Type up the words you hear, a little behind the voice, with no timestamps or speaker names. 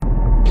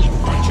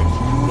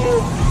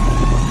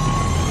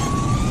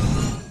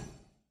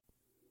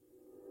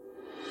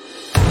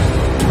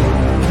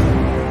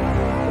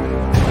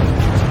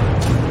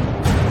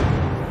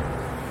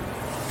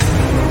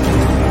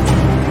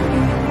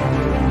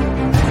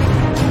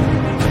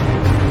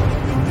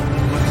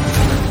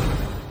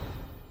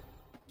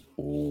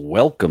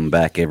Welcome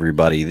back,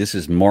 everybody. This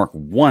is Mark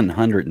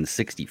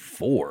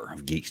 164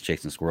 of Geeks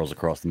Chasing Squirrels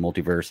Across the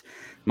Multiverse.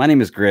 My name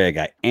is Greg.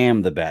 I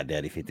am the Bat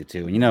Daddy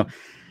 52. And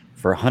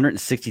for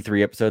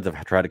 163 episodes,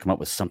 I've tried to come up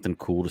with something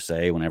cool to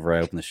say whenever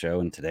I open the show,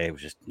 and today it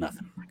was just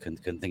nothing. I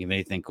couldn't think of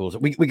anything cool. So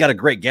we got a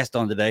great guest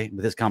on today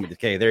with his Comic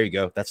Decay. There you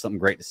go. That's something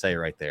great to say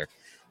right there.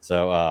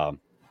 So,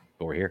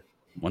 but we're here,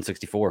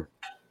 164,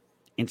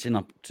 inching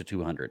up to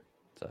 200.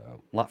 So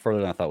a lot further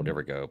than I thought would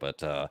ever go,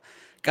 but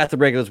got the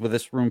regulars with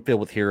this room filled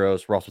with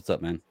heroes. Ross, what's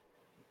up, man?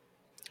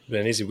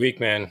 Been an easy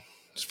week, man.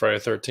 It's Friday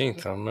the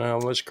 13th. I don't know how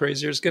much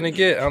crazier it's going to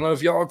get. I don't know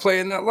if y'all are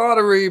playing that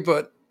lottery,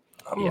 but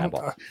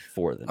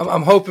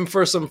I'm hoping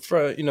for some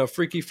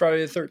freaky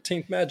Friday the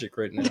 13th magic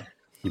right now.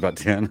 You about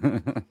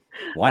 10?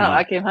 Why not?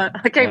 I came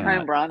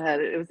home. Brian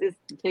had it. It was his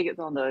tickets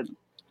on the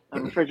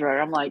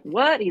refrigerator. I'm like,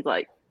 what? He's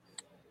like,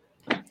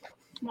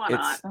 why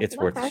not? It's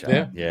worth a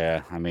shot.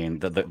 Yeah. I mean,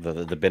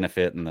 the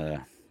benefit and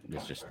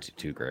it's just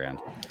 $2,000.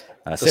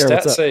 The Sarah,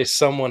 stats say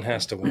someone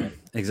has to win.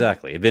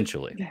 Exactly.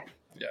 Eventually.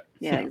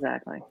 Yeah,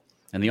 exactly.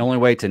 And the only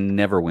way to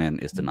never win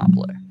is to not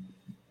play.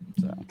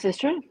 So it's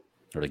true.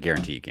 Or to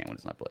guarantee you can't win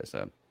is not play.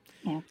 So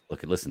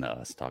listen to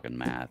us talking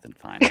math and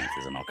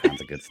finances and all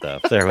kinds of good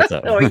stuff. Sarah, what's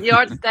up? Oh, you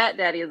are stat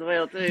daddy as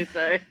well too.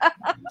 So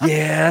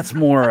yeah, that's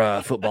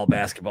more football,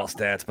 basketball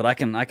stats. But I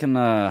can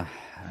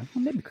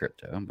maybe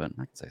crypto, but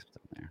I can say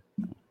something there.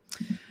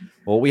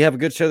 Well, we have a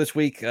good show this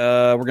week.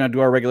 We're going to do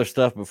our regular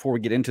stuff. Before we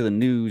get into the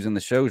news and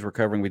the shows we're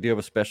covering, we do have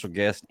a special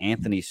guest,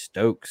 Anthony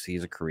Stokes.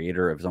 He's a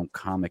creator of his own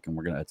comic, and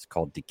it's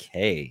called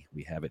Decay.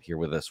 We have it here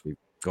with us. We've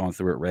gone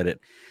through it, read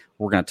it.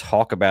 We're going to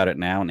talk about it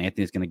now, and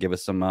Anthony's going to give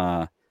us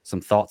some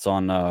thoughts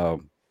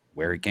on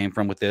where he came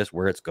from with this,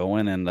 where it's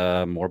going, and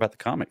more about the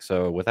comic.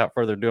 So without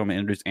further ado, I'm going to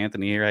introduce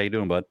Anthony here. How you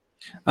doing, bud?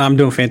 I'm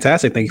doing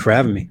fantastic. Thank you for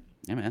having me.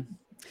 Yeah, man.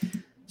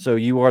 So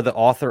you are the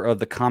author of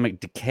the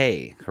comic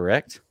Decay,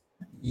 correct?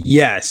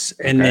 Yes,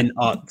 and then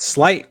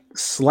slight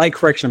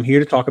correction. I'm here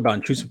to talk about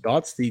Intrusive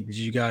Thoughts. Did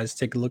you guys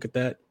take a look at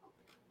that?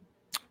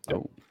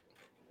 Oh,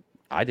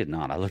 I did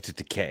not. I looked at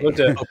Decay. I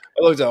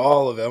looked at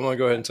all of it. I'm gonna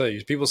go ahead and tell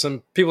you. People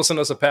send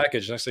us a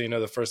package. Next thing you know,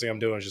 the first thing I'm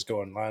doing is just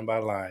going line by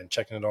line,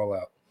 checking it all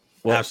out.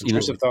 Well,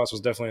 Intrusive Thoughts was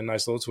definitely a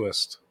nice little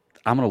twist.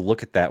 I'm gonna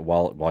look at that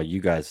while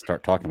you guys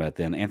start talking about it.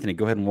 Then, Anthony,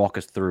 go ahead and walk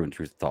us through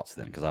Intrusive Thoughts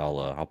then, because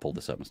I'll pull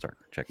this up and start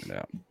checking it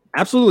out.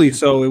 Absolutely.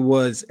 So it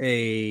was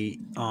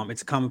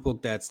it's a comic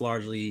book that's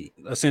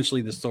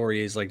essentially the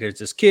story is like there's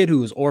this kid who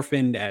was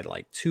orphaned at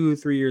like 2 or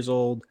 3 years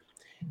old,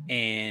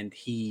 and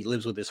he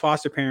lives with his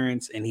foster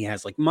parents, and he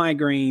has like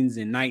migraines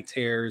and night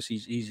terrors.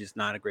 He's just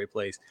not a great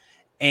place,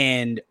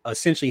 and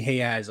essentially he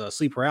has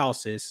sleep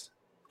paralysis.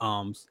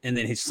 And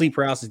then his sleep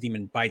paralysis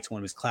demon bites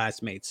one of his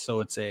classmates. So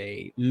it's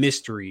a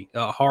mystery,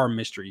 a horror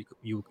mystery,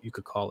 you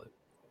could call it.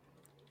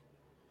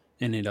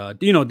 And it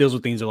deals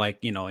with things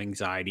like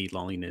anxiety,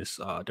 loneliness,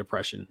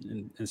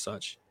 depression, and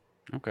such.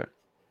 Okay.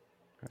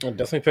 I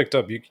definitely picked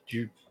up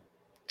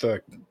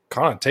the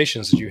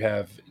connotations that you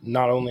have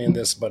not only in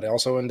this but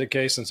also in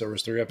Decay, since there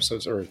was 3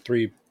 episodes or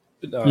 3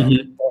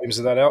 volumes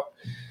of that out.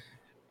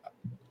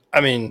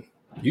 I mean,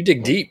 you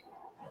dig deep.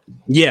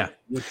 Yeah,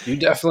 you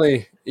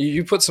definitely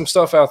you put some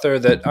stuff out there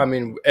that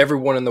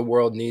everyone in the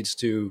world needs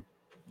to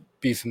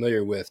be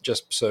familiar with,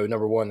 just so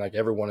number one, like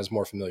everyone is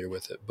more familiar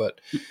with it,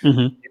 but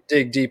you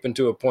dig deep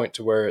into a point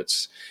to where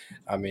it's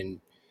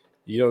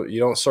you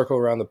don't circle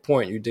around the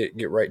point, you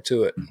get right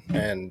to it.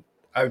 And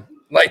I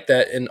like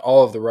that in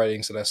all of the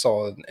writings that I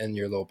saw in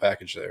your little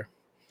package there.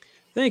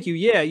 Thank you.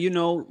 Yeah,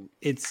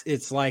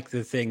 it's like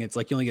the thing. It's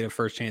like you only get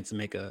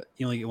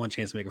one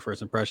chance to make a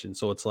first impression.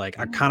 So it's like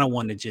I kind of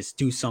want to just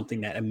do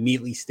something that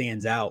immediately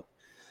stands out.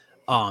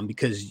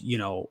 Because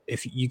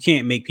if you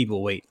can't make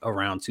people wait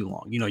around too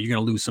long, you're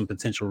gonna lose some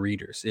potential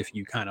readers if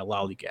you kind of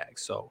lollygag.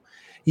 So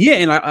yeah,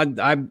 and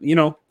I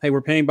hey,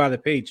 we're paying by the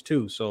page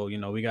too, so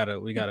we gotta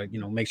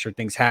make sure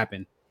things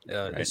happen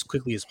as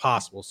quickly as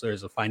possible. So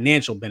there's a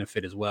financial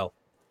benefit as well.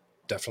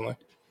 Definitely.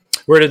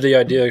 Where did the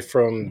idea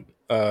from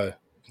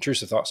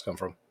Intrusive Thoughts come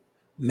from?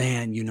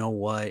 Man, you know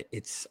what?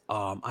 It's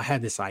I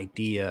had this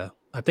idea.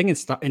 I think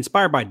it's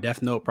inspired by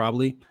Death Note.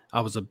 Probably,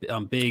 I was a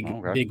big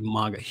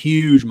manga,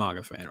 huge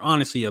manga fan.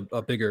 Honestly,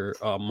 a bigger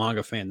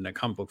manga fan than a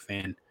comic book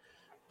fan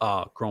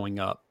growing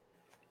up,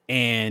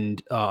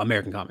 and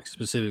American comics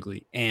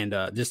specifically. And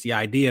just the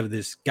idea of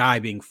this guy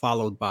being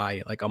followed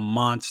by like a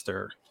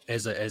monster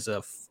as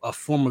a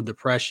form of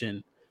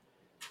depression,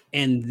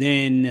 and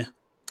then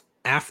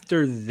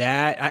after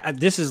that,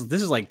 this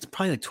is like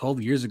probably like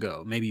 12 years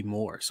ago, maybe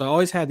more. So I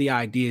always had the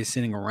idea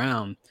sitting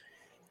around,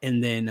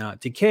 and then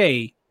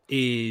Decay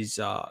is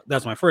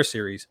that's my first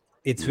series.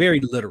 It's very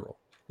literal,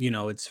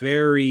 it's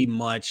very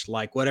much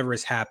like whatever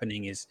is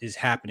happening is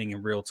happening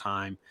in real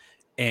time.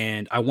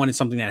 And I wanted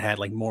something that had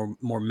like more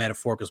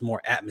metaphorical,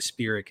 more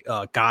atmospheric,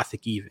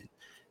 gothic even.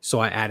 So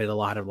I added a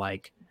lot of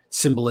like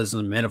symbolism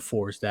and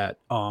metaphors that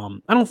I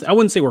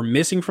wouldn't say were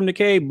missing from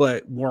Decay,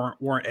 but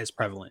weren't as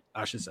prevalent,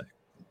 I should say.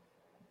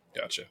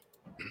 Gotcha.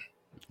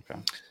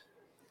 Okay.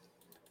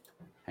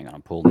 Hang on,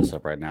 I'm pulling this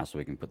up right now so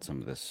we can put some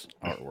of this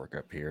artwork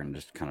up here and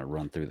just kind of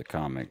run through the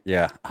comic.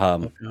 Yeah.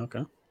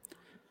 Okay.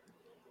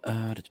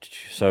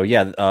 So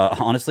yeah,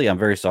 honestly, I'm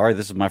very sorry.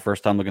 This is my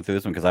first time looking through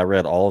this one because I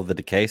read all of the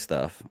Decay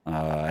stuff,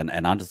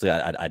 and honestly,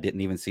 I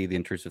didn't even see the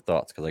Intrusive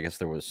Thoughts because I guess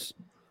there was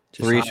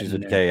Just 3 issues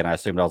of Decay, and I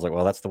assumed I was like,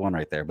 well, that's the one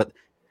right there. But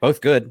both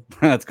good.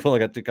 That's cool. I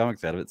got 2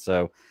 comics out of it.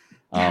 So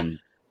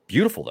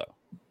beautiful though,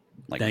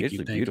 like Thank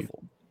visually you.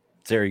 beautiful.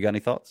 Sarah, you got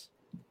any thoughts?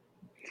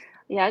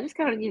 Yeah, I just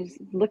kind of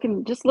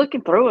looking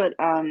through it.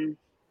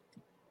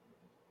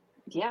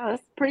 Yeah,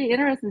 that's a pretty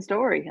interesting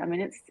story. I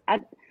mean,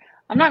 I'm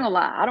not gonna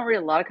lie, I don't read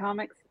a lot of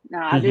comics.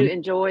 Now, I do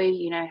enjoy,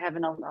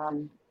 having a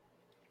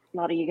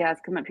lot of you guys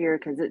come up here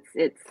because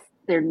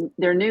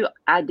they're new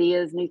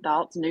ideas, new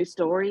thoughts, new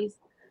stories.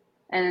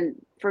 And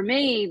for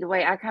me, the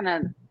way I kind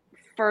of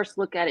first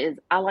look at it is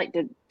I like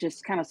to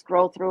just kind of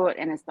scroll through it,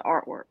 and it's the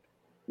artwork.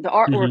 The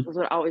artwork is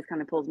what always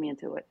kind of pulls me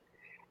into it.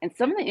 And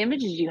some of the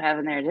images you have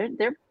in there,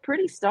 they're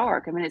pretty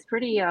stark. I mean, it's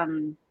pretty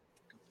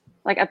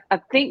like I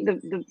think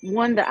the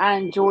one that I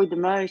enjoyed the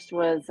most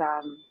was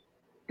I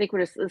think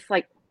what it's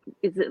like,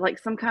 is it like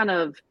some kind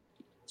of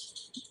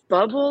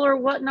bubble or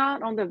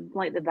whatnot on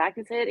the back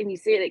of his head, and you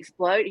see it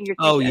explode, and you're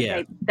thinking,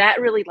 okay,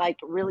 that really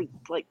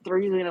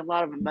threw you in a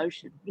lot of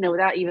emotion,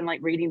 without even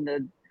like reading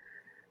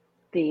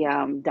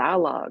the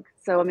dialogue.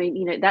 So I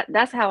mean,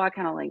 that's how I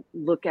kind of like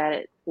look at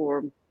it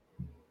for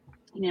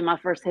my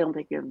first take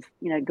of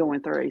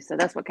going through. So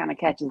that's what kind of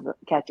catches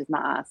my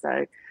eye.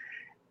 So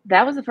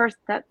that was the first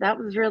that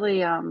was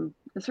really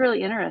it's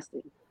really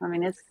interesting. I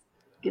mean, it's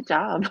good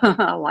job.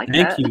 I like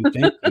that. Thank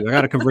you. I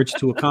got to convert you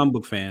to a comic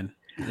book fan.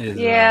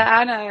 Yeah,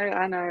 I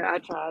know. I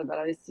tried,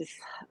 but it's just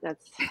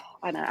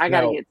I know. I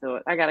got to get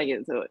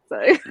to it. So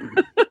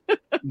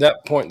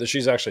that point that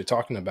she's actually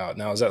talking about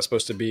now, is that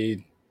supposed to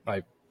be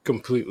like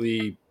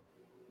completely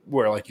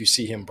where like you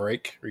see him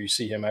break, or you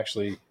see him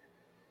actually,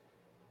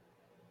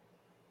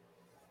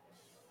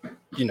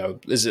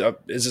 is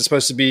it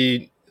supposed to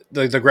be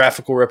the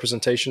graphical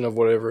representation of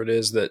whatever it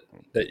is that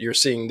you're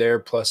seeing there,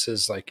 plus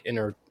his like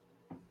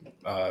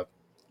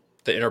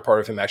the inner part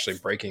of him actually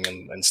breaking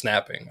and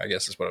snapping, I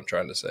guess is what I'm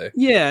trying to say.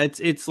 Yeah,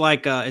 it's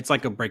like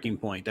a breaking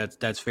point.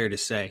 That's fair to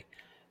say.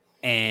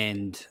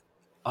 And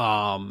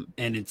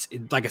it's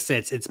like I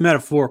said, it's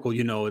metaphorical,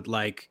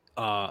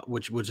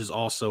 which is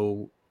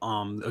also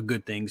a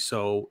good thing.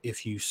 So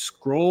if you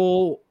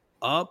scroll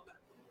up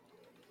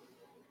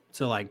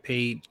to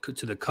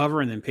to the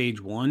cover and then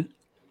page 1,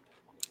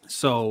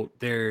 so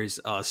there's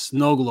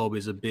snow globe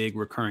is a big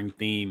recurring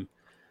theme.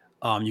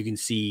 You can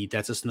see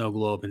that's a snow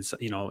globe, and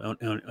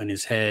on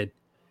his head,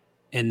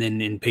 and then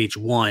in page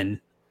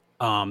 1,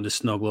 the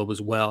snow globe as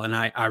well. And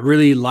I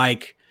really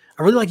like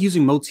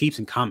using motifs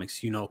in comics,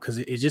 because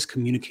it just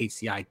communicates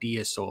the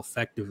idea so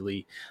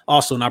effectively.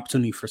 Also, an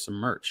opportunity for some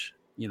merch,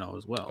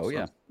 as well. Oh,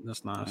 yeah,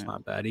 that's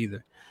not bad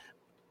either.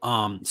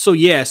 So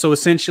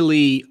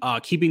essentially,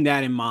 keeping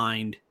that in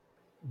mind,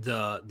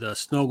 the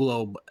snow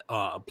globe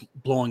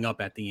blowing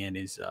up at the end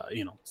is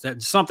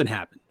that something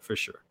happened for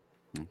sure.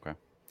 Okay.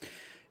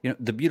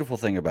 The beautiful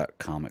thing about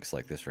comics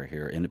like this right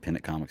here,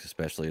 independent comics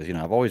especially, is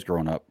I've always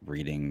grown up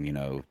reading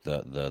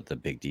the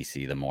big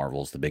DC, the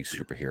Marvels, the big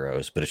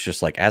superheroes, but it's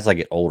just like as I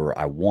get older,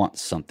 I want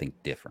something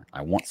different.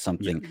 I want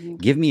something.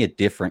 Give me a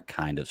different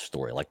kind of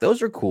story. Like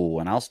those are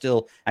cool, and I'll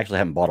still actually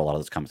haven't bought a lot of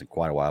those comics in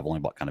quite a while. I've only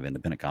bought kind of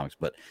independent comics,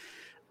 but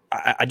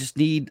I just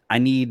need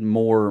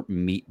more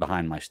meat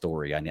behind my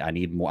story. I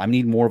need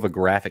more of a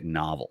graphic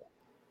novel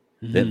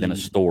than a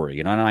story,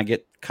 and I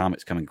get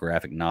comics coming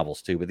graphic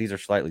novels too, but these are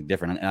slightly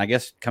different. And I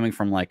guess coming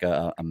from like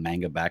a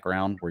manga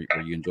background where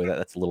you enjoy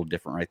that's a little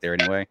different right there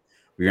anyway,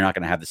 where you're not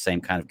going to have the same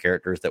kind of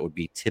characters that would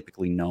be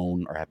typically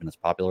known or have been as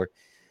popular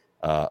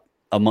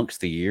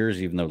amongst the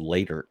years, even though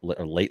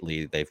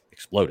lately they've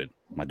exploded.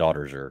 My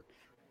daughters are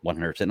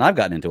 100%, and I've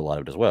gotten into a lot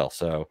of it as well.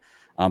 So,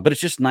 but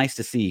it's just nice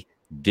to see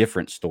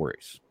different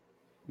stories,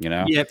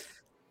 Yep.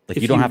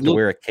 Like you don't have to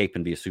wear a cape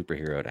and be a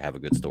superhero to have a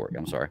good story.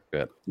 I'm sorry. Go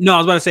ahead. No, I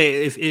was about to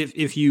say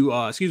if you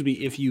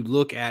if you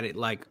look at it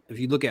if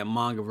you look at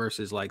manga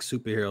versus like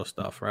superhero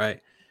stuff,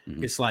 right?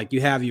 Mm-hmm. It's like you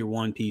have your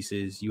One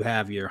Pieces, you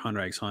have your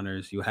Hunter x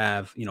Hunters, you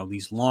have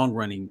these long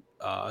running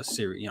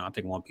series. I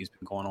think One Piece has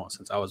been going on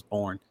since I was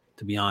born,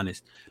 to be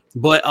honest.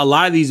 But a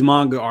lot of these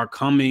manga are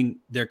coming.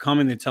 They're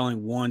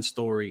telling one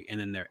story and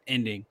then they're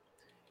ending.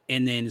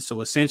 And then,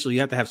 so essentially,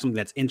 you have to have something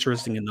that's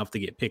interesting enough to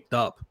get picked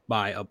up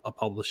by a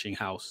publishing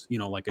house,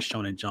 like a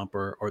Shonen Jump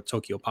or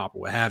Tokyo Pop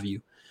or what have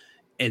you.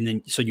 And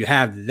then, so you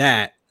have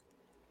that,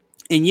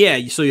 and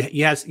so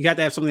you have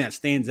to have something that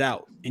stands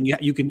out, and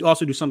you can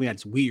also do something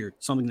that's weird,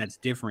 something that's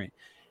different.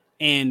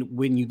 And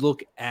when you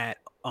look at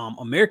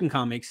American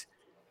comics,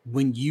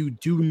 when you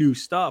do new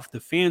stuff, the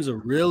fans are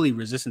really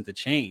resistant to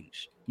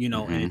change.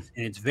 And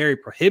it's very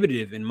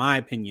prohibitive in my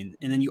opinion.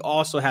 And then you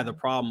also have the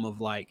problem of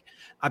like,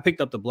 I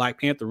picked up the Black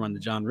Panther run, the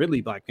John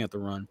Ridley Black Panther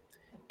run,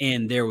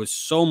 and there was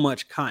so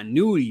much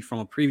continuity from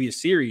a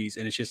previous series.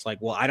 And it's just like,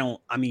 well,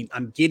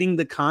 I'm getting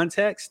the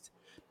context,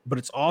 but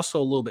it's also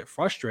a little bit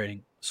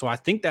frustrating. So I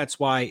think that's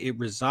why it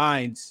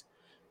resides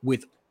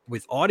with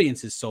with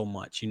audiences so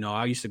much.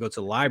 I used to go to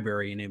the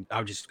library and I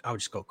would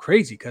just go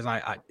crazy because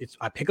I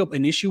pick up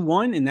an issue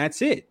 1 and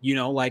that's it.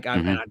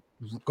 I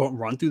go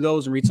run through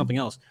those and read something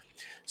else.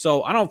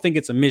 So I don't think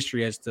it's a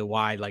mystery as to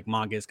why like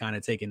manga is kind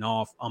of taken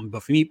off.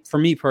 But for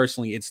me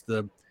personally, it's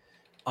the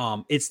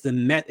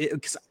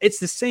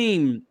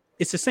same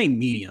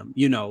medium.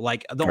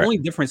 Like the only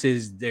difference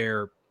is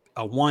they're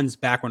one's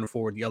backward and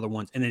forward, the other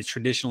one's, and it's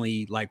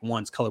traditionally like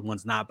one's colored,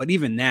 one's not. But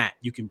even that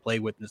you can play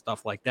with and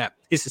stuff like that.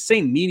 It's the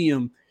same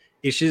medium.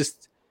 It's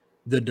just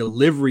the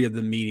delivery of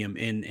the medium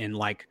and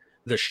like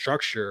the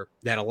structure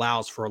that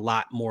allows for a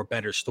lot more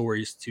better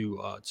stories to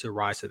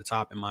rise to the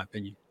top, in my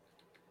opinion.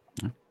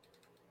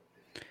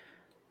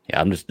 Yeah,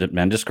 I'm just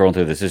scrolling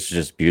through this. It's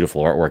just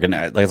beautiful artwork, and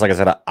like I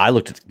said, I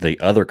looked at the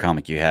other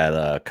comic you had,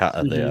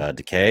 the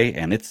Decay,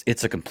 and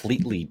it's a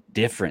completely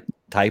different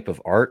type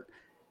of art,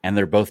 and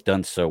they're both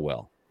done so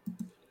well.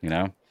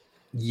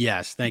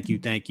 Yes, thank you.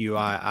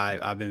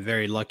 I've been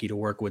very lucky to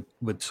work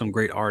with some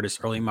great artists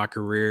early in my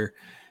career.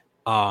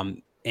 No,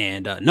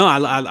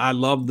 I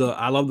love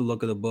the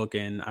look of the book,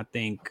 and I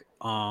think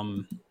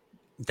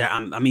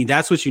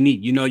that's what you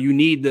need. You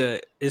need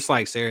it's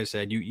like Sarah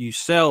said, you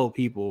sell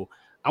people.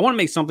 I want to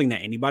make something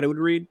that anybody would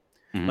read.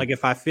 Mm-hmm. Like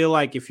if I feel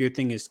like if your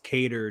thing is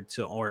catered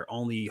to or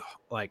only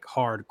like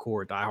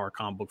hardcore diehard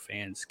comic book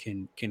fans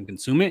can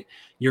consume it,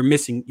 you're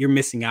missing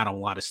out on a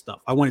lot of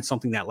stuff. I wanted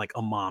something that like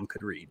a mom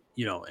could read,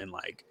 and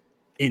like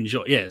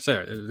enjoy. Yeah,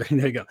 Sarah,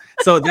 there you go.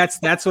 So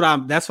that's what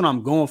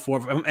I'm going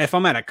for. If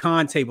I'm at a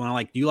con table and I'm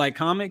like, do you like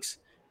comics?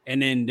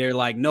 And then they're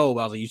like, no,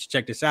 I was like, you should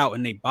check this out,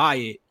 and they buy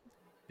it.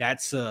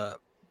 That's a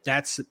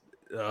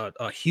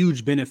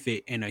huge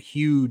benefit and a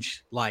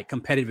huge like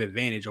competitive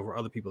advantage over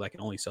other people that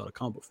can only sell to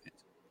comic book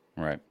fans.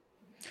 Right.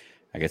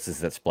 I guess this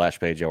is that splash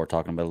page y'all were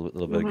talking about a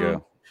little bit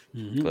ago.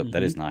 Clip.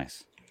 That is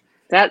nice.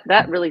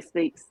 That really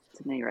speaks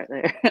to me right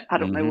there. I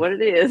don't know what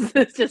it is.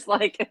 It's just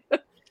like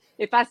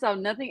if I saw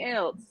nothing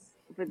else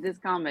with this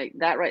comic,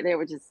 that right there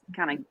would just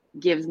kind of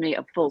gives me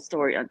a full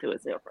story unto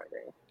itself right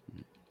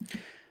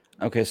there.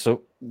 Okay,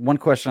 so one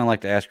question I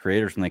like to ask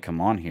creators when they come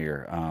on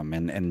here,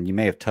 and you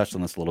may have touched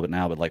on this a little bit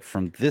now, but like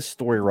from this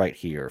story right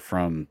here,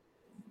 from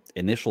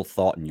initial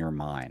thought in your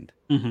mind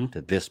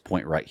to this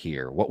point right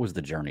here, what was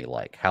the journey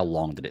like? How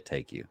long did it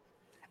take you?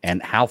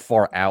 And how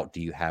far out do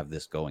you have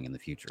this going in the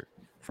future?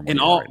 In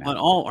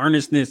all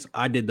earnestness,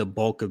 I did the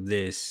bulk of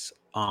this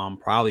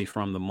probably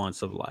from the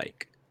months of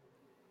like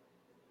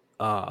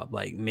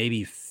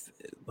maybe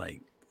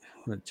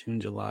June,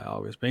 July,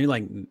 August, maybe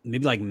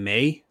like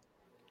May.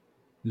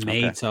 To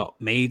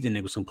May, and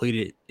it was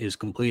completed. It was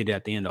completed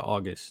at the end of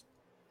August.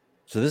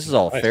 So this is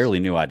all a fairly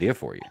new idea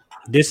for you.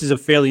 This is a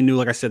fairly new,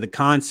 like I said, the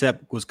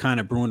concept was kind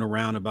of brewing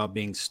around about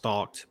being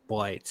stalked,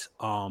 but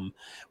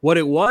what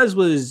it was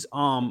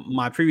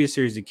my previous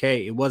series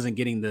Decay, it wasn't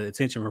getting the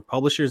attention from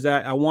publishers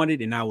that I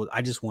wanted, and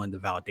I just wanted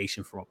the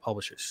validation from a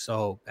publisher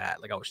so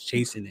bad, like I was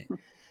chasing it,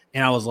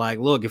 and I was like,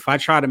 look, if I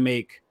try to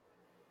make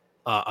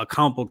a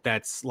comic book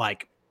that's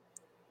like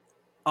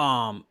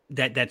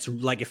that's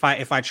like if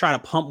I try to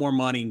pump more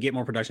money and get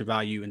more production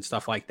value and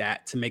stuff like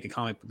that to make a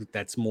comic book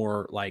that's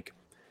more like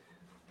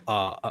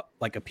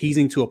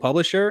appeasing to a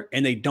publisher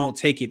and they don't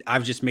take it,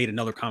 I've just made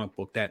another comic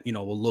book that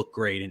will look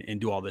great and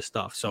do all this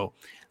stuff. So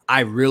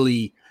I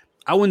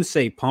wouldn't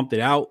say pumped it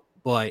out,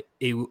 but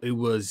it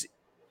was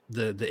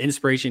the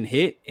inspiration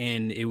hit,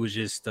 and it was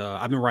just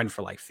I've been writing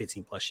for like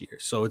 15 plus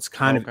years, so it's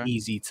kind of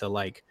easy to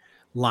like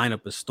line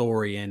up a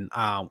story. And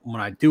what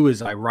I do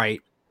is I'll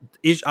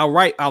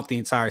write out the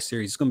entire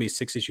series. It's going to be a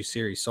 6-issue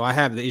series. So I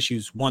have the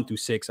issues 1 through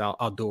 6.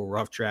 I'll do a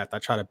rough draft. I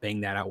try to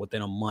bang that out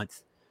within a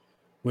month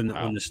when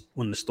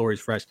the story's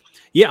fresh.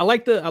 Yeah, I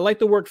like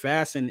to work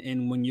fast.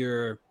 And when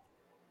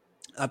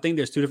I think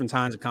there's two different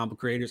kinds of comic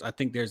creators. I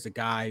think there's the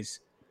guys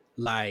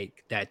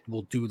like that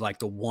will do like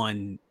the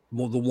one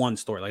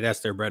story, like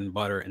that's their bread and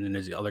butter. And then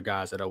there's the other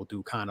guys that will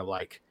do kind of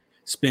like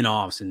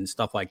spin-offs and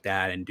stuff like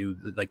that and do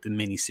like the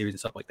mini series and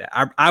stuff like that.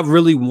 I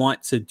really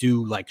want to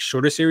do like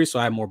shorter series so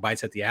I have more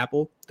bites at the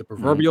apple, the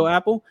proverbial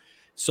apple.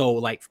 So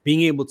like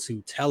being able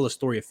to tell a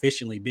story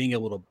efficiently, being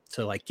able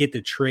to like get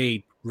the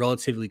trade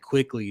relatively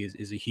quickly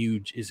is a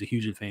huge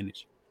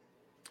advantage.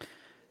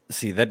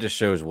 See, that just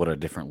shows what a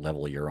different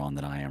level you're on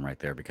than I am right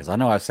there, because I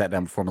know I've sat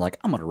down before and like,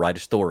 I'm going to write a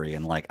story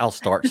and like, I'll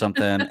start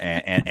something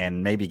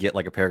and maybe get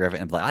like a paragraph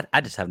and like,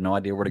 I just have no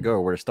idea where to go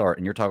or where to start.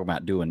 And you're talking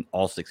about doing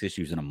all 6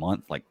 issues in a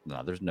month. Like,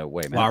 no, there's no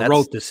way, man. Well, I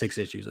wrote the 6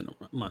 issues in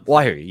a month. Well,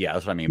 I hear you. Yeah,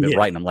 that's what I mean. But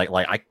writing them, like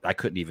I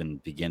couldn't even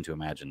begin to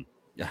imagine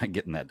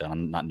getting that done.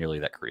 I'm not nearly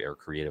that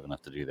creative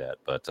enough to do that,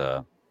 but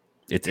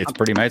it's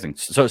pretty amazing.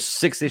 So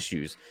 6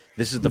 issues.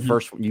 This is the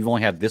first one. You've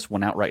only had this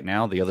one out right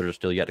now. The others are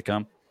still yet to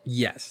come.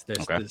 Yes,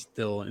 they're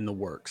still in the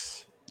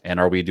works.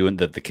 And are we doing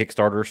the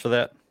Kickstarters for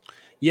that?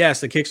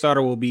 Yes, the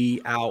Kickstarter will be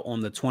out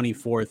on the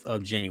 24th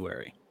of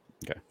January.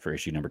 Okay, for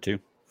issue number 2?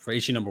 For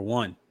issue number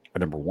 1. For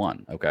number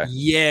 1, okay.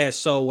 Yeah,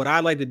 so what I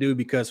like to do,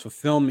 because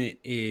fulfillment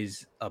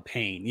is a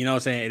pain. You know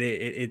what I'm saying?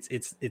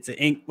 It's an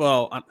ink.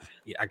 Well,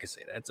 I can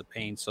say that. It's a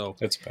pain. So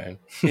it's a pain.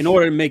 In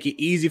order to make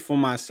it easy for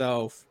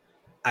myself,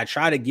 I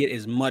try to get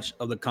as much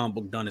of the comic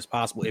book done as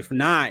possible. If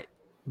not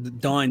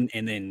done,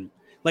 and then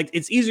like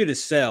it's easier to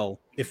sell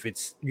if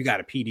you got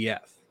a PDF.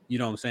 You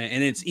know what I'm saying?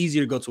 And it's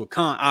easier to go to a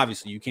con.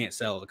 Obviously, you can't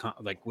sell the con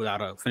like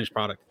without a finished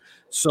product.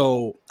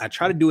 So I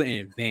try to do it in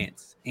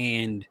advance,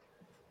 and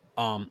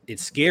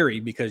it's scary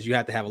because you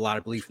have to have a lot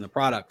of belief in the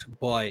product.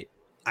 But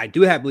I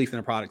do have belief in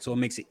the product, so it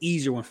makes it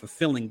easier when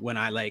fulfilling. When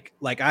I like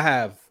I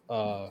have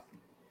I've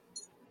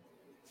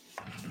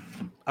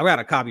got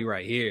a copy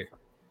right here.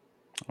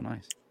 Oh,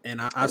 nice.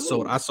 And I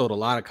sold a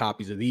lot of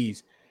copies of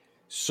these,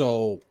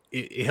 so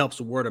it helps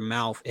with word of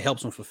mouth. It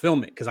helps with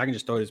fulfillment because I can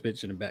just throw this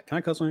bitch in the back. Can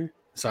I cuss on here?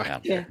 Sorry.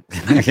 Yeah.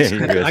 I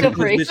can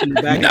throw this bitch in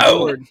the back and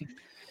board.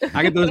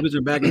 I can throw this bitch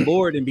in the back and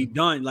board and be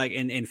done. Like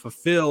and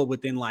fulfill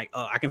within like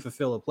I can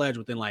fulfill a pledge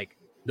within like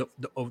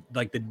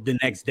the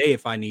next day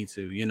if I need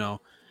to. You know,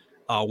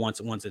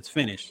 once it's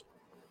finished.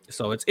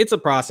 So it's a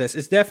process.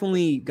 It's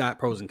definitely got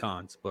pros and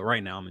cons, but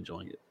right now I'm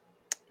enjoying it.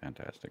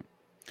 Fantastic.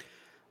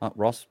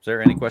 Ross, is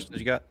there any questions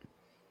you got?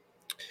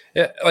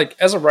 Yeah, like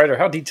as a writer,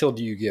 how detailed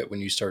do you get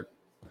when you start?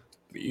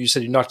 You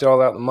said you knocked it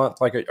all out in a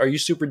month. Like, are you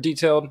super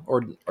detailed,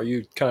 or are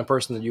you kind of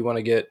person that you want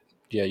to get?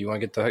 Yeah, you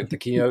want to get the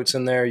keynotes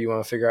in there. You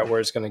want to figure out where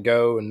it's going to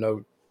go and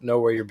know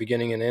where your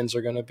beginning and ends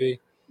are going to be.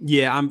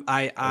 Yeah,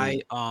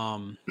 I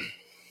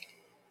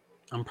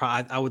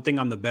would think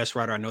I'm the best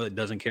writer I know that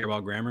doesn't care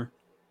about grammar.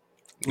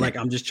 Like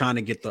I'm trying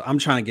to get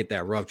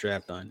that rough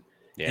draft done.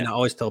 Yeah. And I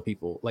always tell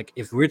people, like,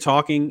 if we're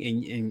talking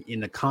in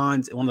the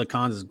cons, one of the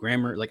cons is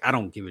grammar. Like, I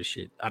don't give a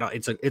shit.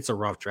 It's a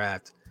rough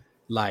draft.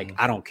 Like,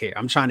 I don't care.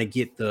 I'm trying to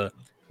get the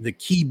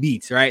key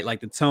beats, right? Like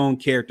the tone,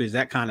 characters,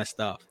 that kind of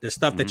stuff. The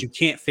stuff that you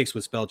can't fix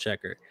with spell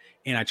checker.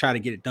 And I try to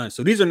get it done.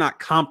 So these are not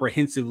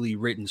comprehensively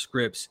written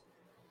scripts.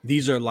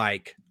 These are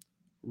like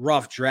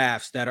rough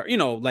drafts that are,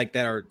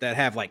 that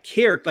have like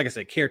character, like I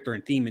said, character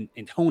and theme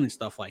and tone and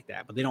stuff like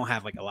that. But they don't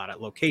have like a lot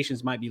of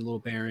locations, might be a little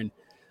barren.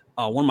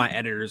 One of my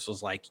editors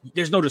was like,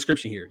 "There's no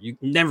description here. You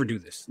never do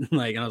this."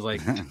 Like, and I was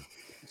like,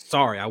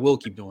 "Sorry, I will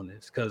keep doing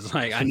this because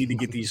like I need to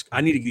get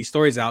these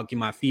stories out, get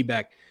my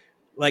feedback.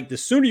 Like the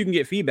sooner you can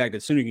get feedback, the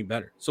sooner you can get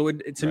better." So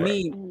to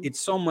me, it's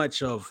so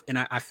much of, and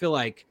I feel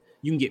like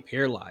you can get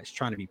paralyzed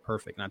trying to be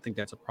perfect, and I think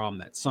that's a problem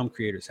that some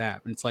creators have.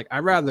 And it's like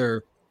I'd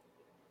rather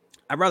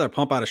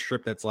pump out a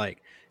strip that's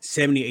like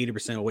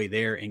 70-80% of the way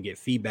there and get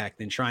feedback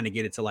than trying to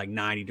get it to like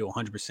 90 to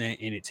 100%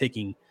 and it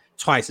taking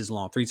twice as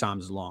long, 3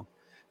 times as long.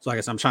 So I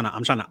guess I'm trying to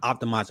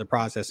optimize the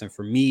process. And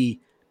for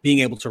me, being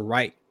able to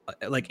write,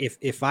 like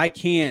if I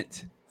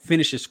can't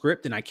finish a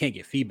script, then I can't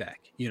get feedback,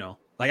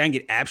 like I can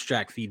get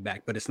abstract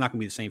feedback, but it's not gonna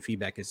be the same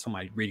feedback as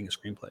somebody reading a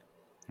screenplay.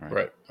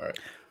 Right.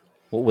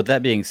 Well, with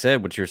that being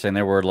said, what you're saying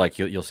there, where like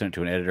you'll send it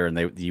to an editor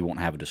and you won't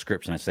have a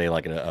description, I say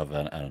like of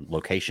a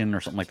location or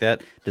something like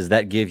that. Does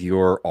that give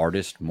your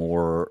artist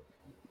more,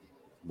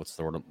 what's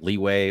the word,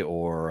 leeway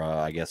or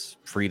I guess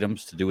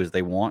freedoms to do as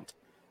they want?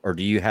 Or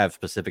do you have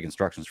specific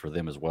instructions for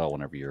them as well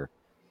whenever you're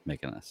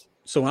making this?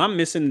 So when I'm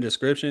missing the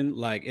description,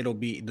 like it'll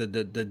be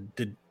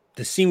the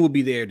scene will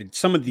be there.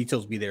 Some of the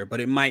details will be there, but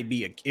it might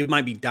be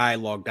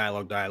dialogue,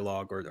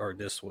 or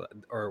this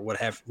or what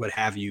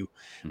have you.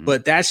 Mm-hmm.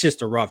 But that's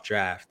just a rough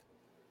draft.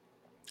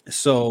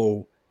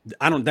 So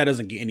that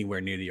doesn't get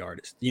anywhere near the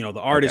artist. The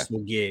artist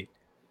will get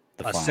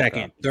a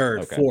second,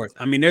 third, fourth.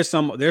 I mean, there's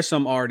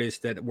some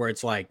artists where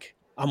it's like,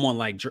 I'm on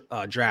like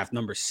draft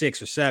number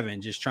 6 or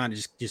 7, just trying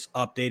to just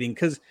updating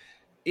because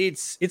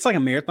it's like a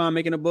marathon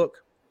making a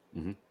book,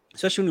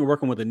 especially when you're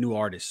working with a new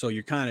artist. So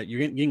you're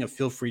getting a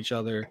feel for each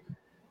other,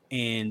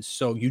 and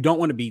so you don't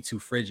want to be too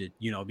frigid,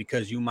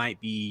 because you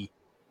might be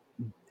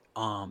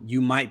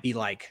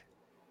like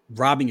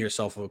robbing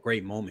yourself of a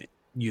great moment,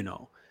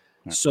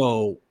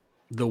 So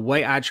the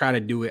way I try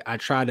to do it, I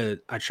try to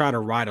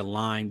write a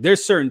line.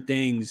 There's certain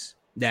things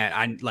that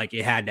I like,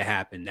 it had to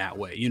happen that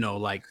way,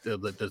 like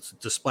the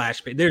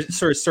splash page.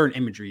 There's certain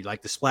imagery,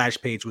 like the splash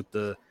page with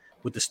the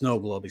snow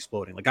globe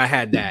exploding. Like I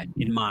had that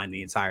in mind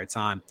the entire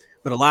time.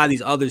 But a lot of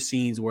these other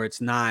scenes where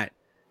it's not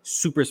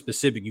super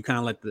specific, you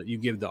kind of you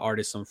give the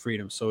artist some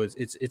freedom. So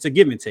it's a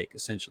give and take,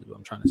 essentially, what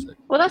I'm trying to say.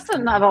 Well, that's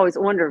something I've always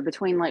wondered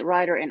between like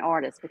writer and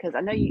artist, because I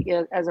know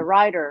you, as a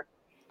writer,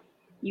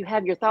 you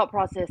have your thought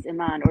process in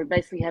mind, or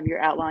basically have your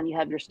outline, you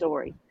have your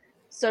story.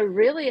 So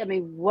really, I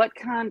mean, what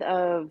kind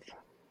of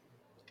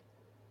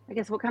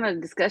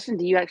discussion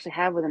do you actually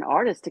have with an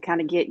artist to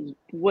kind of get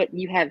what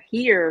you have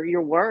here,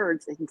 your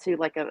words, into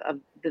like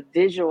the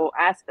visual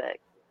aspect?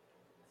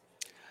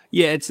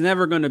 Yeah, it's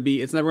never going to be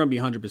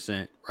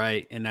 100%,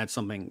 right? And that's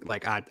something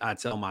like I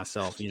tell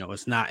myself,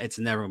 it's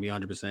never going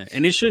to be 100%,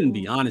 and it shouldn't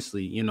be,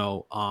 honestly,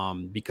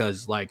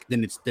 because like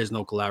then there's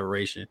no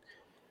collaboration.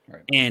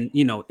 Right. And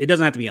it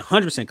doesn't have to be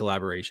 100%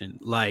 collaboration.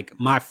 Like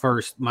my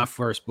first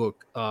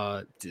book,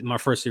 my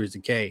first series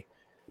of K,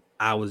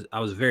 I was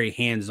very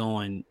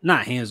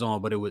not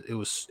hands-on, but it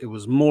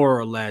was more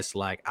or less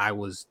like I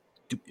was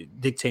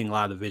dictating a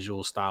lot of the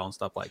visual style and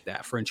stuff like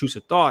that. For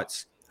Intrusive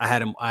Thoughts, I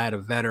had a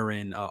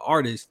veteran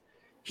artist.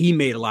 He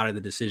made a lot of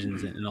the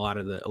decisions and a lot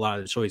of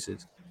the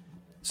choices.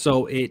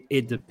 So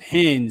it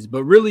depends,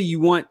 but really you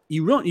want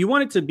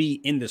it to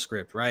be in the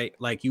script, right?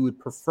 Like you would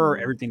prefer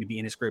everything to be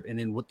in the script, and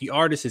then what the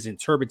artist is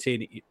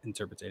interpreting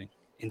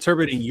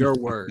your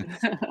words,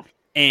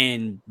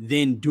 and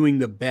then doing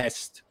their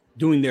best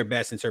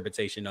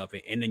interpretation of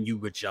it, and then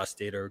you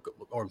adjust it or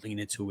lean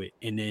into it,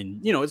 and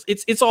then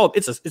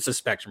it's a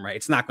spectrum, right?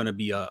 It's not going to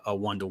be a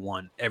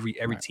 1-to-1.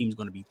 Every team's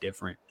going to be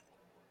different.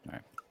 All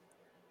right.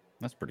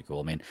 That's pretty cool.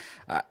 I mean,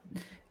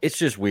 it's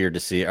just weird to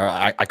see.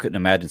 I couldn't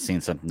imagine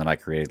seeing something that I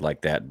created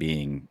like that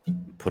being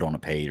put on a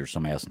page or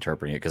somebody else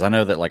interpreting it. Because I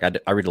know that like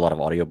I read a lot of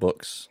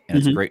audiobooks, and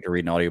it's great to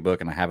read an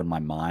audiobook, and I have in my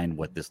mind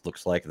what this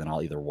looks like, and then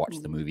I'll either watch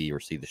the movie or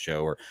see the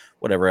show or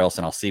whatever else,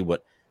 and I'll see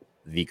what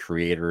the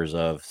creators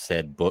of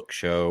said book,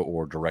 show,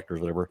 or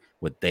directors, whatever,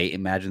 what they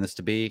imagine this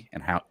to be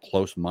and how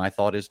close my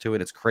thought is to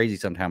it. It's crazy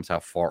sometimes how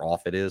far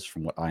off it is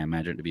from what I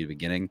imagine it to be at the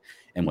beginning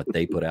and what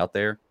they put out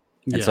there.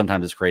 And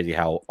sometimes it's crazy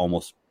how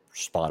almost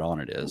spot on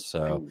it is.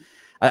 So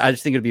I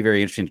just think it'd be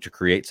very interesting to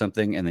create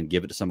something and then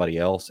give it to somebody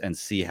else and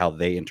see how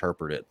they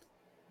interpret it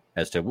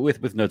as to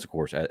with notes, of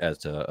course, as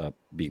to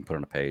being put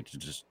on a page.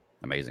 It's just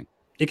amazing.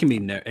 It can be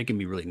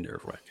really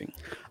nerve-wracking.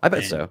 I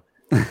bet so.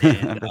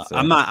 And,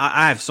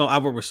 I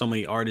work with so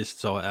many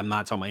artists, so I'm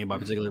not talking about anybody in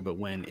particular, but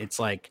when it's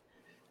like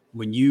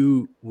when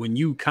you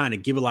kind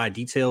of give a lot of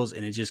details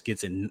and it just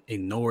gets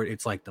ignored,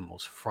 it's like the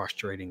most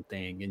frustrating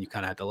thing, and you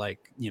kind of have to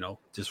like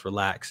just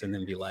relax and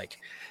then be like,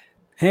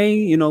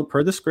 hey,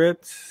 per the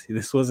script,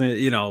 this wasn't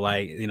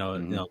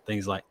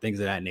things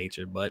of that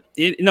nature. But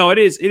it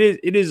is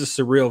a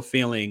surreal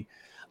feeling.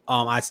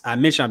 I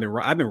mentioned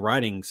I've been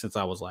writing since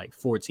I was like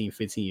 14,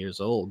 15 years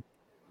old,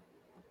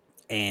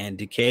 and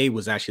Decay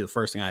was actually the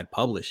first thing I had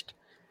published.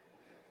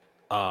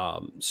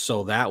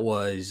 So that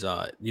was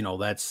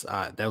this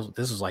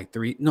was like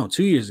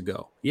 2 years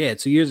ago. Yeah,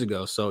 2 years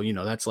ago. So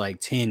that's like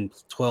 10,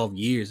 12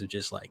 years of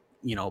just like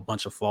a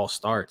bunch of false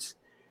starts.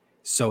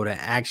 So to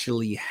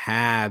actually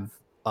have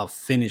a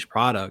finished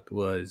product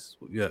was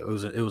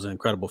an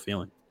incredible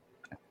feeling.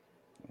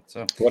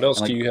 So what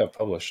else do you have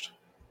published?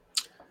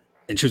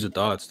 Intrusive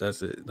Thoughts.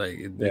 That's it.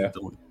 Like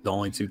the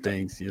only two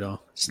things, So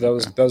that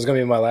was going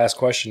to be my last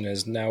question.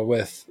 Is now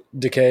with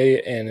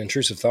Decay and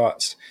Intrusive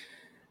Thoughts.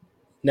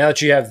 Now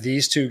that you have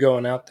these two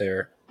going out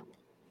there,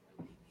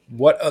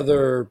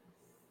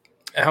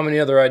 how many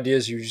other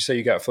ideas would you say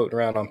you got floating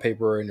around on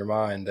paper or in your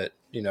mind that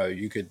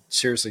you could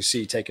seriously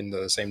see taking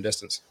the same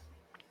distance?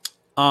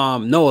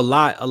 No, a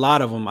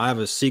lot of them. I have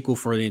a sequel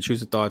for the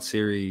Intrusive Thoughts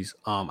series.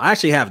 I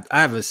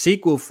have a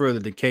sequel for the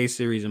Decay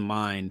series in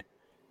mind,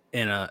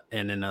 and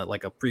then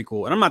like a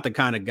prequel. And I'm not the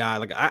kind of guy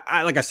like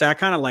I said, I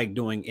kind of like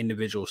doing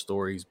individual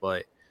stories,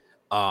 but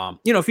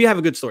if you have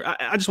a good story,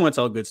 I just want to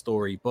tell a good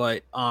story.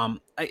 But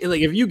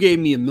if you gave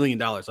me $1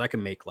 million, I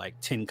can make like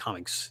 10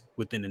 comics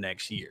within the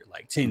next year,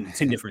 like 10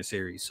 different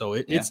series. So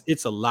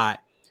it's a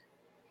lot,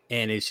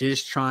 and it's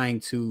just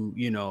trying to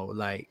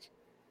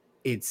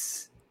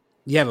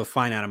you have a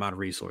finite amount of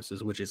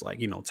resources, which is like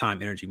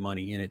time, energy,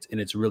 money, and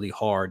it's really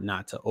hard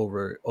not to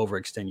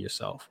overextend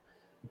yourself.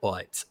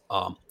 But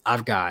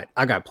I've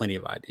got plenty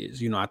of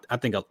ideas. I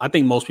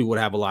think most people would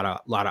have a lot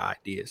of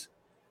ideas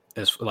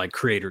as like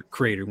creator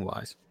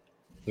wise.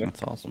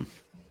 That's awesome.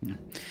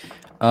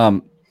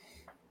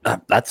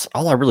 That's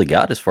all I really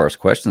got as far as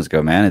questions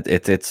go, man.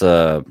 It's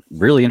a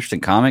really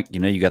interesting comic.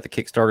 You got the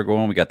Kickstarter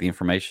going. We got the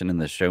information in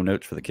the show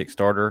notes for the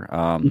Kickstarter.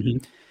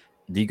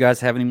 Do you guys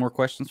have any more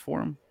questions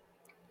for him,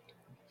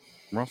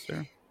 Ross?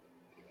 There.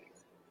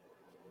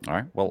 All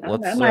right. Well,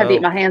 I'm gonna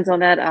beat my hands on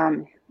that.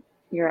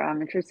 Your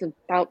Intrusive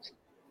Thoughts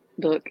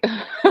book.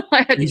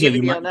 I had to give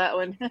you on that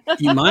one.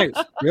 You might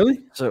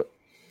really. So,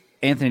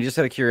 Anthony, just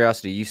out of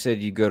curiosity, you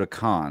said you go to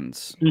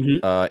cons.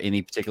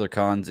 Any particular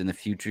cons in the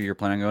future you're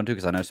planning on going to?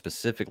 Because I know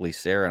specifically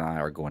Sarah and I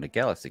are going to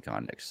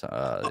GalaxyCon next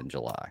in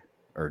July,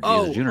 or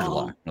June or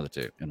July, another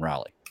two in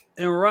Raleigh.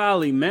 In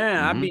Raleigh,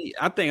 man,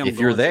 I think if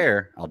you're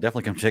there, I'll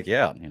definitely come check you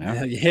out.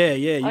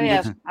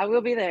 Yeah. I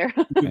will be there.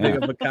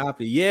 Pick up a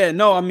copy. Yeah,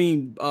 no, I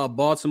mean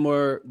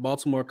Baltimore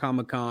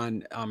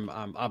Comic-Con.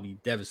 I'll be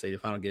devastated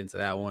if I don't get into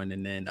that one.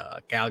 And then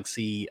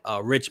Galaxy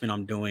Richmond,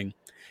 I'm doing.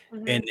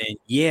 And then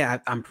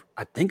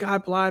I think I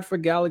applied for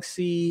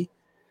Galaxy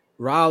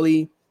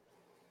Raleigh.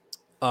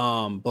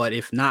 But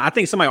if not, I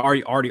think somebody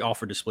already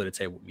offered to split a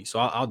table with me, so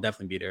I'll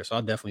definitely be there. So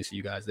I'll definitely see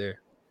you guys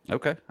there.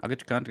 Okay, I'll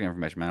get your contact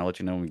information, man. I'll let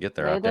you know when we get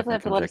there. Yeah, I'll definitely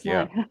come check you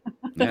out.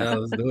 Yeah,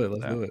 let's do it.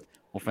 Let's do it.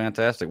 Well,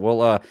 fantastic.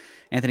 Well,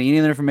 Anthony, any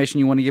other information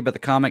you want to give about the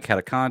comic, how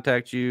to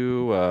contact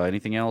you,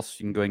 anything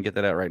else? You can go ahead and get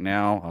that out right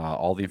now.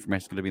 All the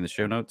information is going to be in the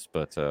show notes,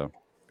 but go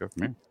from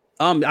here.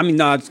 I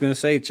was going to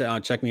say,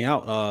 check me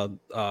out.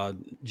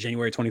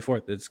 January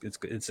 24th.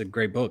 It's a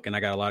great book, and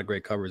I got a lot of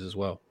great covers as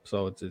well.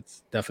 So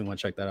it's definitely want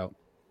to check that out.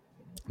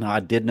 Now, I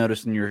did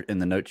notice in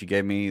the notes you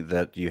gave me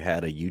that you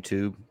had a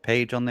YouTube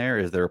page on there.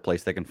 Is there a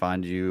place they can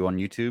find you on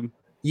YouTube?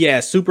 Yeah,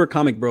 Super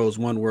Comic Bros,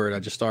 one word. I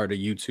just started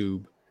a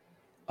YouTube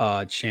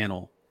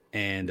channel.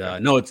 And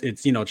no,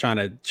 it's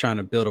trying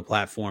to build a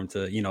platform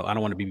to, I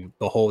don't want to be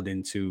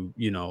beholden to,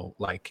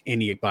 like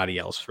anybody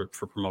else for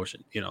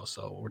promotion,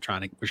 so we're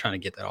trying to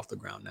get that off the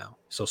ground now.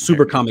 So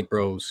Super Comic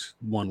Bros,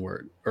 one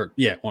word.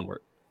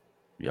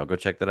 Y'all go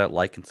check that out,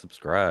 like and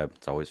subscribe.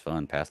 It's always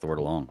fun. Pass the word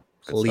along.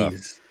 Good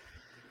Please stuff.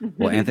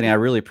 Well, Anthony, I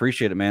really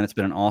appreciate it, man. It's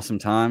been an awesome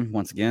time.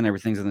 Once again,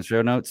 everything's in the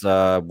show notes.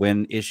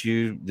 When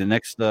the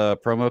next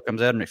promo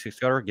comes out, next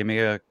Kickstarter, give me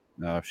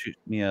shoot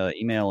me an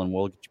email and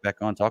we'll get you back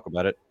on, talk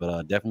about it.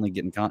 But definitely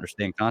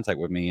stay in contact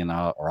with me, and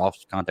or I'll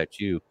contact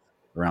you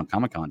around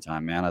Comic-Con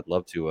time, man. I'd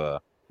love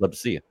to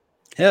see you.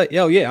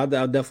 Hell yeah,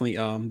 I'll definitely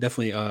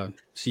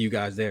see you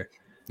guys there.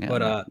 Yeah,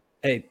 but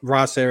hey,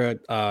 Ross, Sarah,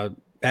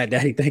 Bad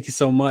Daddy, thank you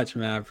so much,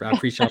 man. I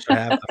appreciate you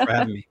for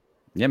having me.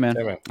 Yeah, man.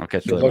 I'll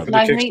catch you later.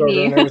 Nice meeting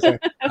you. And everything.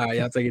 All right,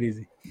 y'all take it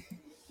easy.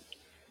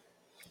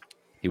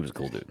 He was a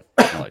cool dude.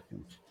 I like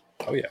him.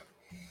 Oh yeah.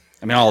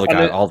 I mean, all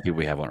the people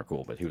we have on are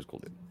cool, but he was a cool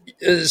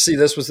dude. See,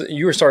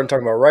 you were starting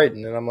talking about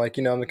writing, and I'm like,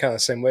 I'm the kind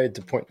of same way.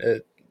 To point,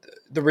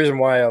 the reason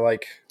why I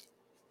like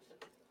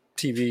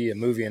TV and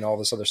movie and all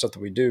this other stuff that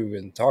we do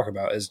and talk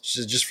about is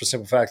just for the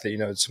simple fact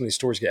that some of these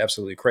stories get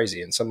absolutely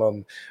crazy, and some of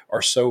them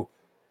are so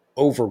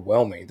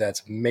overwhelming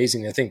that's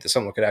amazing to think that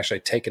someone could actually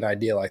take an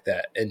idea like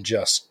that and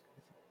just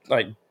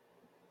like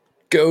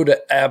go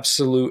to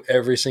absolute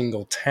every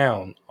single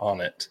town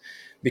on it,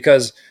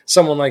 because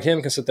someone like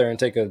him can sit there and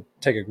take a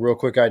real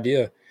quick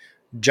idea,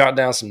 jot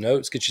down some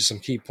notes, get you some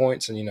key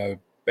points and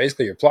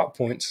basically your plot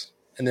points,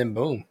 and then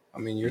boom. I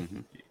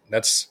mean,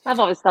 I've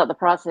always thought the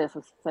process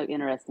was so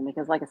interesting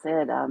because, like I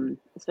said,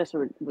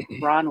 especially with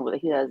Ron, what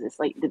he does, it's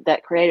like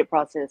that creative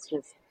process.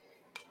 Just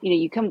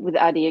you come up with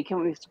the idea, come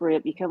up with a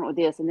script, you come up with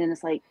this, and then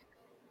it's like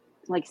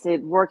you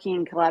said,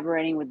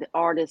 collaborating with the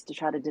artist to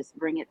try to just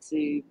bring it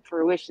to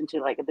fruition, to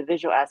like the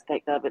visual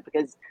aspect of it,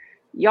 because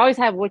you always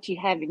have what you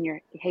have in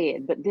your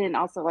head, but then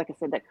also, like I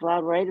said, that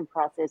collaborative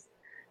process,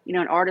 an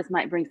artist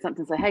might bring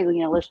something and say, hey,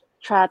 let's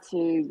try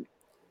to,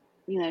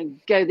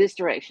 go this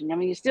direction. I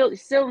mean, you're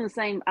still in the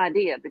same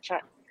idea, but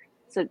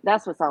so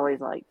that's what's always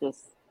like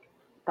just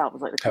thought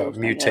was like the coolest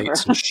thing ever.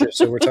 Mutates and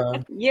shifts over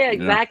time. Yeah,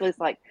 exactly. It's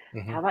like,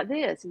 how about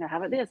this? How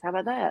about this? How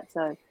about that?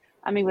 So,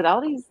 I mean,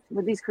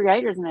 with these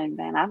creators,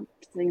 man, I've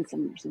seen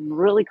some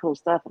really cool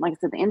stuff. And like I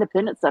said, the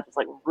independent stuff is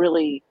like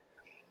really,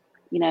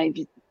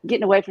 just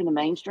getting away from the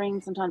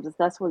mainstream. Sometimes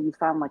that's where you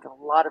find like a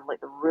lot of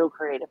like the real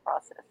creative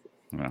processes.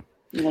 Yeah.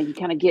 You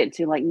kind of get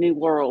to like new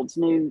worlds,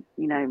 new,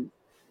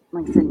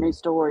 like I said, new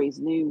stories,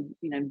 new,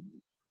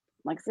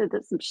 like I said,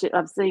 that's some shit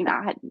I've seen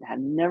I had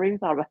never even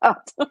thought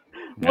about.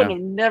 Would have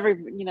never,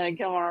 come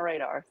on our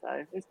radar.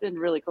 So it's been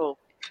really cool.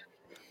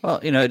 Well,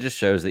 it just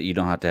shows that you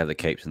don't have to have the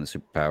capes and the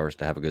superpowers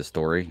to have a good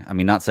story. I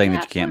mean, not saying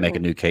that you can't make a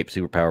new cape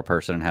superpower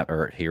person and have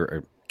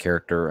or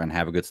character and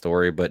have a good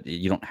story, but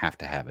you don't have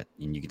to have it,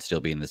 and you can still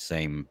be in the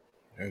same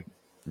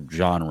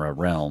genre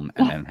realm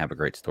and have a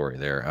great story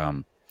there.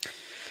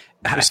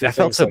 I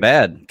felt so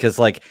bad because,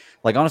 like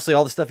honestly,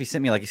 all the stuff he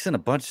sent me, like he sent a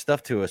bunch of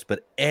stuff to us,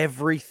 but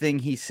everything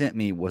he sent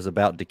me was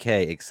about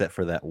Decay except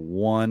for that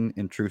one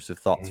intrusive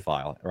thoughts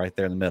file right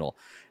there in the middle,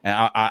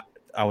 and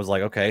I was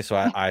like, okay, so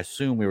I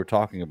assume we were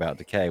talking about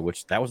Decay,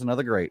 which that was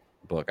another great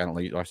book. I don't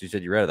know. You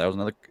said you read it. That was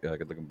another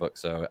good-looking book.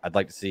 So I'd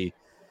like to see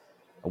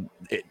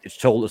it's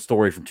told a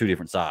story from two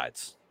different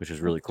sides, which is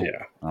really cool.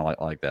 Yeah. I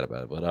like that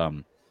about it. But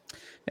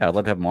yeah, I'd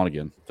love to have him on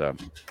again. So,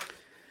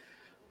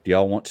 do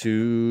y'all want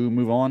to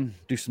move on,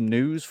 do some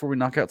news before we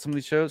knock out some of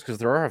these shows? Because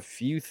there are a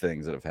few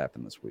things that have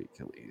happened this week,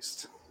 at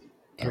least.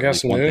 I got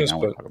some news,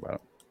 but talk about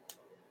it.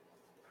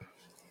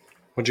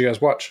 What'd you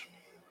guys watch?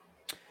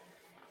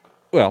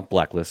 Well,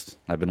 Blacklist.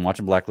 I've been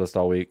watching Blacklist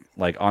all week.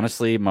 Like,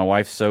 honestly, my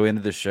wife's so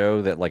into the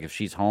show that, like, if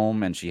she's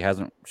home and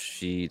today's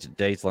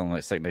only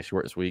the second day she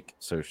worked this week,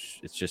 so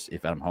it's just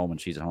if I'm home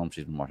and she's at home,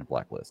 she's been watching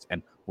Blacklist.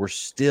 And we're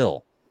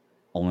still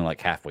only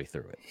like halfway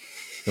through it.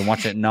 Been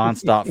watching it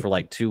nonstop for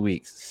like 2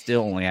 weeks.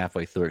 Still only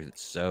halfway through it.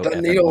 It's so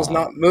the needle's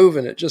not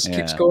moving. It just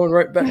keeps going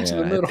right back to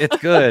the middle. It's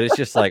good. It's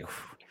just like,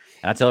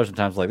 and I tell her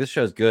sometimes, like, this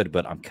show's good,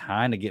 but I'm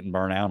kind of getting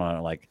burnt out on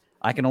it. Like,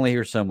 I can only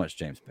hear so much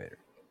James Spader,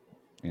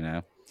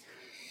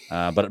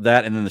 but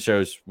that, and then the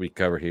shows we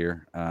cover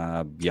here.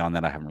 Beyond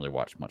that, I haven't really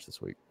watched much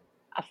this week.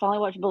 I finally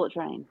watched Bullet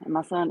Train, and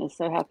my son is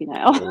so happy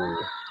now. Did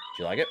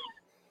you like it?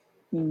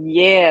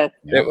 Yes.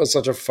 It was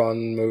such a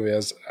fun movie.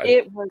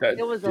 It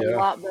was a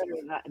lot better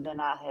than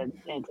I had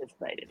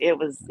anticipated. It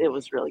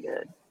was really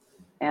good,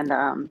 and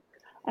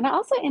I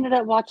also ended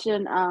up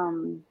watching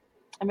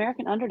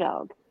American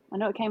Underdog. I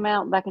know it came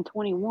out back in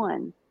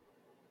 2021.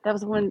 That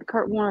was when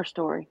Kurt Warner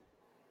story.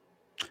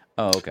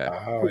 Oh, okay.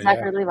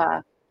 Zachary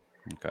Levi.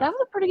 Okay. That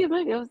was a pretty good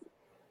movie. I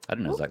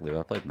didn't know Zach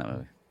Levi played in that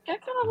movie.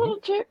 Got kind of a little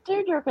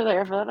tearjerker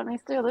there, but I mean,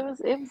 still,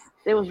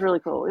 it was really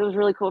cool. It was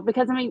really cool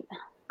because I mean,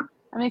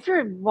 if you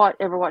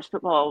ever watched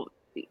football,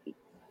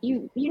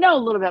 you know a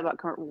little bit about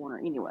Kurt Warner,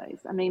 anyways.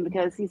 I mean,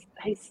 because he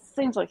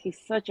seems like he's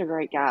such a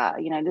great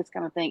guy, this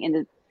kind of thing.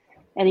 And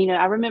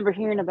I remember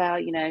hearing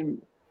about,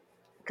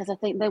 because I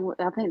think the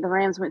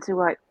Rams went to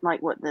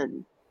like what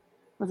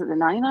was it, the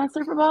 99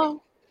 Super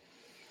Bowl?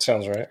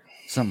 Sounds right.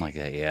 Something like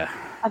that, yeah.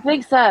 I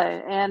think so,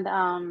 and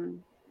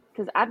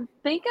because I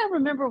think I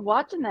remember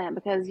watching that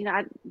because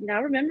I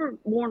remember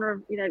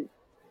Warner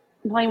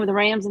playing with the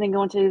Rams and then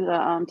going to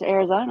the to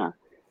Arizona.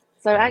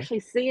 So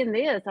actually seeing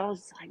this, I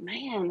was like,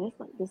 man,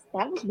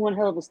 that was one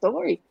hell of a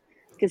story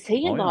because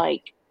he had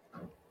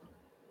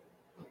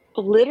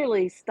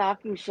literally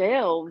stocking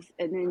shelves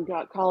and then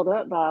got called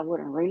up by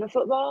arena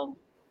football.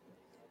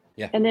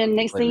 Yeah. And then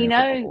next thing you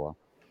know,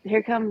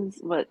 here comes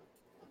who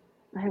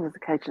was the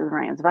coach of the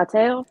Rams?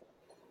 Vitale.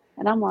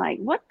 And I'm like,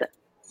 what the?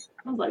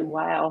 I was like,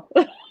 wow.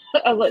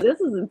 I was like,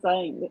 this is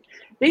insane.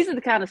 These are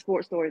the kind of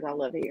sports stories I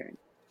love hearing.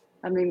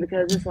 I mean,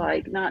 because it's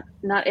like not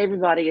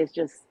everybody is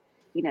just,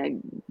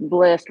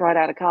 blessed right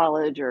out of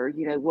college or,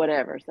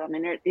 whatever. So, I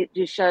mean, it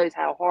just shows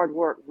how hard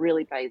work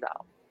really pays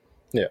off.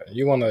 Yeah.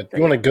 You want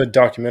a good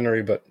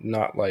documentary, but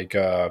not like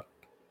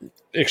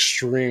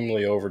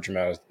extremely over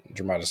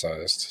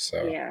dramatized.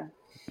 So yeah.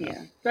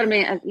 But I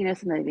mean,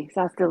 it's a movie,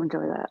 so I still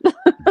enjoy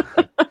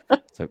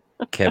that. So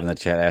Kevin in the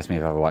chat asked me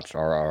if I've watched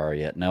RRR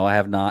yet. No, I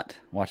have not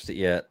watched it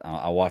yet.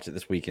 I'll watch it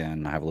this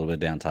weekend. I have a little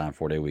bit of downtime,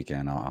 4-day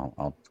weekend.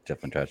 I'll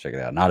definitely try to check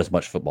it out. Not as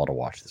much football to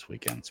watch this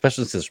weekend,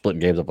 especially since they're splitting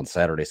games up on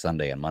Saturday,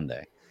 Sunday, and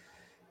Monday.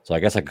 So I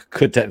guess I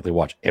could technically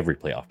watch every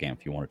playoff game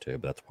if you wanted to,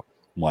 but that's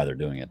why they're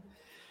doing it.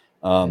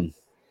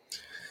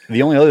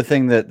 The only other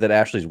thing that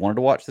Ashley's wanted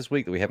to watch this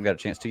week that we haven't got a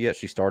chance to yet,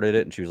 she started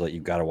it and she was like,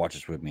 "You've got to watch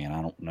this with me," and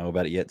I don't know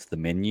about it yet. It's The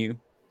Menu.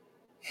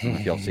 I don't know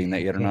if y'all seen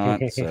that yet or not.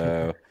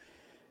 So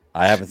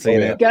I haven't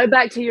seen it. Go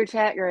back to your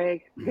chat,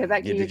 Greg. Go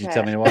back to your chat. Did you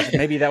tell me to watch it?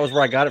 Maybe that was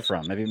where I got it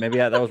from. Maybe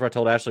that was where I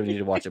told Ashley we needed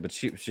to watch it. But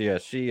she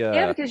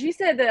yeah, because you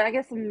said that I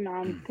guess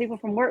some people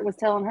from work was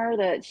telling her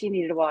that she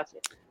needed to watch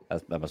it.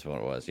 That must be what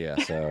it was. Yeah.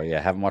 So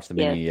yeah, haven't watched The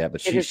Menu yet, but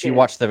she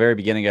watched the very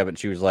beginning of it and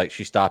she was like,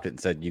 she stopped it and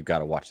said, "You've got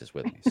to watch this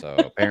with me." So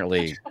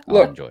apparently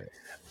I'll enjoy it.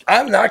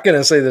 I'm not going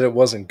to say that it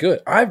wasn't good.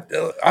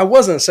 I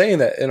wasn't saying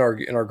that in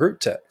our group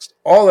text.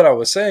 All that I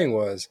was saying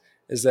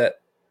is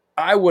that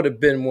I would have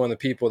been one of the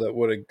people that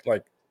would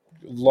have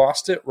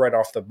lost it right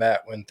off the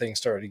bat when things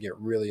started to get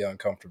really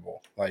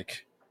uncomfortable.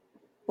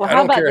 Well, I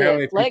don't care how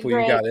many Let people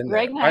Greg, you got in there.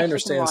 I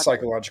understand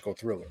psychological it.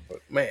 thriller, but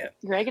man,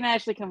 Greg and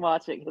Ashley can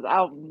watch it because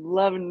I would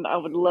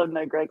love to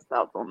know Greg's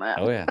thoughts on that.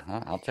 Oh yeah,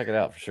 I'll check it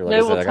out for sure.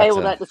 Maybe we'll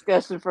table that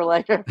discussion for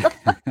later.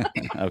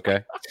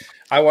 Okay.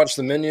 I watched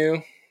The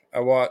Menu. I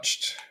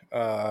watched.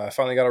 I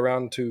finally got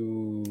around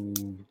to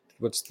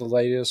what's the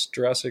latest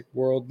Jurassic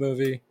World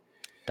movie?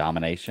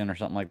 Domination or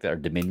something like that, or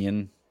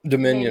Dominion.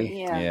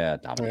 Yeah,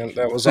 Domination.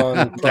 That was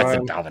on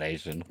Prime.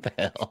 Domination. What the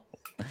hell?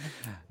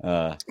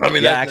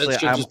 That should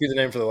just be the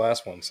name for the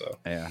last one. So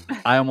yeah,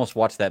 I almost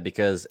watched that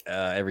because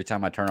every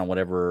time I turn on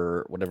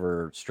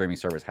whatever streaming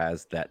service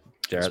has that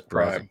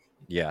Prime,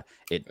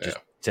 it just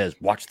says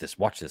watch this.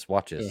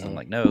 Mm-hmm. I'm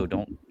like, no,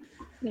 don't.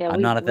 Yeah,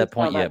 I'm not at that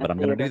point yet, but I'm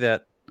going to do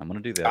that.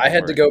 I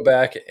had to go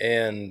back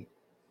and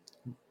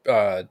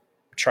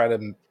try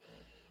to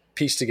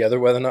piece together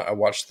whether or not I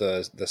watched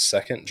the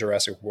second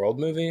Jurassic World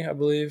movie. I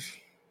believe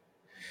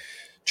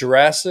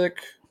Jurassic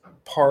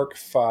Park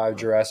 5,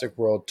 Jurassic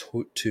World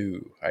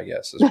 2, I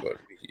guess is what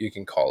you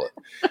can call it.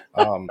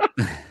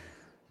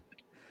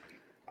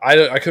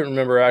 I couldn't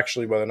remember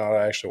actually whether or not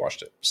I actually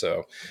watched it.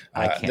 So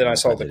then I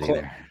saw the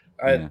clone.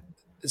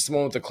 It's the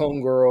one with the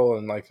clone girl,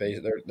 and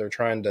they're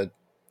trying to,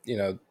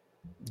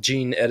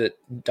 gene edit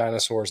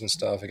dinosaurs and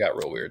stuff. It got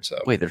real weird. So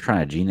wait, they're trying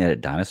to gene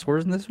edit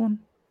dinosaurs in this one?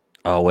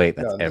 Oh wait,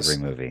 that's every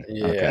movie.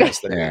 Yeah, okay.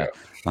 There you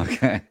go.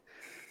 Okay.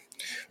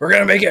 We're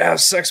gonna make it have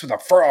sex with a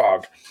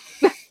frog.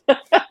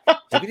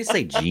 Did we just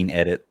say gene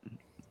edit?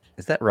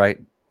 Is that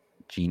right?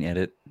 Gene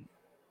edit,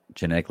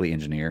 genetically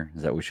engineer.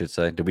 Is that what we should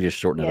say? Did we just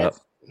shorten it up?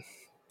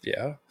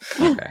 Yeah.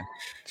 Okay.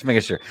 Just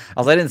making sure.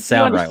 I didn't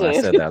sound right when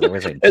I said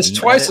that. It's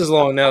twice as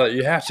long now that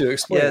you have to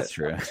explain. Yeah, that's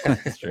true.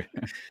 That's true.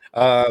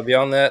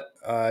 Beyond that,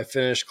 I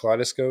finished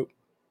Kaleidoscope,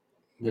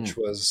 which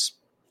was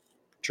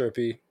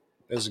trippy.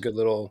 It was a good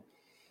little.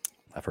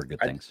 I've heard good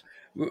things.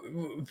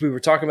 We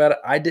were talking about it.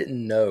 I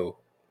didn't know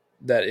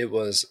that it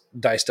was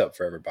diced up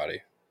for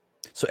everybody.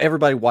 So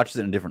everybody watches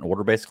it in a different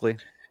order, basically?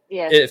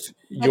 Yeah. If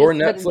your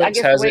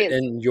Netflix has it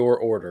in your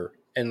order,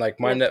 and my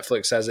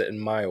Netflix has it in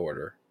my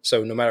order,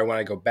 so no matter when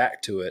I go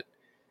back to it,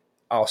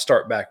 I'll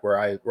start back where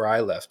I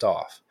left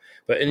off.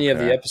 But any of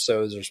the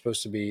episodes are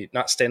supposed to be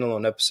not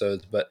standalone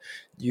episodes, but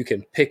you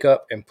can pick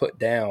up and put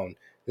down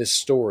this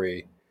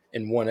story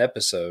in one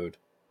episode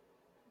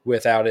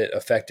without it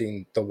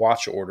affecting the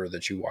watch order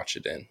that you watch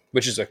it in,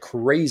 which is a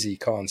crazy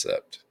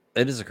concept.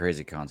 It is a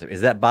crazy concept.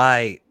 Is that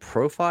by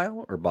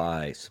profile or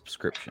by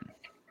subscription?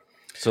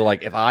 So,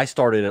 if I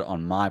started it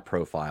on my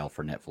profile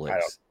for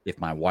Netflix, if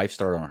my wife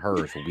started on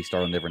hers, will we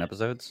start on different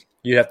episodes?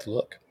 You have to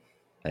look.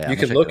 Yeah, you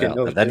can look and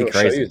that'd be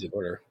crazy. Show you the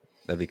order.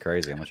 That'd be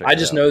crazy. I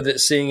just know that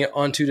seeing it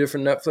on two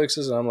different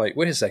Netflixes, and I'm like,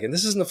 wait a second,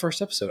 this isn't the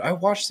first episode. I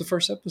watched the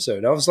first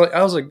episode. I was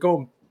like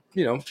going,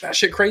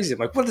 batshit crazy. I'm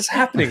like, what is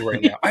happening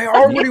right now? I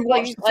already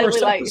watched the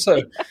first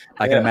episode.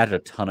 I can imagine a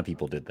ton of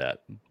people did that.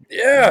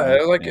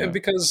 Yeah,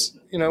 because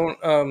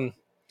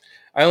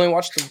I only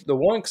watched the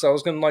one because I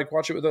was going to like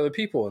watch it with other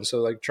people. And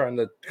so like trying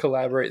to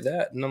collaborate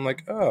that. And I'm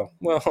like, oh,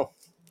 well,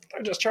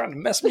 they're just trying to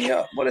mess me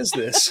up. What is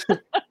this?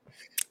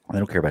 I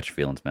don't care about your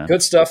feelings, man.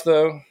 Good stuff,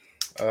 though.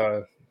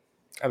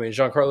 I mean,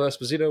 Giancarlo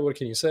Esposito, what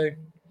can you say?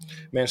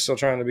 Man's still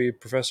trying to be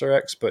Professor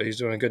X, but he's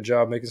doing a good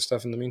job making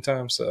stuff in the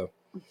meantime. So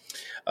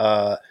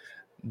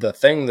the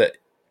thing that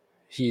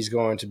he's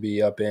going to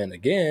be up in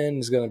again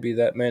is going to be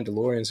that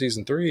Mandalorian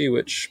Season 3,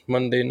 which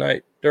Monday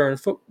night during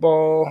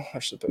football,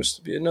 there's supposed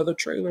to be another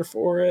trailer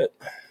for it.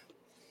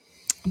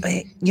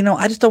 You know,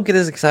 I just don't get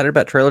as excited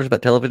about trailers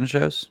about television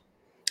shows.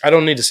 I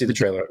don't need to see the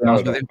trailer. No,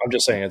 I'm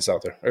just saying it's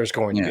out there. Or it's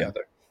going to be out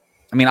there.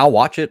 I mean, I'll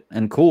watch it,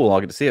 and cool, I'll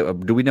get to see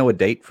it. Do we know a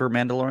date for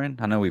Mandalorian?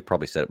 I know we've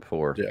probably said it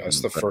before. Yeah, it's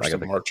the 1st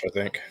of March, I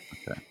think.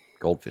 Okay.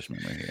 Goldfish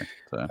memory here.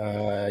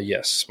 So.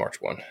 Yes, March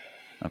 1.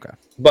 Okay.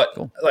 But,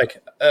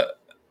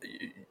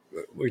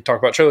 we talk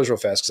about trailers real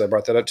fast because I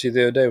brought that up to you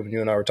the other day when you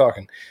and I were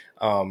talking.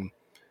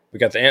 We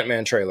got the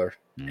Ant-Man trailer,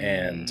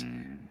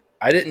 and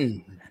I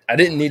didn't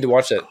need to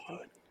watch that.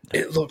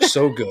 It looked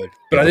so good,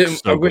 but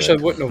I wish I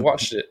wouldn't have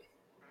watched it.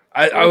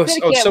 I was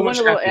so much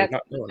happier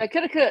not knowing. They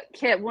could have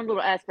kept one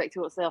little aspect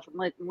to itself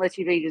and let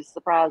you be just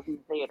surprised in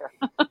the theater.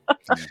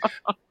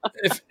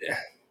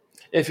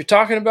 If you're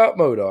talking about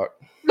MODOK,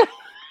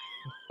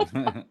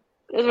 I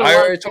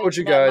already told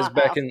you guys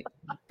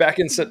back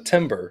in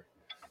September.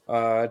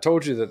 I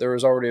told you that there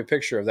was already a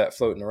picture of that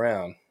floating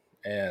around,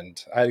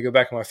 and I had to go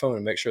back on my phone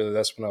and make sure that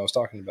that's when I was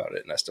talking about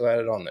it, and I still had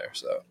it on there.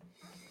 So,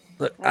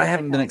 look, I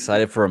haven't been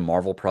excited for a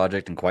Marvel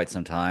project in quite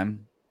some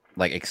time.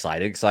 Like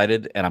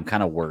excited, and I'm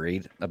kind of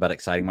worried about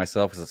exciting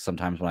myself because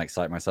sometimes when I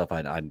excite myself,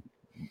 I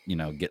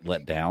get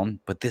let down.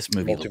 But this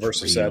movie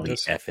looks really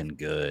effing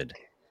good.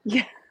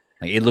 Yeah,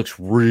 like, it looks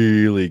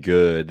really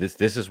good.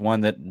 This is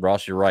one that,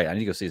 Ross, you're right. I need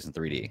to go see this in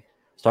 3D. I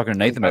was talking to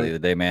Nathan about the other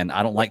day, man.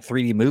 I don't like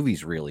 3D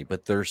movies really,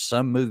 but there's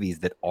some movies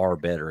that are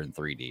better in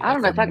 3D. I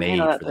don't know if I can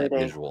handle that 3D.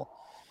 Visual.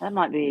 That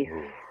might be.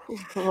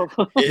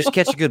 Just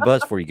catch a good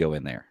buzz before you go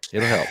in there.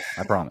 It'll help.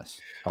 I promise.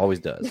 Always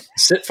does.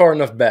 Sit far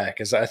enough back,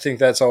 because I think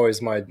that's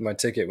always my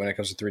ticket when it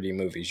comes to 3D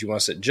movies. You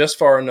want to sit just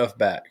far enough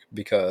back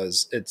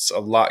because it's a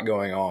lot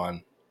going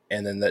on,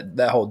 and then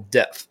that whole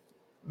depth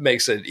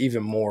makes it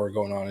even more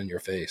going on in your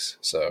face.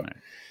 So, right.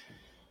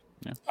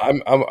 Yeah.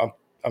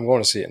 I'm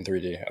going to see it in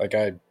 3D. Like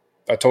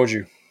I told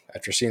you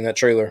after seeing that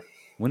trailer.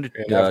 When did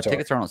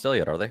tickets aren't on sale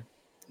yet? Are they?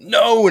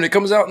 No, and it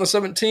comes out on the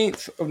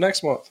 17th of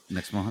next month.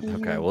 Next month?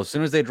 Okay. Well, as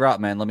soon as they drop,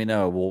 man, let me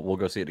know. We'll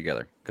go see it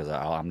together because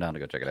I'm down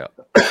to go check it out.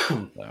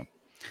 So.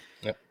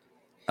 Yep.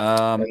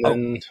 Go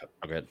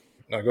ahead.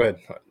 No, go ahead.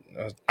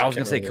 I was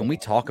going to say, can we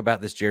talk about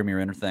this Jeremy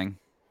Renner thing?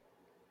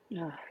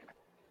 Yeah.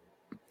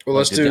 Well,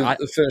 let's do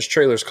the finished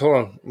trailers. Hold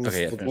on.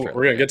 Okay, we're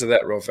going to get to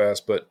that real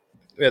fast, but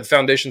we had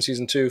Foundation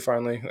Season 2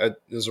 finally.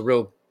 There's a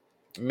real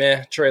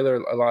meh trailer,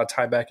 a lot of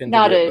tie back into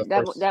it. No, dude,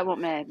 that won't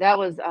meh. That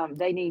was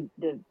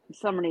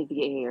summer needs to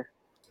get here.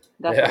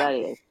 That's what that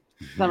is.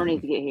 Summer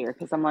needs to get here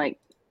because I'm like,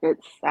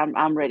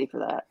 I'm ready for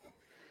that.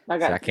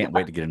 I can't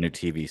wait to get a new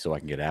TV so I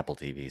can get Apple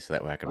TV so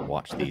that way I can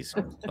watch these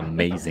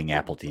amazing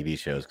Apple TV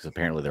shows because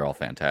apparently they're all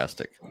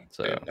fantastic.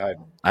 So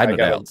I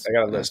got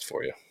a list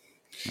for you.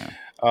 Yeah.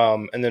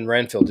 And then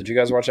Renfield. Did you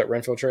guys watch that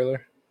Renfield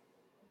trailer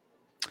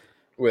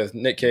with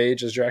Nick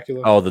Cage as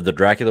Dracula? Oh, the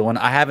Dracula one.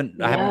 I haven't.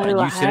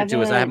 You sent it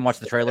to us. I haven't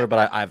watched the trailer,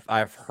 but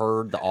I've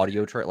heard the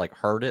audio trailer, like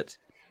heard it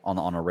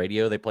on a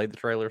radio. They played the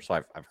trailer, so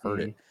I've heard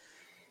it.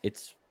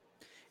 It's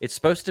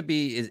supposed to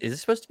be. Is it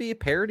supposed to be a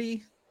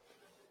parody?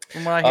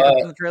 From what I hear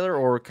from the trailer,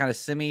 or kind of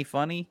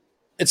semi-funny?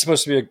 It's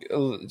supposed to be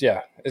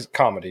it's a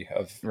comedy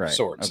of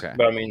sorts. Okay.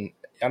 But I mean,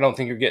 I don't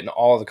think you're getting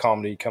all the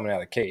comedy coming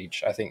out of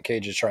Cage. I think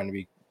Cage is trying to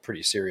be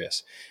pretty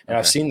serious. And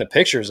I've seen the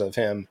pictures of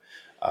him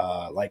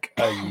like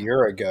a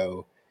year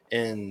ago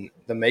in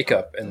the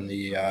makeup and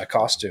the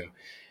costume.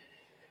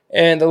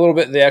 And a little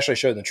bit they actually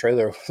showed in the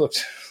trailer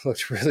looked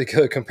really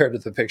good compared to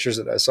the pictures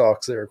that I saw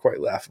because they were quite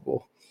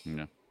laughable.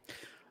 Yeah.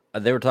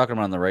 They were talking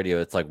about on the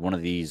radio. It's like one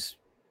of these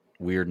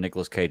weird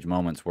Nicolas Cage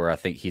moments where I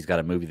think he's got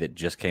a movie that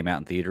just came out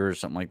in theaters or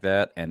something like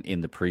that, and in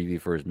the preview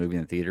for his movie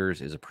in the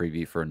theaters is a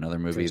preview for another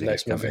movie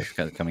that's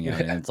coming out,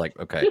 and it's like,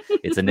 okay,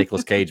 it's a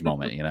Nicolas Cage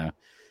moment, you know.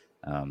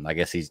 I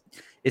guess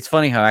it's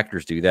funny how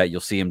actors do that.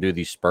 You'll see him do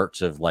these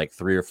spurts of like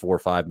 3 or 4 or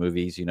 5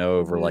 movies, you know,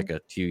 over like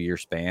a 2-year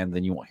span.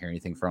 Then you won't hear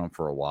anything from him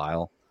for a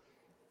while.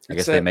 I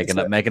guess they make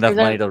enough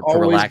money to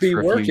relax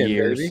for a few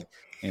years, baby.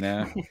 You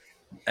know.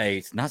 Hey,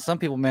 it's not some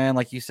people, man.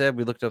 Like you said,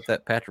 we looked up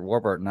that Patrick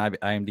Warburton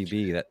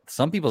IMDb. That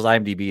some people's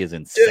IMDb is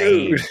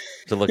insane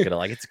to look at it.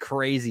 Like it's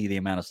crazy the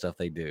amount of stuff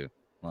they do.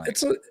 Like,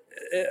 it's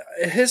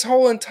his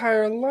whole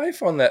entire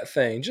life on that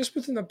thing. Just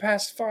within the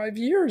past 5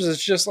 years,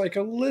 it's just like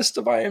a list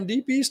of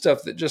IMDb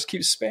stuff that just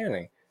keeps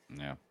spanning.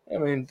 Yeah, I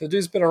mean, the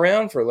dude's been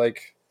around for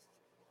like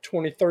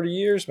 20, 30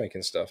 years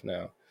making stuff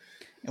now.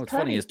 And what's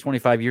funny is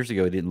 25 years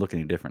ago, he didn't look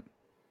any different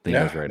than he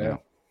does right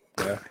now.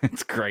 Yeah,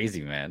 it's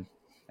crazy, man.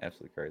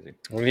 Absolutely crazy.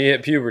 When he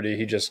hit puberty,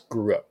 he just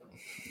grew up.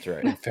 That's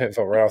right. He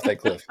fell right off that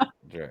cliff. That's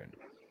right.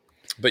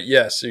 But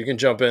yes, you can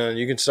jump in.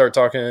 You can start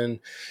talking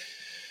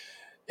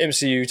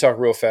MCU. Talk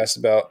real fast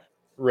about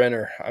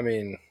Renner. I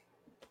mean,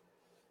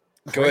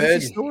 go Crazy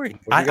ahead. Story.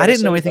 I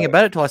didn't know anything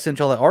about it until I sent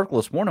you all that article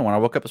this morning. When I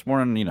woke up this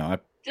morning, you know, I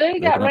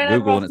Dude got open up ran over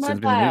Google by and a it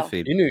sends me the snowplow.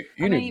 newsfeed.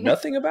 You knew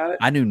nothing about it?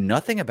 I knew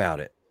nothing about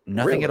it.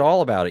 Nothing Really? at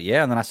all about it.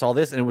 Yeah, and then I saw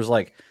this, and it was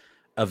like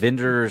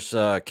Avengers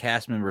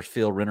cast members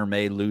feel Renner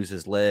may lose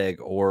his leg,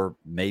 or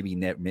maybe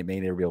may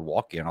never be able to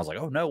walk again. I was like,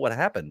 oh no, what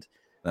happened?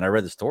 Then I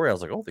read the story. I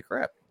was like, holy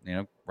crap! You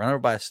know, run over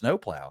by a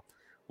snowplow.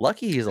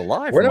 Lucky he's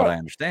alive, from what I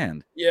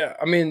understand. Yeah,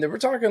 I mean, we're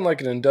talking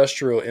like an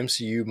industrial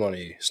MCU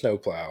money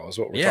snowplow is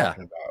what we're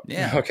talking about.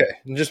 Yeah. Okay.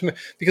 Just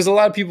because a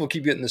lot of people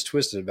keep getting this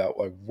twisted about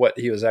like what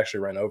he was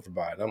actually run over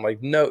by, and I'm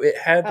like, no, it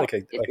had like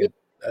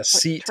a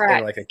seat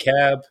and like a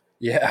cab.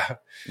 Yeah.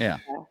 Yeah.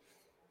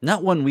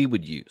 Not one we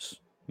would use.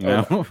 You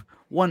know,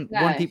 one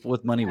people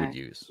with money would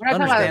use. We're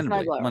not talking about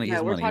Understandably, money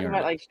is we're money. talking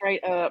about like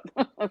straight up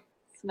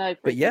snow.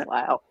 But yeah,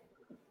 wow.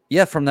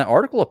 Yeah, from that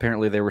article,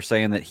 apparently they were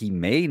saying that he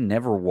may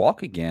never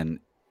walk again.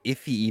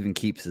 If he even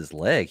keeps his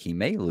leg, he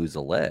may lose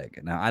a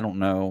leg. Now, I don't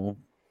know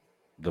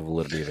the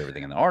validity of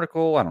everything in the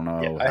article. I don't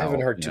know. Yeah, I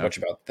haven't heard too much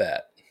about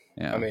that.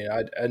 Yeah. I mean,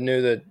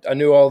 I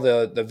knew all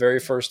the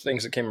very first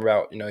things that came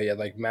about. You know, he had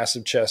like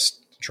massive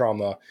chest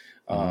trauma.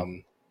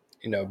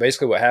 You know,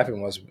 basically what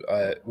happened was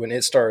when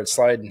it started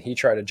sliding, he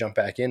tried to jump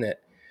back in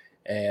it,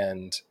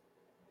 and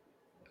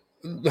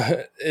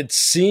it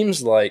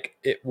seems like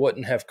it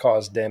wouldn't have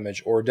caused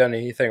damage or done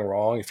anything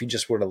wrong if he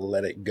just would have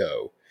let it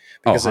go.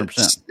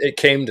 Because it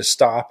came to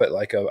stop at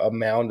like a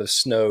mound of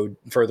snow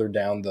further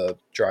down the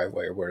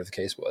driveway or whatever the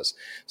case was.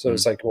 So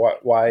it's like,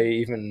 why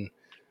even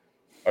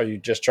are you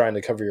just trying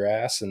to cover your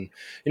ass? And,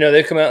 you know,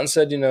 they've come out and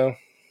said, you know,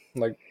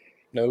 like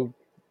no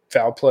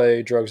foul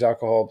play, drugs,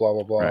 alcohol, blah,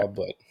 blah, blah. Right.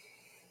 But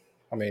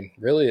I mean,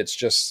 really, it's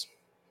just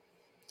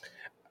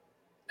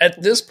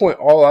at this point,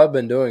 all I've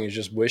been doing is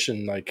just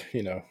wishing like,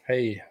 you know,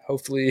 hey,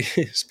 hopefully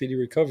speedy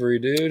recovery,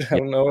 dude. I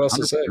don't know what else 100%.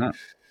 To say.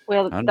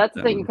 Well, that's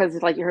the thing, because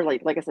it's like you heard,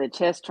 like I said,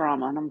 chest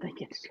trauma, and I'm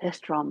thinking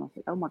chest trauma.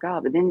 Oh my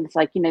god! But then it's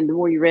like, you know, the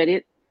more you read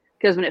it,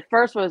 because when it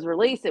first was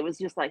released, it was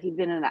just like he'd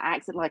been in an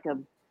accident, like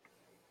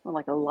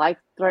a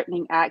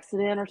life-threatening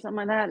accident or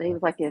something like that. He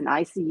was like in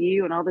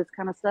ICU and all this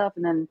kind of stuff.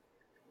 And then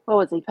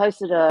he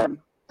posted a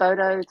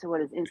photo to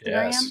his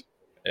Instagram,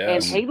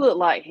 and he looked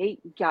like he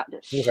got the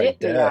shit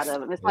beat out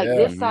of him. It's like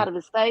this side of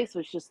his face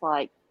was just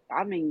like,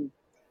 I mean,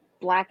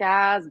 black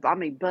eyes. I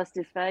mean,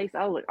 busted face.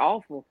 Oh, it looked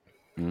awful.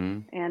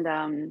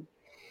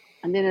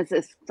 And then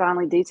as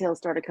finally details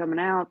started coming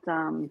out,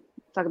 talking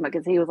about,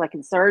 because he was like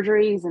in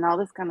surgeries and all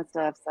this kind of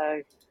stuff.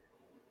 So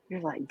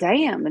you're like,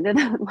 damn. And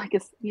then like,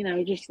 it's, you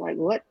know, just like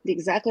what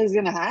exactly is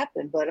going to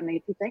happen? But I mean,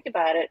 if you think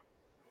about it,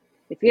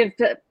 if you have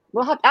to,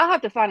 I'll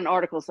have to find an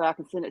article so I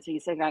can send it to you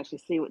so you can actually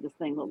see what this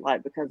thing looked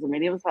like, because I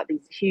mean, it was like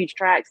these huge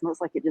tracks and it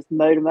looks like it just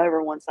mowed him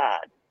over one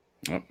side.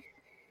 Yep.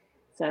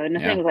 So, and the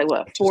thing was like,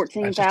 what,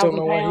 14,000 pounds? I don't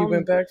know why he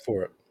went back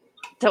for it.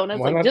 Don't know.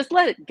 Like, just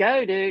let it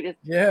go, dude.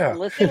 Yeah.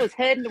 Unless it was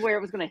heading to where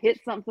it was going to hit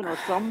something or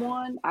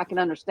someone, I can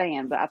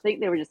understand. But I think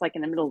they were just like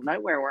in the middle of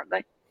nowhere, weren't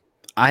they?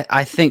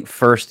 I think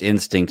first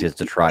instinct is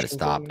to try to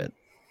stop it.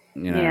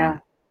 You know? Yeah.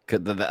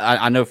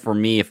 I know for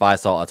me, if I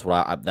saw it,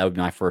 that would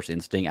be my first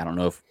instinct. I don't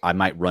know if I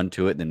might run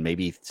to it, then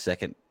maybe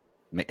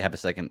have a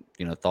second,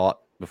 you know, thought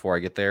before I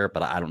get there.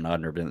 But I don't know. I've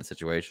never been in that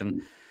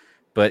situation.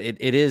 But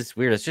it is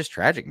weird. It's just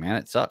tragic, man.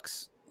 It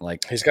sucks.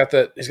 Like he's got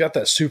that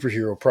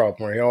superhero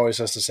problem where he always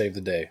has to save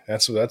the day.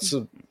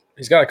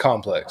 He's got a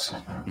complex.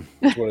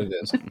 That's what it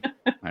is.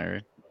 All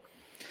right.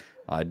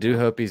 I do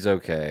hope he's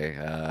okay.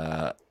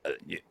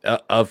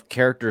 Of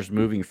characters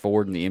moving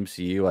forward in the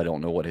MCU, I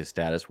don't know what his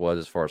status was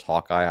as far as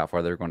Hawkeye, how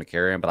far they're going to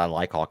carry him, but I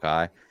like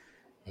Hawkeye.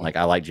 Like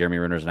I like Jeremy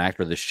Renner as an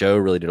actor. The show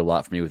really did a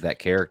lot for me with that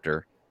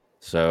character.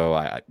 So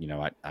I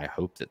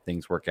hope that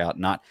things work out.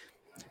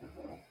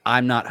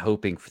 I'm not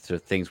hoping for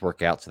things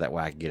work out so that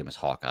way I can get him as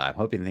Hawkeye. I'm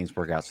hoping things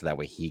work out so that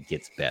way he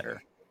gets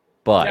better.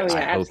 But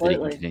I hope that he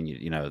can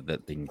continue,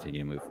 that they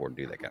continue to move forward and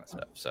do that kind of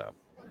stuff. So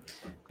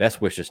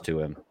best wishes to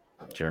him,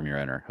 Jeremy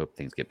Renner. Hope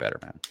things get better,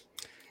 man.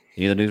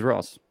 Any other news,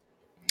 Ross?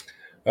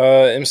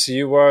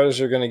 MCU wise,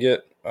 you're going to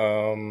get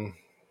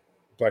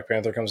Black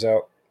Panther comes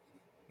out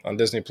on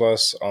Disney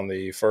Plus on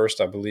the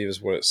 1st, I believe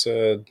is what it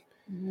said.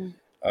 Mm-hmm. Give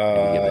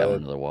that one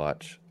another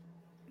watch.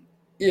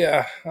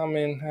 Yeah, I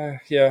mean,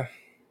 yeah.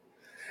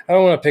 I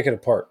don't want to pick it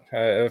apart.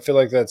 I feel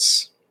like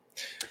that's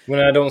when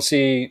I don't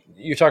see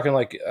you're talking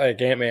like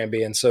Ant-Man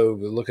being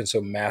looking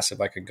so massive,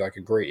 like a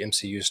great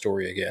MCU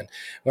story again.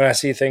 When I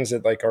see things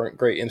that like aren't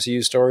great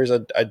MCU stories,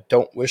 I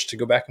don't wish to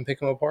go back and pick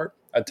them apart.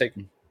 I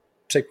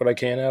take what I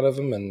can out of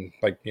them and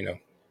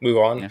move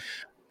on. Yeah.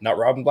 Not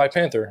robbing Black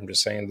Panther. I'm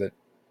just saying that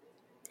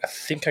I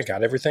think I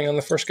got everything on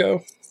the first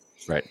go.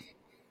 Right.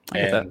 I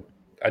get that.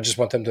 I just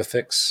want them to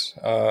fix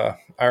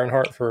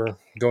Ironheart for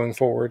going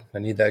forward. I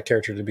need that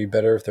character to be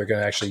better if they're going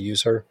to actually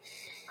use her.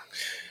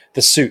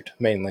 The suit,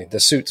 mainly.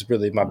 The suit's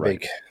really my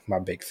big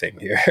thing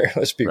here.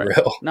 Let's be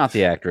real. Not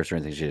the actress or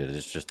anything she did.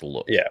 It's just the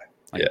look. Yeah.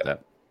 I get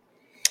that.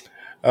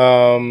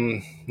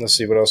 Let's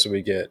see. What else did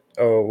we get?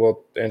 Oh,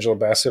 well, Angela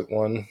Bassett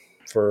won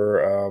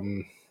for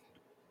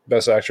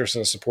Best Actress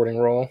in a Supporting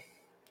Role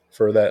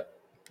for that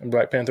in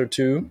Black Panther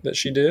 2 that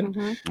she did.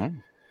 Mm-hmm. Oh.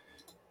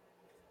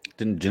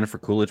 Didn't Jennifer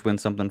Coolidge win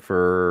something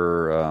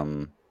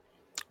for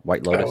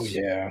White Lotus?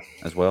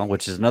 As well,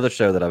 which is another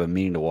show that I've been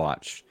meaning to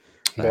watch.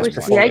 Which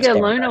Diego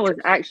Luna was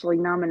actually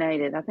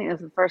nominated. I think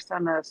that's the first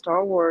time a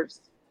Star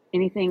Wars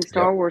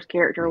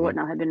character or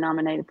whatnot had been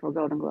nominated for a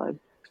Golden Globe.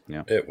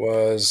 Yeah, it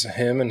was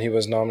him, and he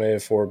was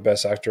nominated for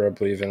Best Actor, I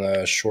believe, in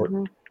a short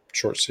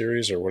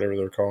series or whatever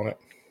they're calling it.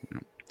 Yeah.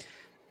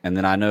 And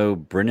then I know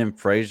Brendan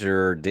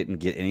Fraser didn't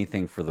get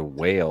anything for The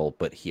Whale,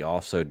 but he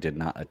also did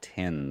not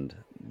attend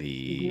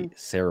the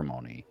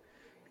ceremony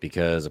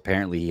because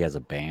apparently he has a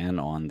ban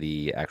on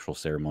the actual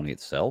ceremony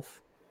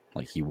itself.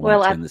 Like he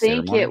won't attend the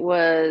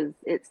ceremony.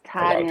 It's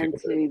tied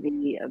into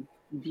the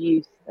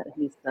abuse that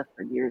he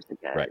suffered years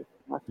ago. Right.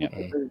 I think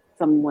it was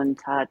someone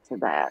tied to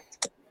that.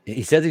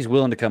 He says he's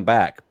willing to come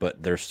back,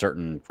 but there's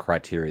certain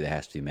criteria that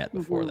has to be met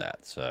before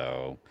that.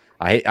 So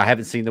I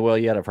haven't seen The Whale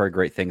yet. I've heard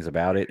great things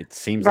about it. It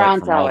seems like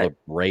from all the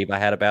rave I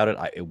had about it,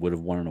 it would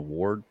have won an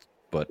award,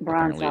 but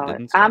apparently it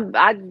didn't. So.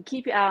 I'd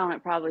keep your eye on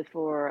it probably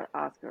for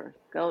Oscar.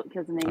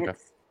 Because I mean,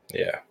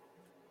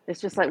 it's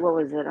just like, what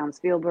was it?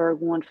 Spielberg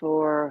won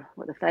for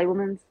the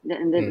Fablemans,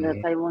 and didn't the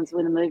Fablemans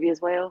win the movie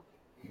as well?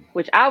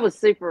 Which I was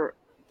super.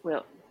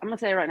 Well, I'm gonna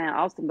say right now,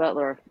 Austin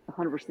Butler,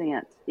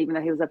 100%. Even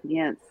though he was up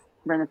against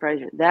Brendan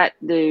Fraser, that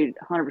dude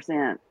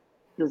 100%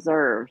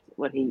 deserved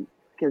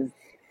because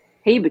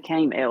he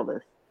became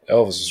Elvis.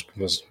 Elvis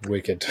was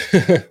wicked.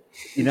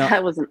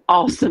 That was an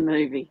awesome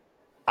movie.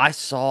 I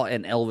saw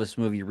an Elvis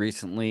movie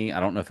recently. I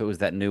don't know if it was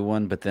that new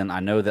one, but then I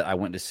know that I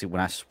went to see,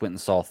 when I went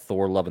and saw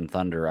Thor: Love and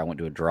Thunder, I went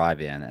to a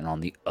drive-in, and on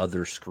the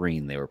other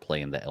screen they were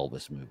playing the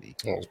Elvis movie.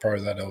 Well, it was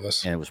probably that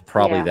Elvis. And it was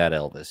probably that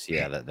Elvis.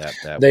 Yeah, that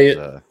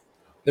was.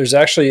 There's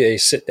actually a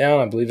sit-down,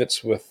 I believe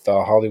it's with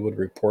Hollywood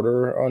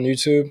Reporter on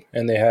YouTube,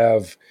 and they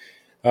have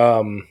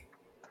Adam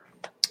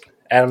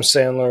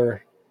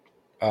Sandler,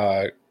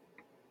 oh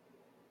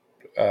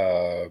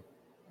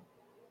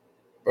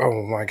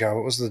my God,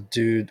 what was the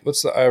dude?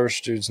 What's the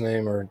Irish dude's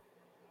name? Or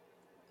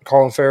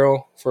Colin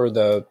Farrell for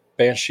the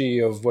Banshee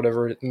of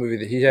whatever movie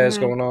that he has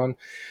going on.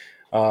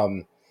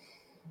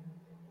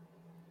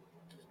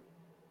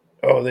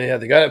 They had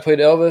the guy that played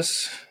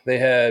Elvis. They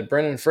had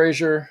Brendan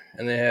Fraser,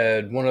 and they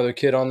had one other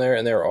kid on there,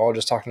 and they were all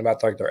just talking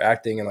about like their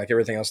acting and like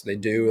everything else that they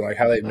do, and like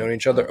how they've known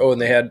each other. Oh,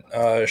 and they had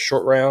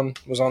Short Round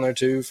was on there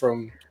too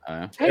from.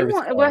 He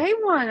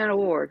won an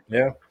award.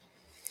 Yeah,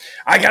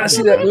 I gotta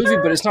see that movie,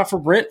 but it's not for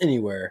rent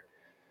anywhere.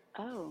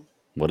 Oh,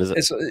 what is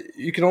it?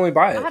 You can only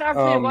buy it. I had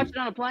opportunity to watch it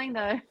on a plane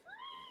though.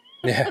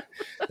 Yeah,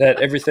 that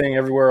Everything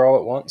Everywhere All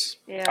at Once.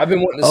 Yeah, I've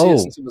been wanting to see it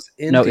since it was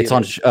in. No, it's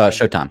on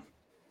Showtime.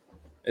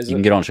 You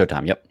can get on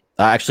Showtime. Yep.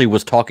 I actually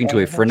was talking to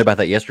a friend about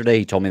that yesterday.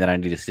 He told me that I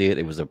need to see it.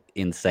 It was an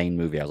insane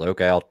movie. I was like,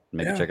 okay, I'll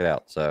maybe check it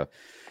out. So,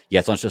 yeah,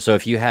 it's on show. So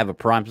if you have a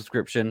Prime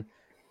subscription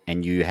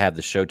and you have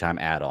the Showtime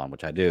add-on,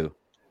 which I do,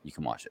 you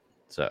can watch it.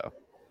 So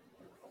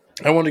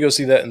I wanted to go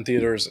see that in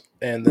theaters,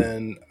 and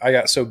then I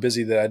got so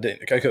busy that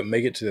I couldn't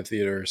make it to the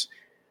theaters.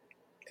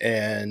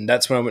 And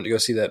that's when I went to go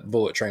see that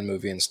Bullet Train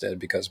movie instead,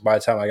 because by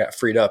the time I got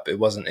freed up, it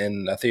wasn't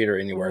in a theater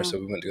anywhere. So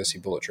we went to go see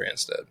Bullet Train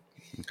instead.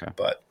 Okay.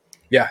 But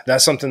yeah,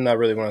 that's something I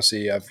really want to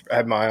see. I've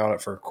had my eye on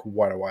it for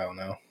quite a while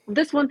now.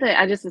 This one thing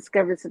I just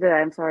discovered today.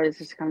 I'm sorry, it's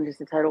just kind of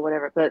just a total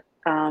whatever. But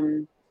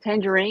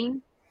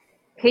Tangerine,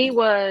 he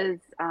was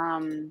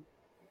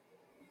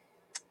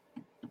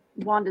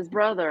Wanda's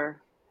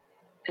brother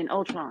in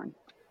Ultron.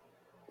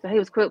 So he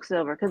was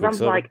Quicksilver. Because I'm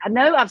like, I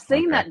know I've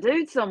seen that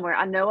dude somewhere.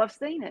 I know I've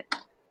seen it.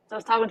 So I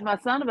was talking to my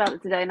son about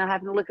it today, and I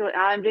happened to look at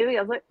IMDb.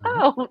 I was like,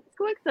 oh, it's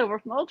Quicksilver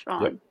from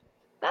Ultron. Yep.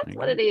 That's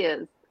what it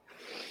is.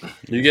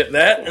 You get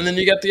that, and then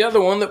you got the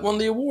other one that won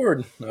the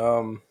award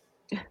for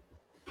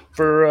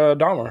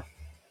Dahmer.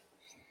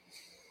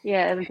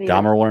 Yeah, Evan Peters.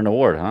 Dahmer won an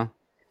award, huh?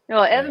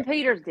 No, Evan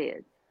Peters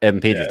did.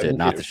 Evan Peters did,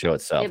 not the show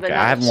itself. Okay.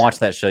 I haven't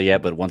watched that show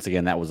yet, but once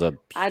again, that was a.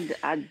 I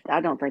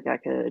don't think I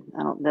could.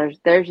 I don't.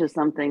 There's just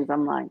some things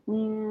I'm like,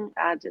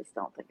 I just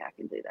don't think I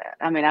can do that.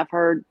 I mean, I've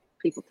heard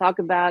people talk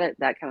about it,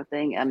 that kind of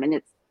thing. I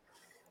mean,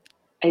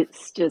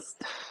 it's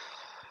just.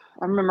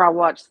 I remember I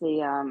watched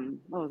the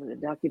what was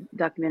it,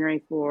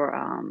 documentary for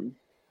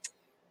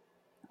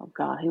oh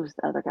God, who was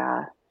the other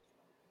guy?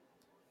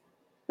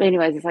 But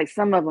anyways, it's like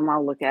some of them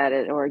I'll look at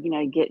it, or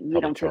get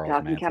on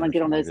TikTok and kind of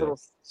get on those little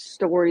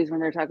stories when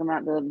they're talking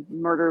about the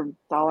murder,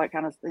 all that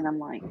kind of thing. I'm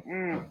like,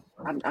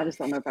 I just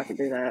don't know if I could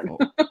do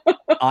that.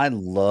 I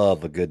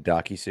love a good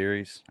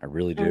docuseries, I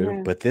really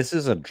do. But this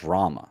is a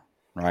drama,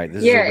 right?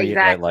 This is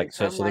exactly. Like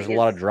so there's a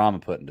lot of drama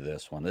put into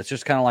this one. It's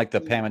just kind of like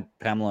the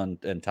Pamela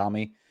and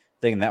Tommy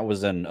thing. That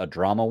was a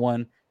drama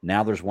one.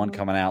 Now there's one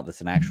coming out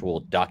that's an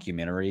actual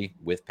documentary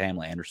with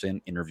Pamela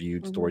Anderson,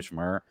 interviewed stories from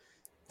her.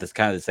 That's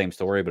kind of the same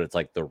story, but it's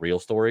like the real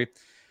story.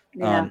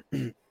 Yeah.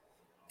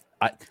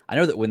 I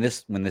know that when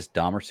this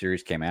Dahmer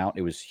series came out,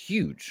 it was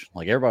huge.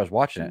 Like everybody was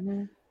watching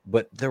it,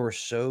 but there were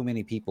so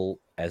many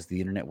people, as the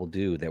internet will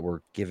do, that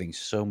were giving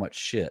so much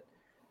shit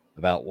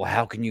about, well,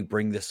 how can you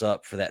bring this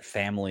up for that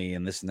family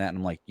and this and that? And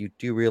I'm like, you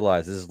do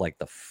realize this is like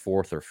the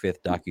 4th or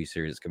 5th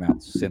docuseries that's come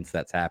out since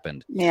that's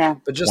happened. Yeah.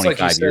 But just 25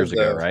 like you said, years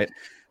ago, right?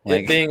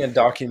 It being a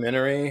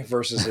documentary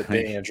versus it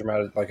being a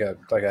dramatic, like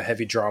a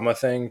heavy drama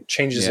thing,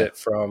 changes it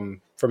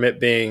from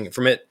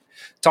it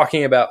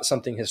talking about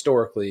something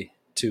historically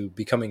to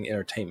becoming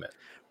entertainment.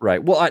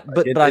 Right. Well, I think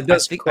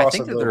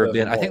that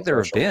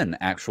there have been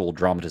actual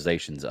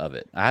dramatizations of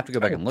it. I have to go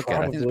back and look at it.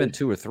 I think there's been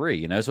 2 or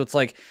 3, So it's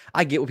like,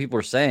 I get what people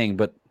are saying,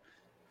 but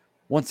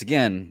once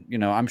again,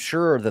 I'm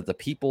sure that the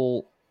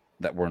people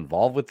that were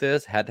involved with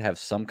this had to have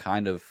some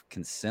kind of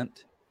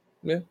consent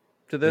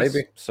to this.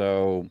 Maybe.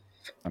 So,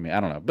 I mean, I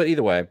don't know. But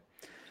either way,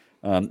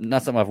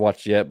 not something I've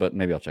watched yet, but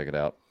maybe I'll check it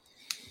out.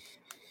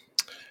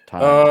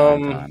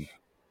 Time.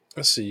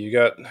 Let's see. You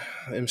got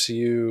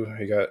MCU.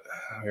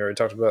 We already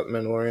talked about the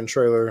Mandalorian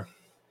trailer.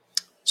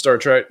 Star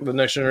Trek: The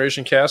Next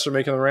Generation cast are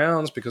making the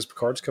rounds because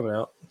Picard's coming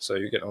out. So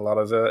you're getting a lot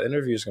of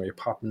interviews going to be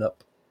popping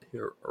up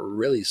here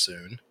really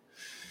soon.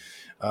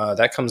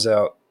 That comes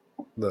out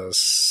the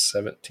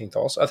 17th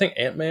also. I think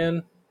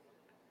Ant-Man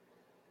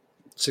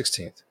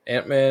 16th.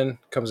 Ant-Man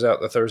comes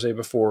out the Thursday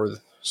before,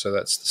 so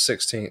that's the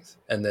 16th.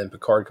 And then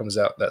Picard comes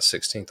out that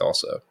 16th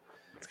also.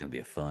 It's going to be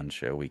a fun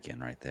show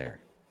weekend right there.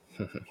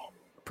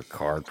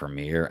 Picard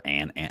premiere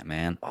and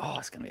Ant-Man. Oh,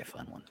 it's going to be a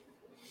fun one.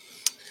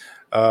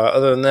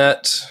 Other than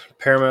that,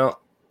 Paramount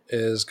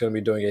is going to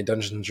be doing a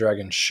Dungeons &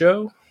 Dragons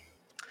show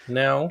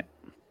now.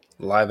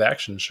 Live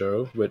action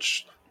show,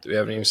 which we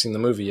haven't even seen the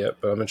movie yet,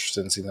 but I'm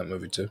interested in seeing that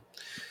movie too.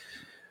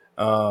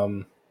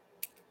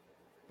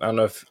 I don't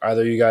know if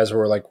either of you guys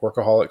were like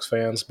Workaholics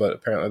fans, but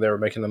apparently they were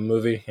making a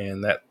movie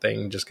and that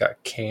thing just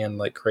got canned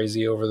like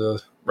crazy over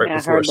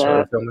before it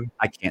started filming.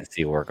 I can't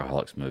see a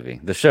Workaholics movie.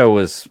 The show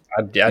was...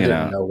 I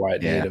didn't know why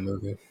it needed a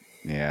movie.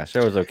 Yeah,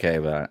 show was okay,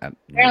 but...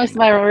 Apparently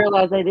somebody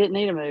realized they didn't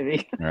need a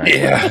movie. Right.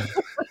 Yeah.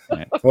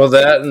 Right. Well,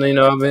 that, and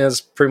I mean,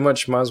 it's pretty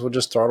much might as well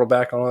just throttle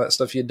back on all that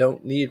stuff you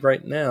don't need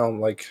right now.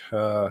 Like,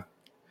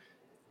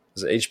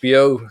 is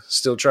HBO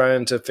still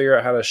trying to figure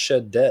out how to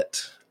shed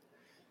debt?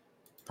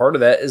 Part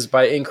of that is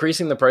by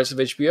increasing the price of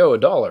HBO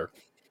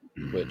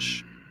 $1,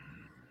 which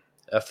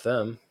F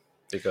them,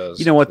 because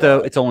you know what though,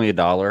 it's only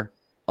 $1.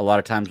 A lot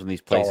of times when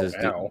these places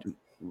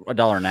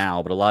 $1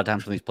 now, but a lot of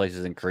times when these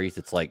places increase,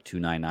 it's like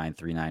 $2.99,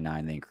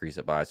 $3.99. They increase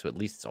it by, so at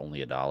least it's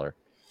only $1.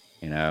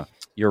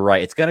 You're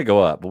right. It's going to go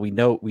up, but we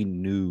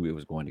knew it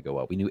was going to go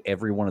up. We knew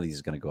every one of these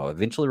is going to go up.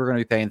 Eventually, we're going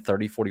to be paying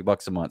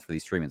 $30-$40 a month for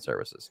these streaming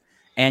services,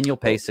 and you'll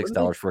pay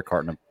 $6 for a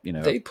carton of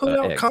They put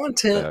out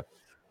content.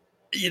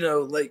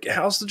 Like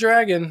House of the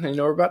Dragon,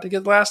 we're about to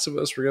get Last of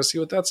Us. We're going to see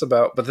what that's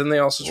about. But then they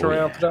also turn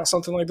around and put out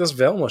something like this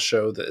Velma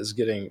show that is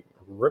getting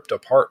ripped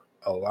apart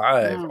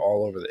alive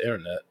all over the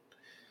internet.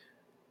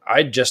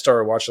 I just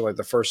started watching like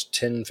the first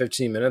 10,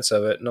 15 minutes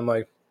of it, and I'm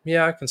like,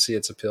 yeah, I can see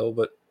its appeal,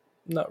 but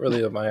not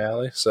really up my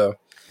alley. So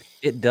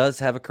it does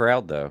have a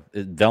crowd, though.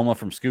 Velma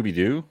from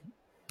Scooby-Doo?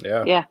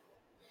 Yeah.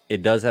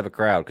 It does have a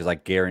crowd, because I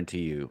guarantee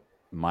you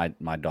my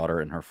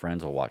daughter and her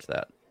friends will watch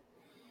that.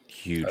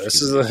 Huge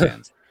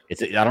fans.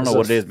 I don't know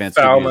what it is, man. It's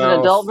an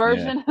adult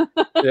version?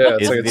 Yeah,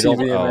 it's like a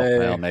TVMA.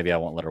 Well, maybe I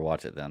won't let her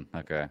watch it then.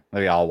 Okay.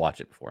 Maybe I'll watch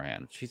it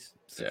beforehand. She's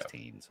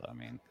 16, so I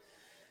mean.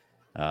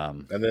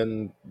 And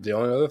then the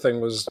only other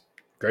thing was,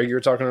 Greg, you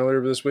were talking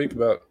earlier this week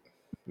about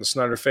the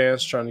Snyder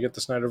fans trying to get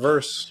the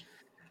Snyderverse.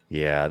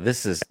 Yeah,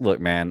 look,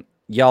 man,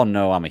 y'all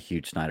know I'm a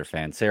huge Snyder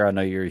fan. Sarah, I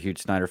know you're a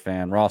huge Snyder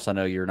fan. Ross, I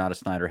know you're not a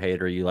Snyder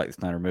hater. You like the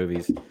Snyder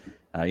movies.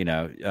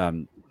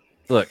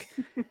 Look,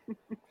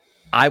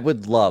 I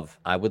would love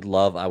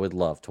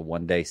to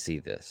one day see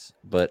this,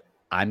 but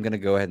I'm going to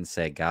go ahead and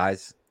say,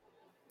 guys,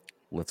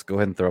 let's go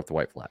ahead and throw up the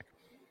white flag.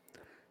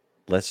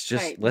 Let's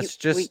just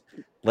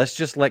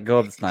let go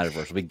of the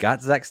Snyderverse. We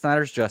got Zack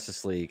Snyder's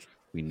Justice League.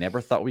 We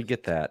never thought we'd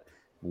get that.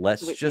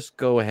 Let's just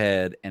go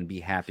ahead and be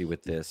happy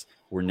with this.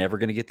 We're never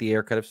going to get the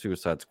air cut of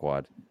Suicide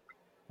Squad.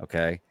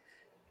 Okay?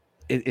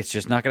 It's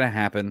just not going to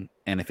happen.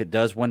 And if it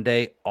does one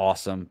day,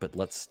 awesome. But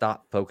let's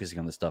stop focusing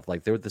on this stuff.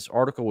 Like this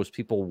article was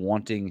people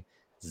wanting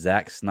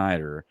Zack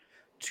Snyder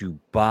to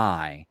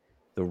buy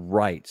the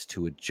rights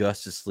to a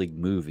Justice League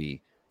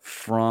movie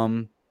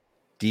from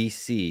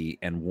DC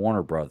and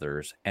Warner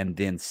Brothers and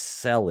then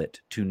sell it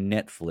to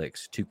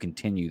Netflix to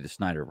continue the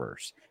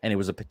Snyderverse. And it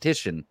was a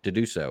petition to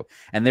do so.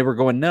 And they were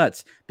going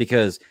nuts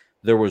because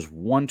there was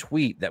one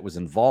tweet that was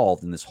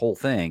involved in this whole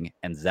thing,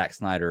 and Zack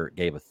Snyder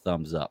gave a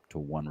thumbs up to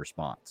one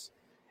response.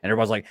 And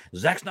everybody's like,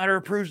 Zack Snyder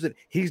approves it.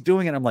 He's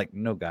doing it. I'm like,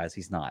 no, guys,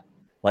 he's not.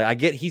 Like, I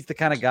get he's the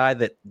kind of guy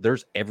that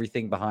there's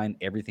everything behind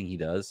everything he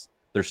does.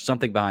 There's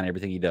something behind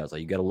everything he does. Like,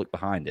 you got to look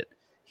behind it.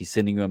 He's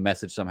sending you a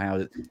message somehow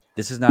that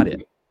this is not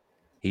it.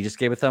 He just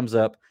gave a thumbs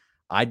up.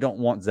 I don't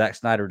want Zack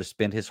Snyder to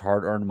spend his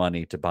hard-earned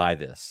money to buy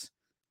this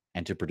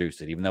and to produce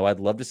it. Even though I'd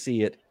love to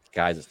see it,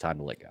 guys, it's time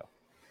to let go.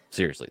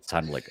 Seriously, it's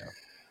time to let go.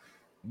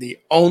 The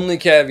only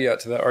caveat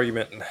to that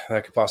argument that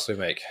I could possibly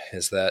make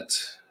is that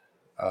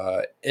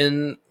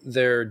in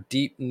their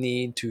deep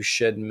need to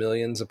shed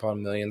millions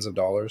upon millions of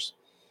dollars.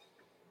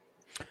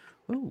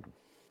 Ooh.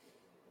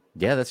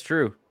 Yeah, that's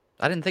true.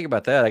 I didn't think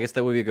about that. I guess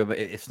that would be a good.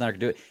 If Snyder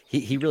could do it,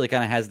 he really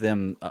kind of has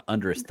them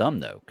under his thumb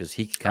though, because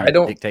he can kind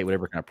of dictate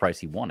whatever kind of price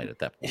he wanted at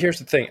that point. Here's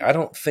the thing: I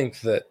don't think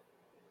that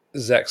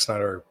Zack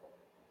Snyder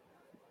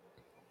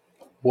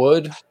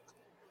would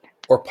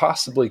or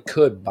possibly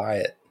could buy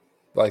it.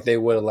 Like they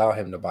would allow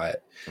him to buy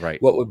it.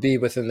 Right. What would be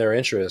within their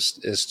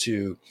interest is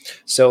to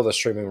sell the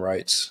streaming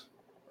rights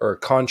or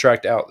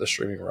contract out the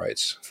streaming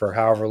rights for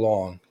however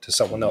long to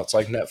someone else,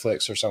 like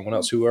Netflix or someone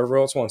else, whoever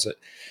else wants it,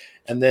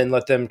 and then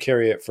let them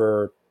carry it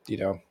for,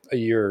 a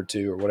year or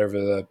two or whatever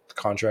the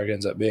contract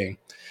ends up being.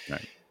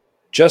 Right.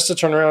 Just to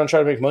turn around and try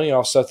to make money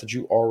off stuff that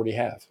you already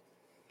have.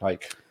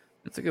 Like,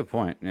 that's a good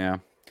point. Yeah.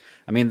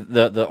 I mean,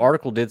 the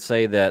article did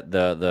say that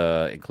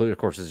the include, of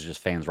course, this is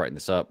just fans writing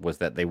this up, was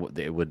that they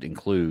would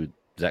include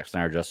Zack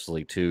Snyder Justice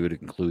League 2 to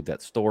conclude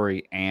that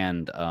story,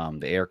 and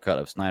the air cut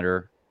of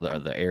Snyder,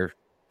 the air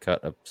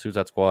cut of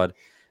Suicide Squad,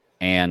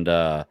 and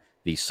the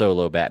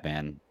solo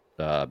Batman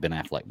Ben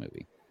Affleck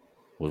movie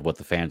was what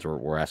the fans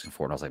were asking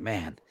for. And I was like,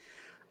 man,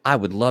 I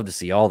would love to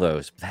see all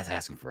those, but that's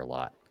asking for a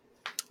lot.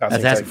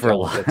 That's asking for a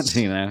lot,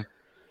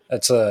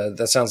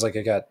 That sounds like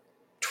it got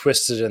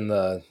twisted in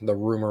the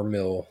rumor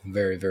mill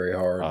very, very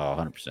hard. Oh,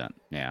 100%.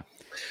 Yeah.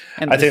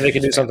 And I think they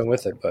could do something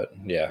with it, but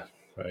yeah,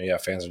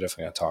 fans are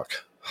definitely going to talk.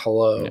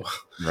 Hello.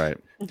 Yeah, right.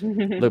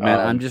 Look, man,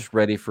 I'm just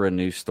ready for a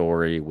new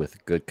story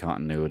with good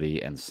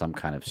continuity and some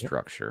kind of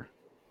structure.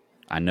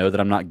 I know that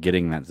I'm not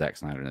getting that Zack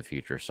Snyder in the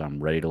future, so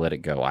I'm ready to let it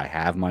go. I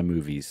have my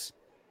movies.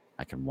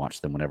 I can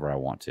watch them whenever I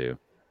want to.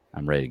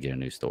 I'm ready to get a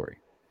new story.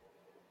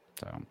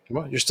 So,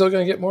 well, you're still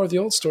going to get more of the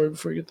old story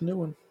before you get the new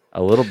one.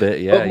 A little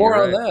bit, yeah. But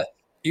more on that.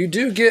 You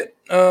do get,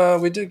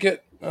 we did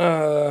get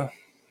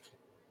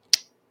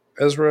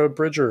Ezra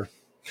Bridger,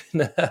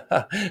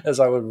 as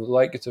I would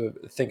like to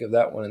think of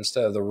that one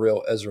instead of the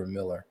real Ezra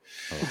Miller.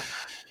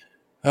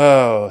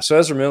 So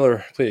Ezra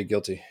Miller pleaded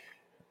guilty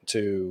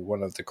to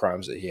one of the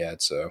crimes that he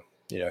had. So,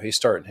 he's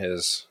starting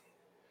his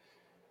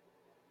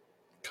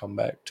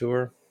comeback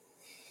tour.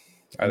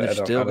 They're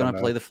still going to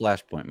play the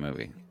Flashpoint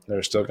movie.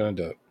 They're still going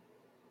to do it.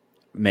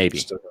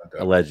 Maybe.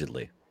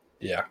 Allegedly.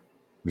 Yeah.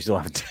 We still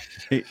have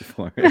a date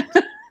for it.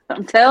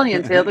 I'm telling you,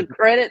 until the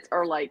credits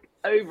are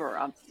over,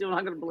 I'm still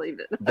not going to believe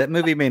it. That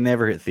movie may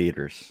never hit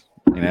theaters.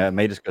 It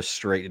may just go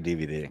straight to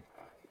DVD.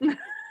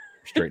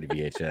 Straight to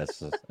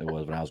VHS. It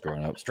was when I was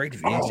growing up. Straight to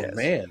VHS. Oh,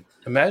 man.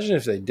 Imagine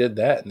if they did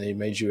that and they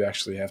made you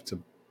actually have to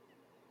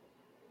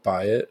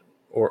buy it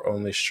or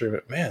only stream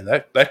it. Man,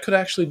 that could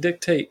actually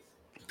dictate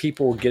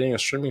people getting a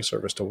streaming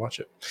service to watch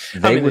it.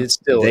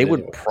 They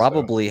would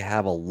probably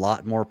have a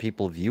lot more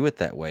people view it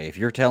that way. If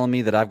you're telling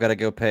me that I've got to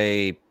go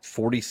pay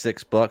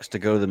 $46 to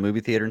go to the movie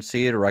theater and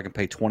see it, or I can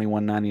pay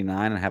 $21.99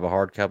 and have a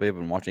hard copy of it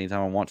and watch it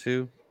anytime I want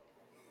to,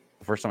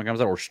 the first time it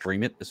comes out, or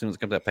stream it as soon as it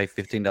comes out, pay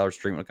 $15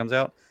 stream when it comes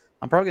out,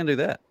 I'm probably gonna do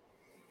that.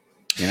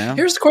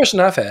 Here's the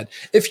question I've had: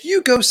 if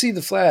you go see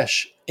The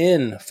Flash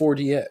in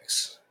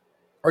 4DX,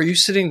 are you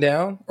sitting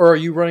down or are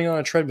you running on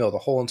a treadmill the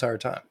whole entire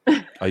time?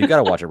 Oh, you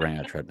got to watch it running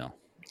on a treadmill.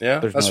 Yeah,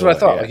 that's what I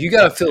thought. Yeah. Like, you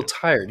got to feel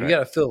tired. Right. You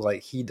got to feel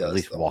like he does. At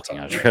least walking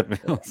on a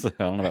treadmill. So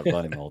I don't know about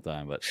running the whole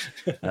time. But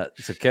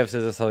so Kev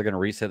says that's how they're going to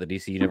reset the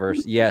DC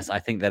universe. Yes, I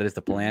think that is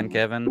the plan,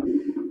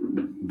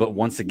 Kevin. But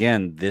once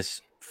again,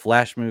 this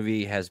Flash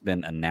movie has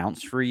been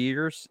announced for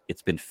years.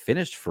 It's been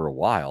finished for a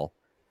while.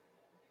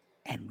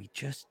 And we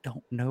just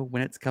don't know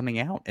when it's coming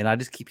out. And I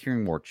just keep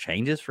hearing more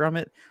changes from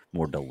it,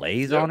 more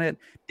delays on it,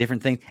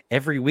 different things.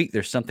 Every week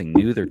there's something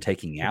new they're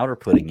taking out or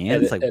putting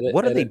in. It's like,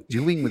 what are they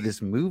doing with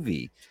this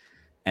movie?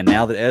 And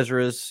now that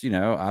Ezra's,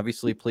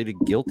 obviously pleaded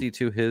guilty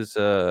to his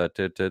some of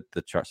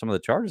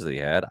the charges that he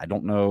had, I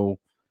don't know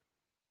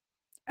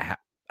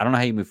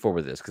how you move forward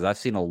with this, because I've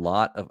seen a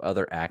lot of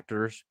other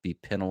actors be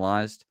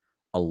penalized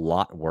a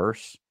lot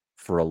worse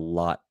for a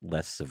lot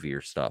less severe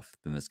stuff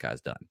than this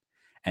guy's done,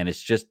 and it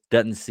just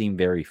doesn't seem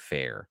very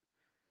fair.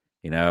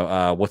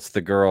 What's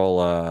the girl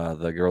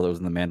that was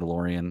in The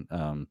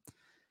Mandalorian?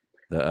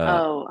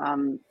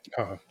 The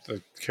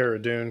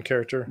Cara Dune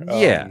character.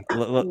 Yeah.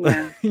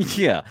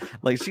 Yeah.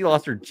 Like, she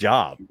lost her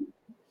job.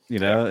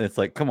 It's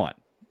like, come on.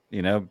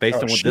 Based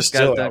on what this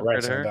guy's done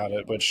about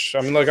it. Which,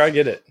 I mean, look, I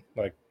get it.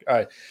 Like,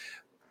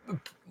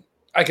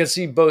 I can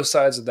see both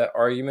sides of that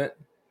argument,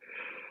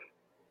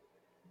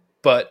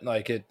 but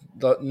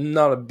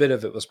not a bit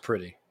of it was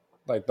pretty.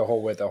 Like, the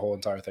whole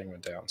entire thing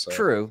went down. So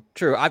true.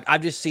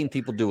 I've just seen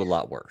people do a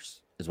lot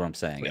worse, is what I'm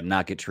saying, and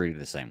not get treated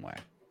the same way.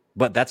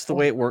 But that's the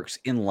way it works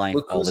in life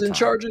all the time. Who's in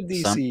charge of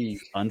DC? Some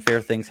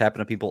unfair things happen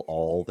to people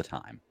all the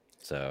time.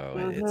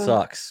 So it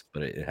sucks,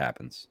 but it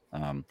happens.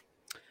 What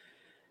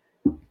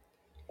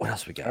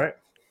else we got? All right.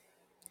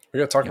 We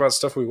got to talk about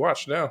stuff we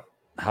watched now.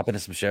 Hop into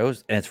some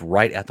shows, and it's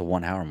right at the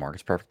 1 hour mark.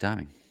 It's perfect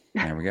timing.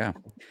 There we go.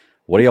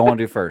 What do y'all want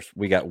to do first?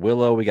 We got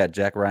Willow, we got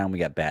Jack Ryan, we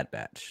got Bad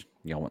Batch.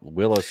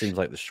 Willow seems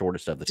like the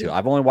shortest of the two.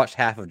 I've only watched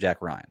half of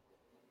Jack Ryan.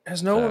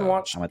 Has no one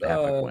watched I'm at the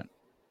halfway point.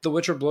 The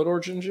Witcher Blood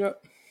Origins yet?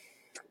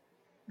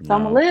 It's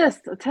on the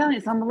list. I'm telling you,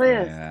 it's on the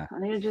list. Yeah.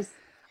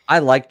 I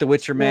liked The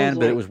Witcher Man,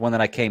 but it was one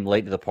that I came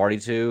late to the party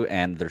to,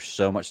 and there's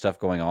so much stuff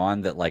going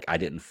on that like I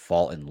didn't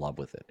fall in love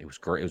with it. It was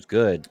great. It was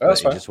good, but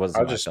it just wasn't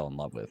something I fell in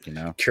love with.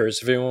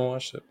 Curious if anyone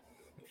watched it.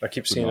 I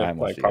keep seeing it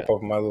like pop up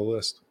on my little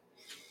list.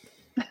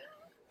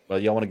 Well,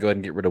 y'all want to go ahead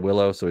and get rid of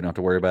Willow, so we don't have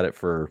to worry about it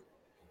for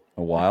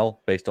a while,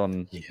 based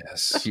on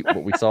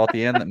what we saw at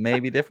the end that may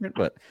be different.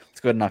 But let's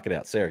go ahead and knock it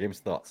out. Sarah, give me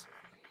some thoughts.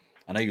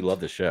 I know you love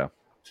this show.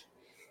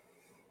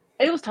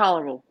 It was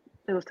tolerable.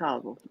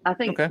 I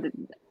think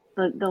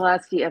the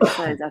last few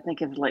episodes, I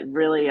think of like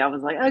really, I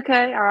was like,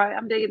 okay, all right,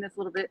 I'm digging this a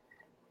little bit.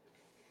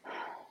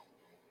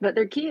 But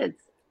they're kids.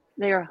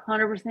 They are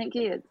 100%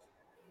 kids.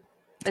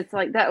 It's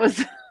like that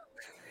was.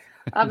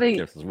 I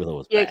mean, Willow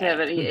was bad.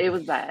 Kevin, it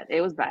was bad. It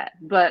was bad.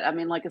 But I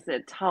mean, like I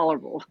said,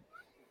 tolerable.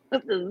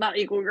 This does not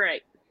equal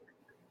great.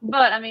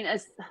 But I mean, I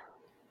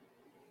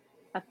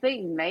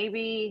think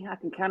maybe I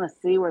can kind of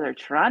see where they're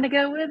trying to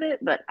go with it,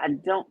 but I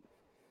don't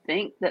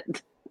think that.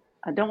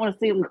 I don't want to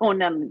see them going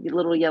down the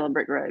little yellow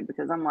brick road,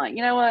 because I'm like,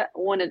 you know what?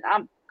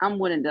 I'm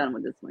one and done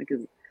with this one,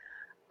 because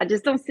I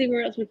just don't see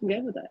where else we can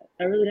go with that.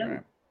 I really don't.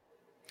 Right.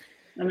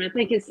 I mean, I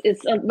think it's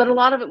but a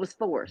lot of it was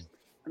forced.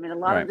 I mean, a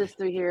lot of this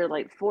through here,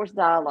 like forced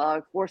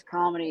dialogue, forced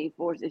comedy,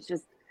 it's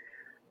just,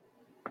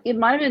 it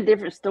might have been a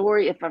different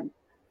story if I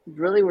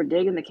really were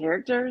digging the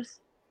characters.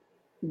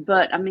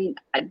 But I mean,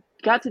 I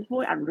got to the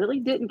point I really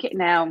didn't care.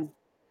 Now,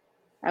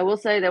 I will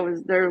say there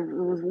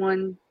was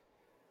one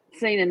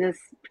scene in this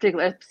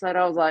particular episode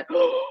I was like,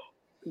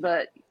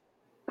 but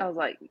I was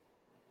like,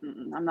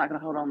 I'm not going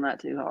to hold on that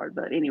too hard.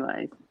 But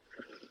anyway,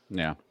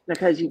 yeah,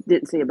 because you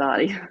didn't see a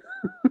body.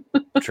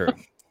 True.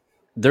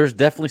 There's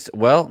definitely,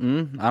 well,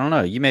 I don't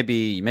know. Maybe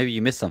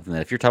you missed something.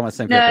 If you're talking about the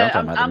same character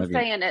I'm talking about, I'm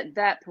saying at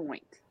that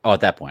point. Oh, at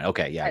that point.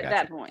 Okay, yeah, I got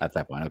that you. point. At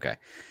that point, okay.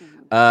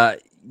 Mm-hmm.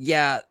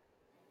 Yeah.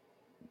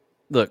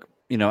 Look,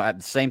 I had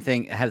the same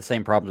thing. I had the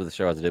same problems with the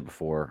show as I did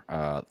before.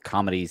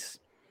 Comedies,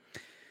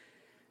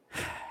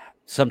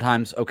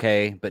 sometimes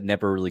okay, but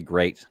never really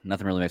great.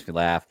 Nothing really makes me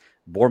laugh.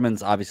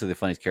 Boorman's obviously the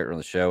funniest character on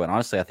the show, and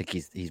honestly, I think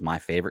he's my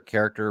favorite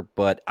character.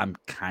 But I'm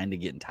kind of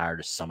getting tired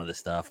of some of the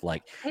stuff.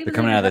 Like they're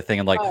coming out of the thing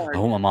and like,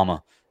 oh my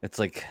mama. It's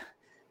like,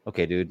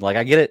 okay, dude. Like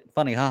I get it,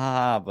 funny, ha ha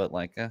ha. But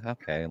like,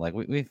 okay, like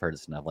we've heard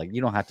this enough. Like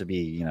you don't have to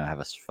be, have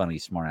a funny,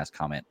 smart ass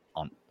comment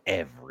on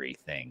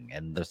everything,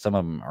 and some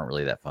of them aren't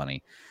really that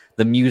funny.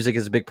 The music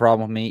is a big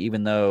problem with me,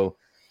 even though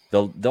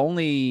the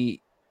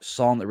really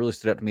song that really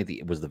stood out to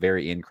me was the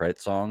very end credit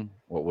song.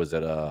 What was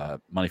it?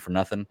 Money for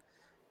Nothing.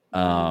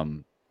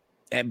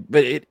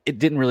 But it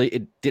didn't really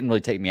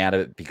take me out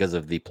of it because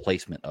of the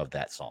placement of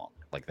that song.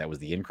 Like that was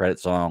the end credit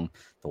song,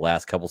 the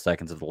last couple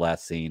seconds of the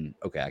last scene.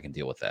 Okay, I can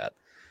deal with that.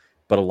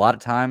 But a lot of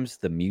times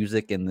the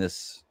music in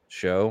this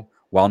show,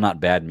 while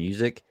not bad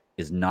music,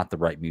 is not the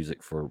right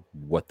music for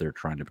what they're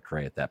trying to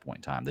portray at that point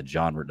in time. The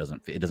genre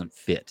doesn't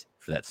fit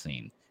for that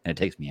scene, and it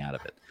takes me out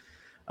of it.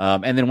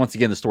 And then once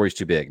again, the story's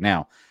too big.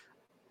 Now,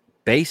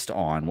 based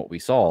on what we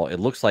saw, it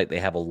looks like they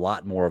have a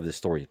lot more of this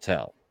story to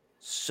tell.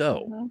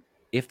 So,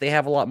 if they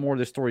have a lot more of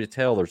this story to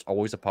tell, there's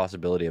always a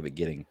possibility of it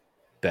getting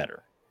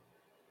better,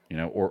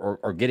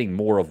 or getting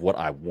more of what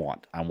I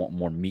want. I want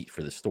more meat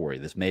for the story.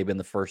 This may have been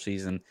the first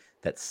season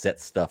that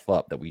set stuff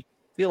up that we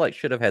feel like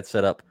should have had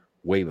set up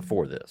way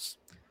before this.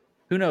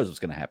 Who knows what's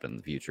going to happen in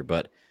the future,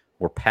 but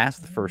we're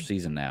past the first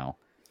season now.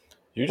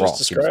 You just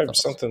described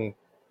something.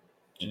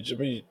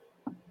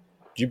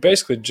 You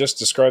basically just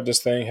described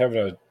this thing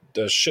having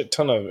a shit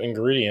ton of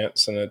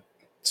ingredients, and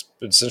it's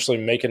essentially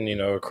making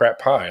a crap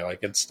pie. Like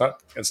it's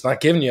not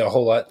giving you a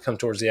whole lot come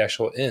towards the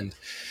actual end.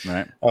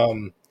 Right.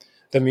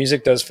 The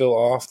music does feel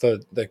off.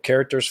 The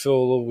characters feel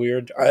a little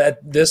weird.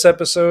 This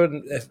episode,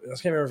 I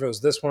can't remember if it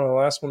was this one or the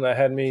last one that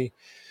had me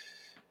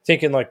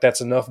thinking like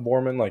that's enough,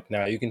 Boorman. Like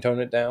now you can tone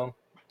it down.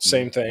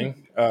 Same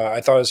thing.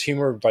 I thought his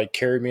humor like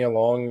carried me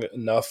along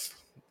enough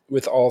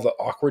with all the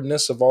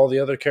awkwardness of all the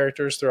other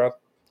characters throughout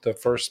the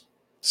first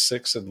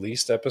 6 at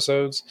least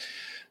episodes.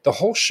 The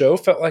whole show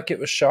felt like it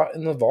was shot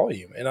in the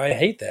volume, and I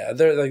hate that.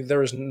 There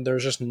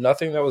was just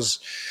nothing that was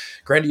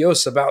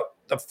grandiose about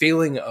the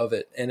feeling of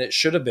it, and it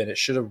should have been. It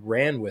should have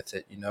ran with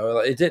it.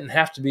 It didn't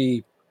have to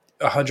be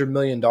 $100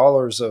 million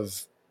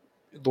of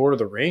Lord of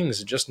the Rings.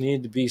 It just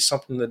needed to be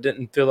something that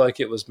didn't feel like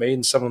it was made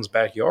in someone's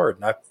backyard.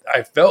 And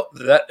I felt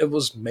that it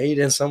was made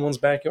in someone's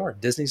backyard,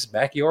 Disney's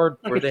backyard,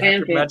 like where they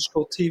have their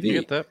magical TV.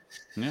 You get that?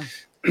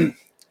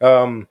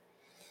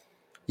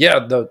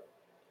 Yeah.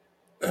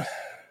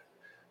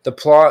 The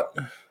plot,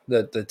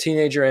 the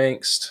teenager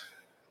angst,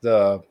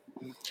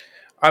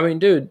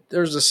 dude,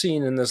 there's a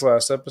scene in this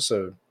last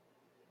episode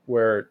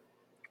where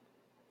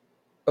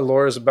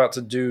Alora's about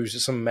to do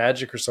some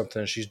magic or something.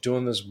 And she's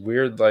doing this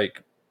weird,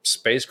 like,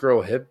 Spice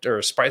Girl hip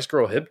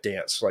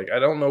dance. Like, I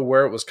don't know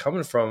where it was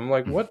coming from. I'm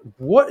like,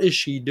 what is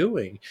she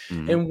doing?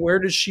 Mm-hmm. And where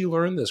did she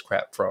learn this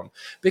crap from?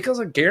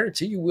 Because I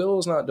guarantee you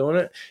Willow's not doing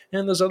it.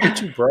 And those other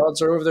two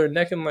broads are over there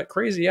necking like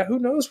crazy. Yeah, who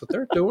knows what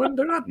they're doing?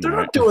 They're not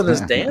doing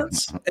this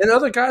dance. And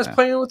other guys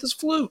playing with his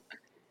flute.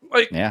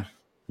 Like, yeah,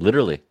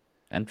 literally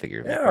and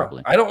figuratively. Yeah,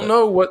 probably. I don't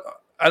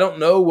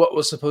know what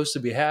was supposed to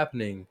be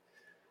happening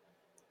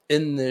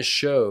in this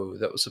show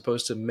that was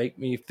supposed to make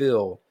me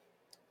feel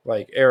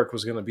like Eric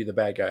was going to be the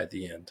bad guy at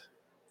the end.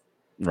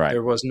 Right.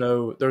 There was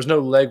no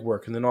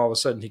legwork, and then all of a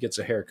sudden he gets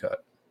a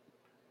haircut.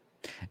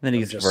 And then he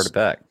gets converted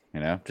back,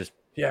 just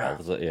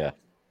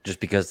just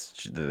because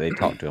they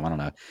talked to him. I don't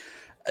know.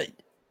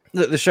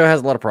 The show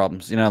has a lot of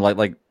problems,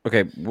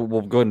 okay,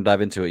 we'll go ahead and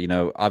dive into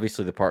it.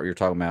 Obviously the part you're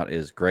talking about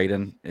is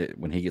Graydon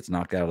when he gets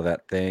knocked out of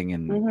that thing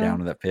and down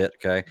to that pit.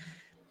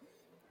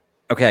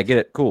 Okay, I get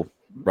it. Cool.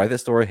 Write that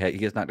story. Hey, he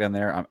gets knocked down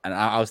there. And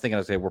I was thinking,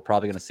 okay, we're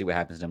probably going to see what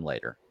happens to him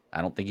later.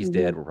 I don't think he's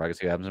dead. We're probably going to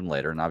see what happens to him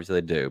later. And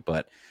obviously they do.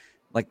 But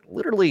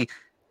literally,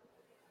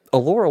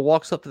 Allura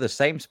walks up to the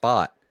same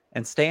spot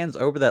and stands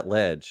over that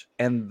ledge.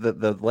 And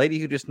the lady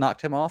who just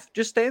knocked him off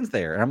just stands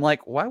there. And I'm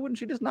like, why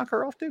wouldn't you just knock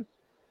her off too?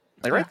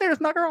 Right there, just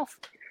knock her off.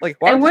 Why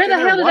and where the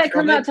hell did that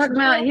come out talking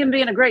about him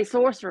being a great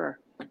sorcerer?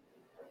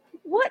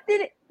 Where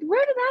did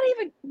that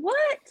even,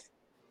 what?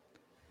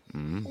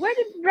 Where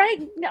did Ray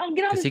get all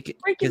this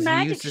freaking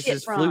magic he uses shit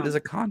his from? flute as a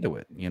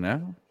conduit, But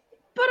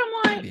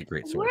I'm like,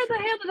 where the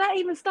hell did that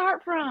even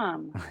start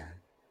from?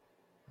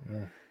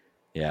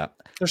 Yeah.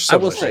 I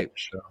will say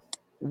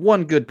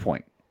one good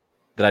point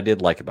that I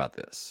did like about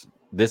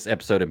this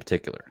episode in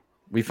particular.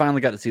 We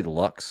finally got to see the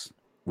Lux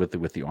with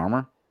the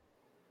armor.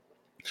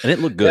 And it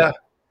looked good. Yeah,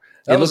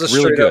 that was a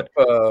really good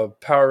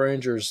Power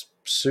Rangers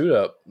suit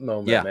up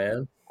moment,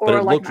 man. But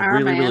it looked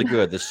really, really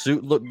good. The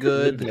suit looked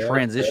good. The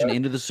transition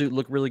into the suit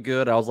looked really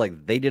good. I was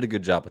like, they did a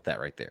good job with that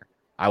right there.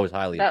 I was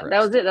highly impressed.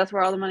 That was it. That's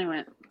where all the money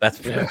went. That's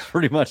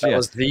pretty much That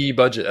was the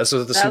budget. That's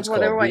what the suit's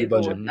called. They were waiting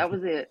budget. for. That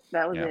was it.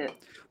 That was it.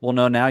 Well,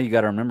 no, now you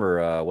got to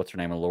remember, what's her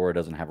name? Allura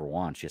doesn't have her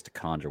wand. She has to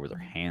conjure with her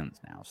hands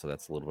now. So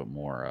that's a little bit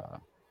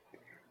more...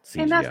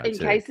 CGI and that's in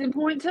case in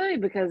point too,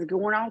 because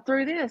going all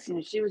through this,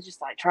 she was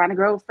just trying to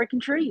grow a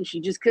freaking tree, and she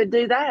just couldn't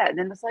do that. And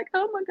then it's like,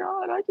 oh my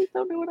god, I just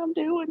don't know what I'm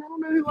doing. I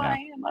don't know who I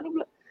am. I don't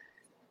know.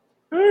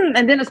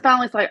 And then it's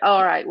finally like,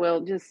 all right,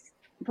 well, just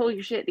pull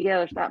your shit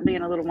together, stop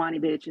being a little whiny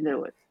bitch, and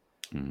do it.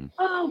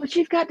 Oh, but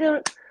you've got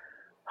to.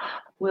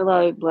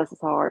 Willow, bless his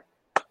heart.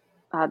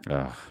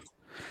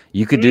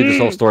 You could do this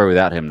whole story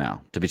without him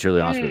now, to be truly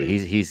honest with you.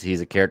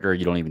 He's a character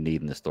you don't even need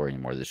in this story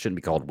anymore. This shouldn't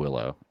be called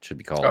Willow. It should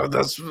be called... Oh,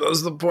 that's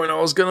the point I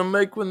was going to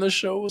make when the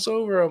show was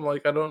over. I'm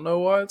like, I don't know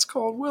why it's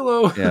called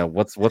Willow. Yeah,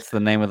 what's the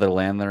name of the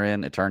land they're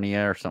in?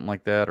 Eternia or something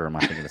like that? Or am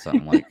I thinking of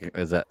something like...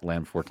 Is that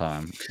Land Before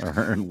Time?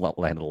 Or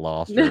Land of the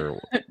Lost? Or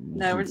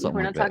no,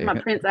 we're not talking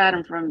about Prince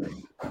Adam from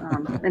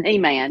an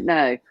He-Man.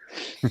 No.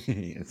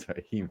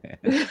 Sorry, He-Man.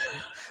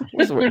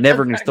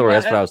 Neverending Story.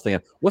 That's what I was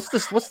thinking. What's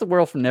the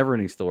world from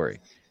Neverending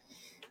Story?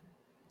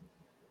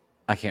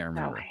 I can't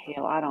remember. Oh,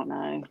 hell, I don't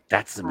know.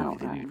 That's the movie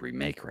they need to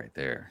remake right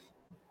there.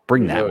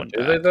 Bring that one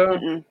back. Did they,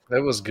 though?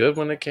 That was good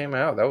when it came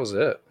out. That was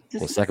it.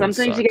 Some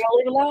things you gotta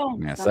leave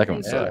alone. Yeah, second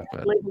one sucked.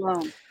 But... leave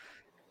alone.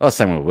 Well,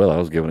 same with Willow. It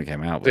was good when it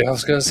came out. Yeah, I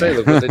was going to say,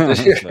 look what they did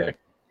here.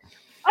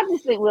 I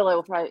just think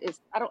Willow probably is.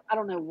 I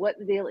don't know what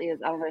the deal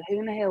is. I don't know who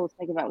in the hell was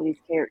thinking about with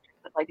these characters.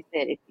 But like I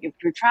said, if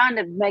you're trying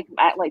to make them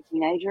act like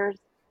teenagers,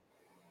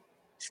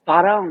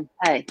 spot on.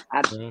 Hey,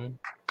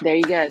 there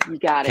you go. You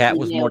got it. Kat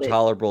was more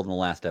tolerable than the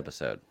last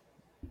episode.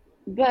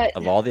 But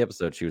of all the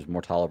episodes, she was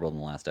more tolerable than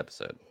the last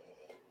episode.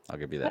 I'll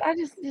give you that. But I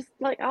just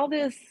like all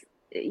this,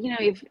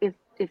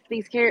 if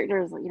these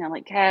characters,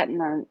 like Kat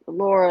and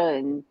Laura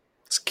and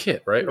it's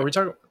Kit, right? Are we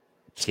talking?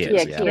 Kit.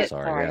 Yeah, Kit.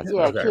 Sorry.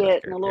 Yeah,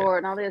 Kit and Laura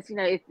and all this.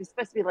 If it's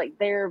supposed to be like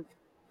their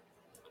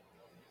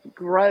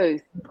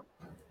growth,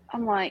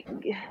 I'm like,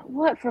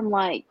 what from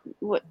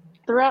what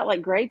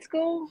throughout grade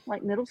school,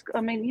 middle school?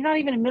 I mean, you're not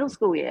even in middle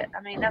school yet.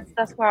 I mean,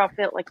 that's where I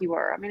felt like you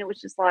were. I mean, it was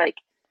just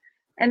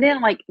and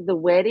then the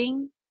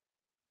wedding.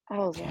 I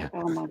was like,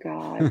 oh my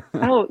god.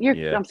 Oh,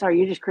 I'm sorry,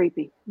 you're just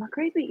creepy. Am I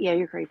creepy? Yeah,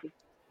 you're creepy.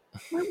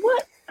 Like,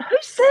 what? Who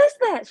says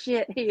that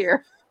shit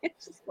here?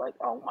 It's just like,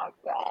 oh my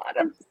god.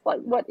 I'm just like,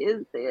 what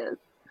is this?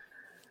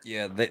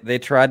 Yeah, they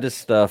tried to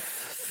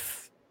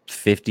stuff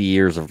 50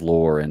 years of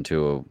lore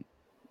into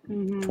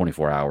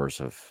 24 hours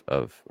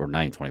of or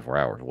not even 24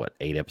 hours,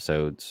 8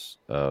 episodes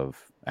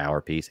of hour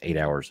piece, 8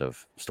 hours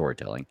of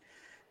storytelling.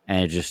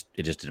 And it just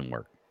didn't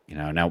work.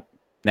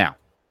 Now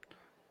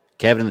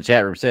Kevin in the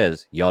chat room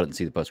says y'all didn't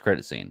see the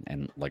post-credit scene,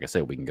 and like I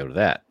said, we can go to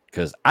that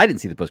because I didn't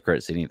see the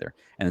post-credit scene either.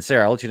 And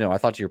Sarah, I'll let you know, I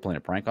thought you were playing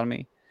a prank on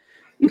me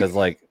because,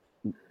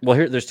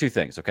 there's two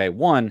things. Okay,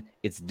 one,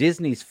 it's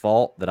Disney's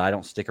fault that I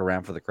don't stick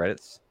around for the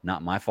credits,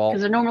 not my fault.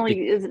 Because there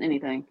normally isn't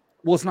anything.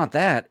 Well, it's not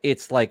that.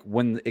 It's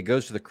when it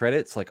goes to the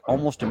credits,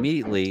 almost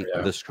immediately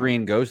the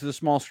screen goes to the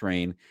small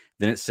screen.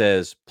 Then it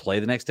says play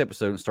the next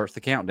episode and starts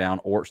the countdown,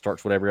 or it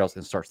starts whatever else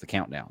and starts the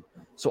countdown.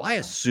 So I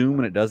assume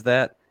when it does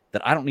that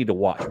I don't need to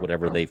watch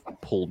whatever they've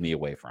pulled me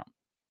away from.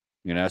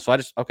 So I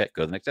just, go to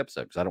the next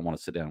episode because I don't want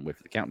to sit down and wait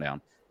for the countdown.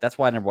 That's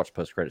why I never watched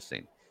post-credit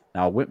scene.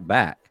 Now, I went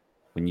back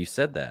when you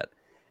said that,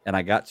 and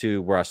I got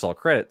to where I saw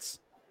credits,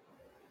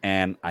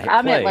 and I hit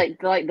play.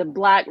 Meant like the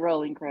black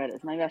rolling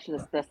credits. Maybe I should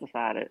have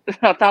specified it.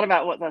 I thought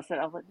about what I said.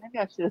 I was like, maybe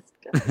I should have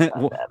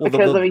specified that.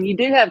 Because, you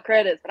do have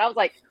credits, but I was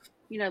like,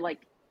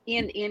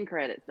 end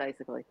credits,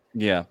 basically.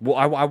 Yeah. Well,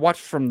 I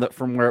watched from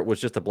where it was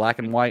just a black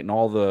and white and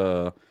all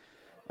the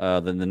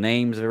the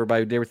names of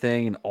everybody who did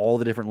everything and all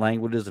the different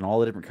languages and all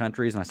the different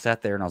countries. And I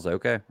sat there and I was like,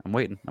 okay, I'm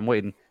waiting.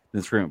 Then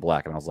the screen went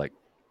black and I was like,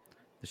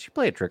 did she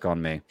play a trick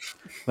on me?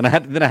 Then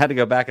I had to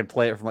go back and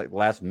play it from like the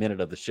last minute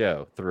of the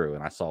show through,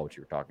 and I saw what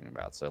you were talking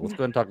about. So let's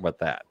go ahead and talk about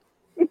that.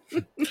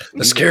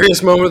 The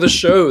scariest moment of the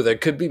show that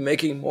could be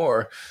making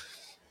more.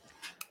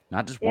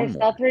 Not just one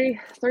more. All three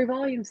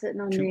volumes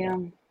sitting on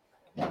the.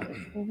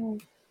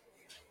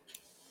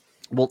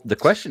 Well, the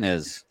question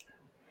is,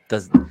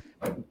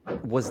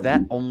 was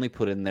that only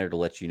put in there to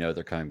let you know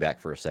they're coming back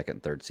for a second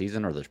and third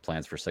season, or there's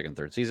plans for a second and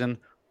third season,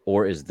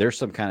 or is there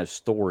some kind of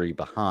story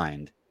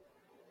behind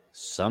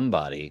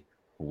somebody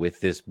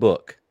with this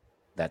book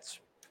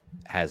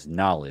has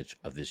knowledge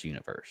of this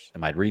universe?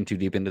 Am I reading too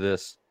deep into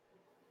this?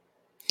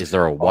 Is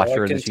there a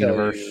watcher in this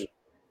universe?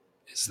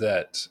 Is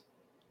that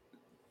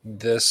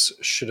this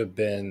should have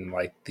been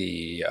like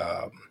the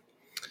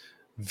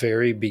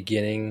very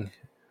beginning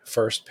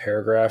first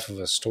paragraph of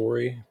a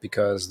story,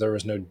 because there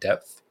was no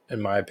depth,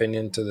 in my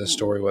opinion, to this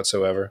story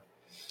whatsoever.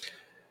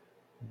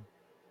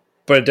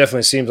 But it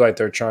definitely seems like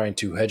they're trying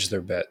to hedge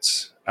their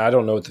bets. I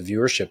don't know what the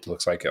viewership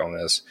looks like on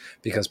this,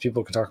 because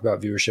people can talk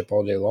about viewership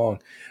all day long.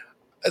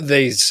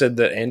 They said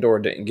that Andor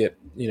didn't get,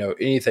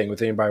 anything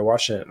with anybody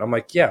watching it. And I'm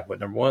like, yeah, but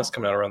number one, it's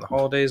coming out around the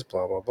holidays,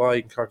 blah, blah, blah.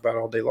 You can talk about it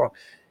all day long.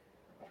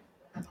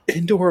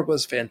 Andor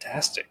was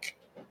fantastic.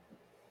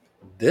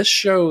 This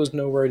show is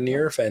nowhere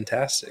near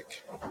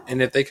fantastic.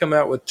 And if they come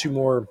out with 2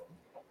 more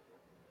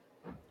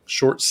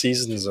short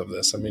seasons of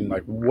this, I mean,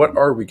 like, what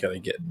are we going to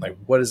get? Like,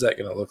 what is that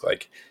going to look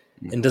like?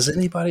 And does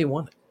anybody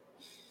want it?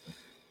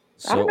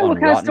 I don't know what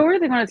kind of story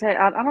they're going to tell.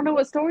 I don't know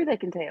what story they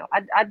can tell.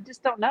 I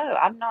just don't know.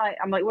 I'm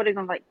like, what are they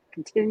going to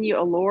continue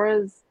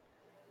Alora's?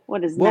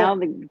 Now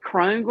the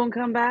Crone going to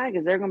come back?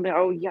 Is there going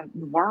to be,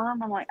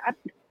 Worm? I'm like, I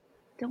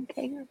don't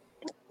care.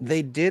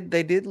 They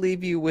did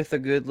leave you with a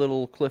good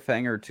little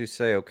cliffhanger to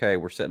say, okay,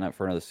 we're setting up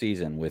for another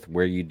season with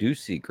where you do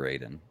see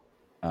Graydon.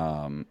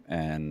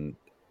 And,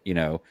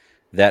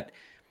 that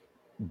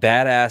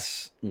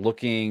badass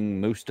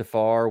looking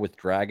Mustafar with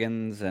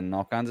dragons and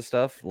all kinds of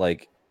stuff.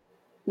 Like,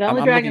 the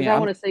only dragons I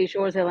want to see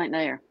sure as hell ain't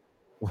there.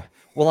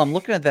 Well, I'm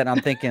looking at that and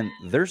I'm thinking,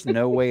 there's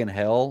no way in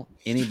hell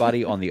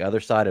anybody on the other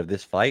side of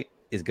this fight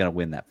is going to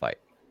win that fight.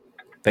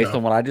 Based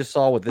on what I just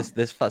saw with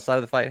this side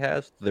of the fight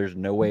has, there's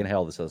no way in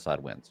hell this other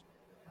side wins.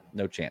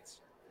 No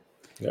chance.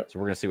 Yep. So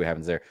we're going to see what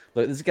happens there.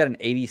 Look, this has got an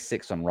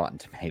 86 on Rotten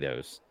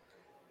Tomatoes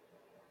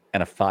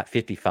and a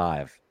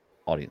 55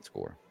 audience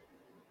score.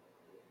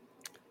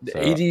 So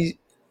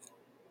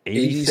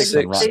 86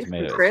 on Rotten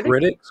Tomatoes.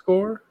 Critic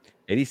score?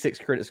 86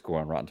 critic score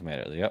on Rotten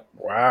Tomatoes. Yep.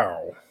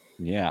 Wow.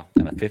 Yeah,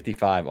 and a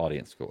 55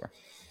 audience score.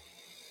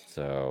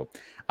 So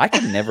I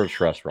can never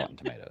trust Rotten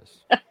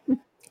Tomatoes.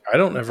 I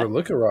don't ever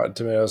look at Rotten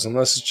Tomatoes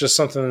unless it's just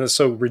something that's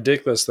so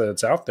ridiculous that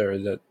it's out there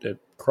that it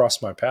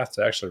crossed my path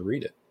to actually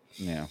read it.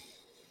 Yeah.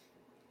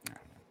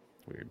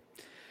 Weird.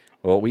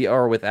 Well, we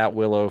are without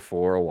Willow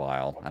for a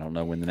while. I don't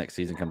know when the next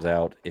season comes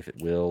out, if it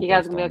will. You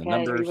guys gonna be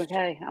okay? Are you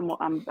okay?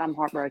 I'm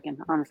heartbroken.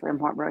 Honestly, I'm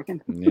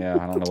heartbroken. Yeah,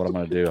 I don't know what I'm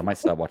gonna do. I might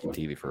stop watching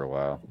TV for a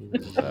while.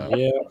 So.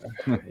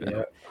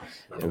 Yeah.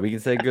 But we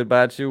can say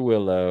goodbye to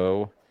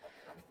Willow.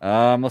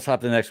 Let's hop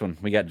to the next one.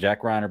 We got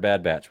Jack Ryan or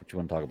Bad Batch. What you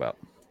want to talk about?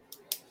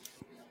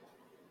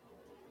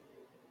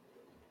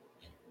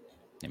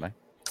 Anybody?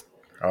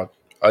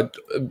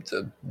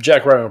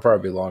 Jack Ryan will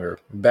probably be longer.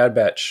 Bad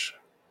Batch,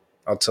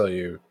 I'll tell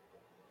you,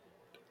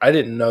 I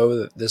didn't know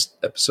that this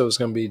episode was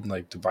going to be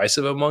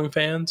divisive among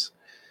fans.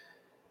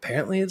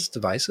 Apparently, it's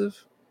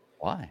divisive.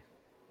 Why?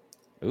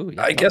 Ooh,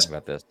 I guess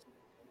about this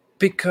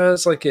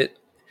because it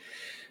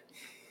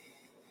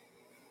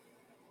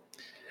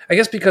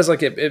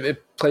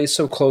plays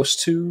so close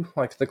to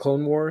the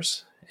Clone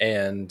Wars,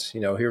 and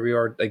here we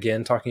are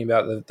again talking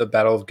about the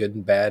battle of good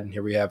and bad, and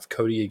here we have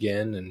Cody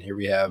again, and here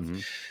we have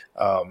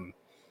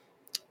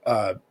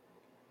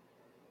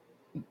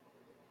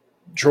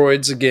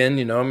droids again.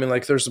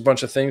 There's a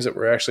bunch of things that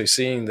we're actually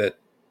seeing that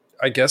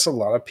I guess a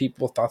lot of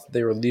people thought that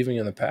they were leaving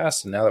in the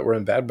past, and now that we're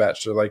in Bad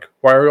Batch, they're like,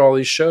 why are all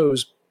these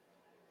shows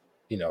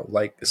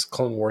like this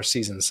Clone Wars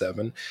Season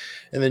 7,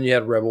 and then you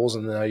had Rebels,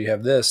 and now you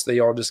have this, they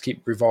all just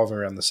keep revolving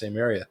around the same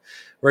area.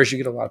 Whereas you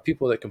get a lot of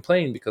people that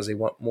complain because they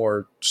want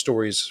more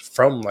stories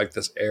from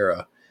this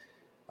era.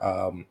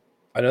 I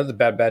know the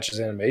Bad Batch is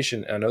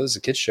animation, and I know this is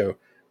a kid's show,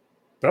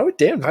 but I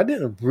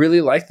didn't really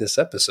like this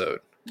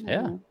episode.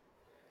 Yeah.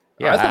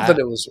 I thought that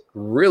it was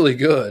really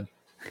good.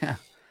 Yeah.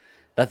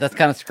 That's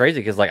kind of crazy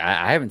because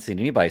I haven't seen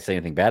anybody say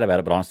anything bad about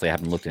it, but honestly I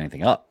haven't looked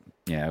anything up.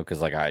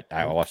 Because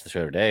I watched the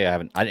show today.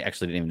 I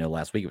actually didn't even know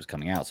last week it was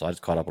coming out, so I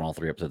just caught up on all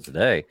 3 episodes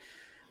today.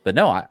 But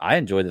no, I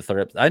enjoyed the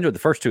third episode. I enjoyed the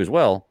first 2 as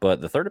well,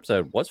 but the third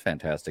episode was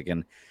fantastic,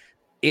 and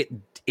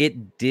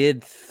it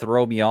did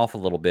throw me off a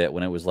little bit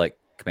when it was like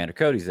Commander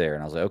Cody's there,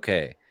 and I was like,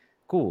 okay,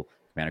 cool,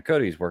 Commander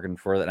Cody's working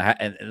for that,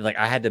 and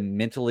I had to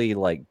mentally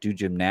do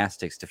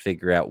gymnastics to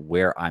figure out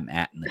where I'm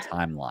at in the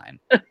timeline.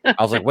 I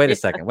was like, wait a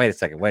second.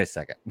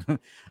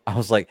 I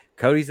was like,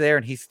 Cody's there,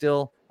 and he's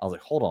still. I was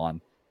like, hold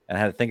on. And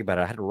I had to think about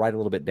it. I had to write a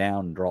little bit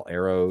down and draw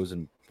arrows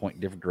and point in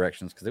different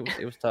directions because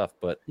it was tough,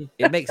 but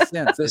it makes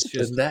sense. It's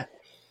just that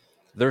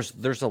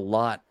there's a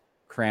lot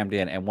crammed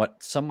in, and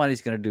what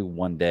somebody's going to do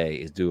one day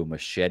is do a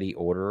machete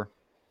order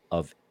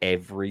of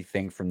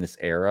everything from this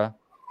era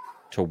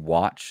to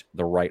watch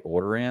the right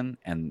order in,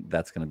 and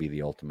that's going to be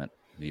the ultimate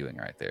viewing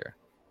right there.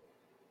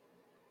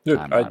 Dude,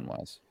 timeline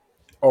wise.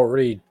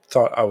 Already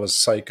thought I was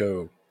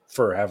psycho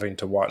for having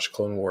to watch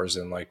Clone Wars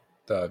in like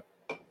the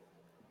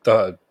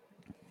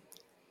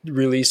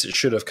release it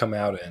should have come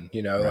out in,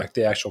 right. Like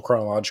the actual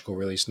chronological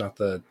release, not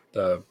the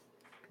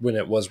when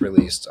it was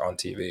released on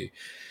TV.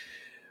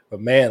 But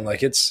man,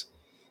 like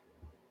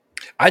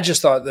I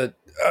just thought that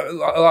a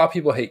lot of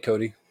people hate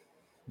Cody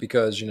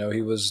because,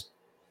 he was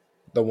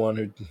the one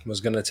who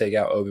was going to take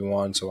out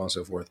Obi-Wan, so on and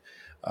so forth.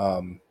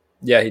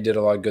 Yeah, he did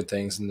a lot of good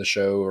things in the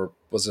show, or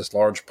was this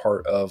large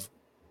part of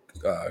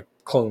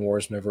Clone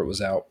Wars whenever it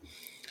was out.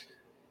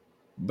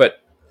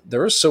 But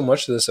there was so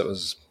much of this that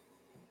was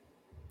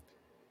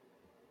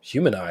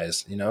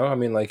humanized, I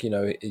mean, like,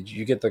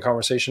 you get the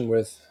conversation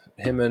with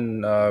him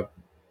and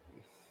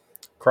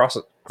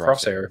Crosshair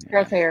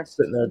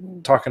sitting there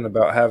talking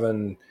about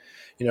having,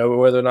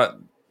 whether or not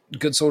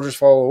good soldiers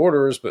follow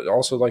orders, but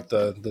also like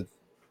the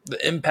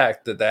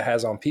impact that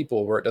has on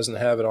people where it doesn't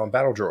have it on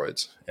battle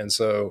droids. And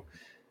so,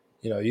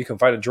 you can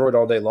fight a droid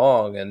all day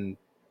long and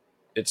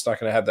it's not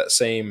going to have that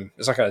same,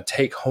 it's not going to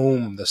take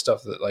home the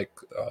stuff that like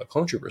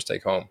clone troopers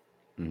take home.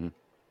 Mm-hmm.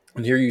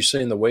 And here you're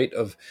seeing the weight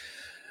of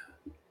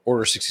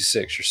Order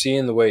 66. You're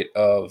seeing the weight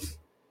of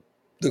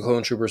the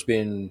clone troopers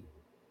being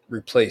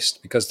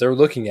replaced because they're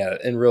looking at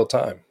it in real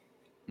time.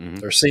 Mm-hmm.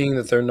 They're seeing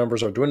that their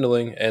numbers are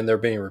dwindling and they're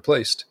being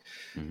replaced.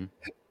 Mm-hmm.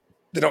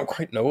 They don't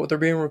quite know what they're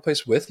being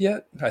replaced with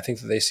yet. I think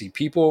that they see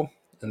people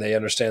and they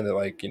understand that,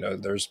 like,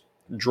 there's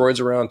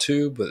droids around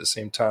too, but at the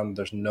same time,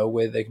 there's no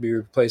way they can be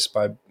replaced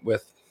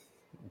with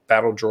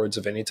battle droids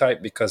of any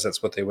type because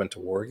that's what they went to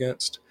war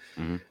against.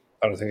 Mm-hmm.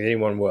 I don't think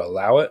anyone will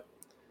allow it.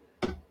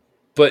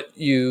 But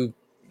you're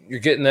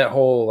getting that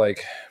whole,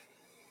 like,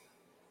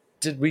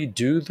 did we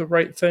do the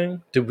right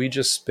thing? Did we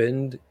just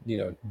spend,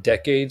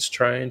 decades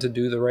trying to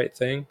do the right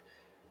thing?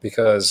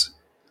 Because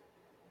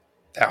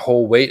that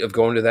whole weight of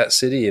going to that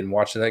city and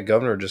watching that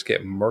governor just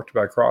get murked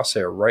by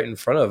Crosshair right in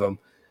front of him.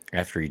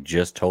 After he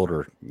just told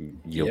her,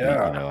 you'll be,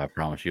 I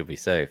promise you'll be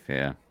safe.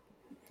 Yeah.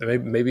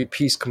 Maybe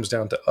peace comes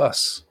down to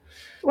us.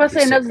 Well,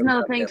 see, that's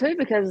another thing too,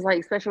 because like,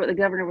 especially what the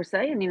governor was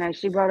saying,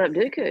 she brought up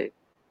Dooku.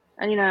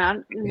 And,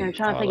 I'm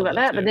trying to think about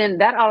that. But then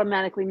that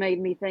automatically made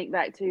me think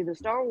back to the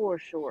Star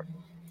Wars short.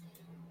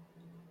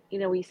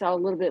 We saw a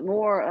little bit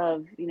more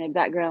of,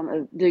 background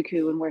of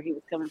Dooku and where he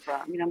was coming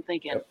from. I'm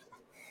thinking,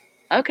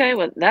 okay,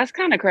 well, that's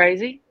kind of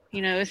crazy.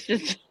 It's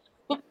just,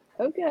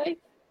 okay.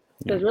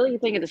 Because really you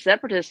think of the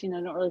Separatists,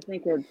 don't really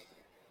think of,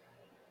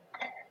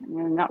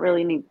 not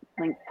really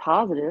anything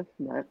positive,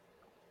 but.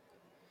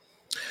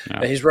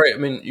 Yeah, he's right. I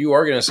mean, you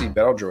are going to see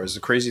battle droids. The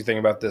crazy thing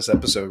about this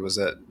episode was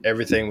that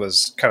everything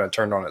was kind of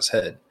turned on its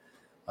head.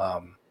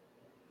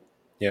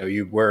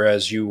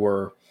 Whereas you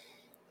were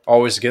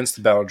always against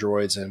the battle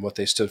droids and what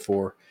they stood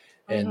for,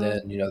 and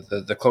then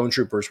the clone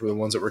troopers were the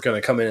ones that were going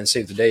to come in and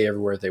save the day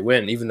everywhere they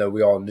went, even though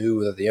we all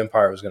knew that the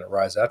Empire was going to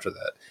rise after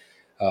that.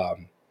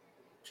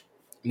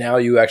 Now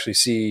you actually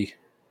see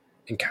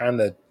and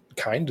kind of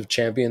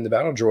champion the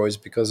battle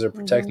droids because they're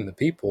protecting the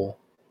people,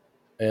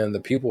 and the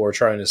people are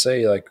trying to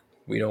say, like,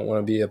 we don't want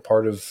to be a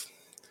part of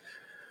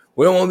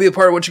what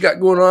you got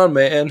going on,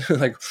 man.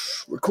 Like,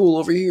 we're cool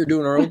over here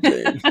doing our own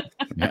thing.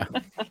 Yeah.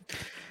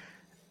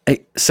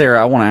 Hey, Sarah,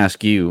 I want to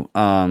ask you,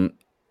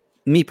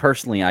 me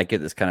personally, I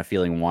get this kind of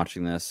feeling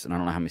watching this, and I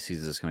don't know how many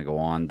seasons it's going to go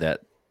on,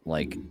 that,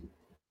 like,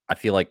 I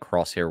feel like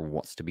Crosshair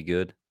wants to be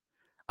good.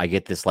 I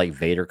get this, like,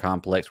 Vader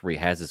complex where he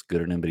has this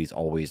good in him, but he's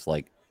always,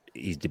 like,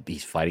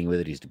 he's fighting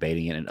with it, he's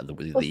debating it, and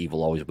the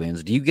evil always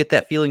wins. Do you get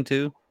that feeling,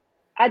 too?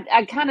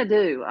 I kind of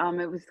do.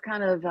 It was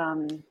kind of,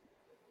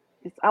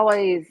 it's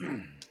always,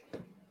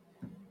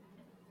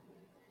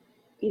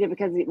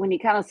 because when he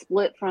kind of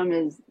split from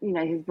his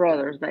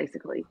brothers,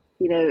 basically,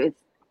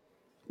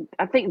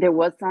 I think there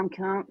was some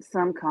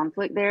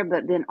conflict there,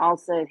 but then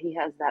also he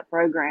has that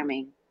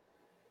programming,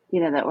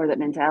 that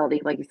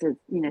mentality, like you said,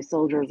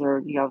 soldiers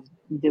are,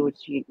 do what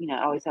you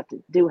always have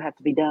to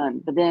be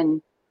done. But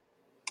then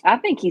I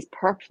think he's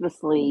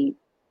purposely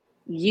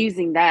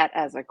using that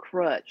as a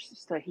crutch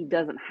so he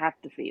doesn't have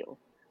to feel,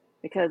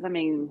 because I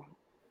mean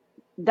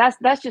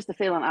that's just the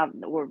feeling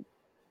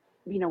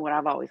what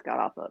I've always got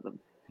off of him.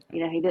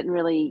 He didn't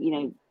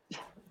really,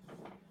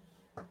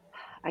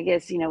 I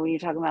guess, when you're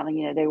talking about,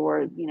 they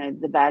were,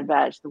 the Bad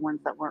Batch, the ones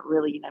that weren't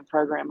really,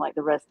 programmed like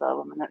the rest of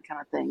them and that kind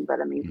of thing.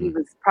 But I mean, he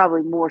was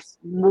probably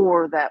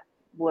more that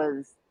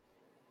was,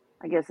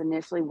 I guess,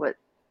 initially what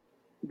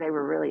they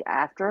were really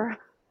after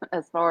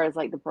as far as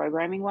like the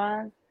programming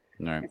wise.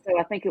 Right. And so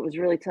I think it was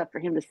really tough for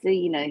him to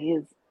see,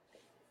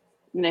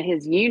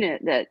 his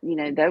unit that,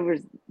 that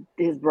was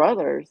his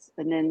brothers.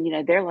 And then,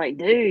 they're like,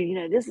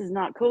 dude, this is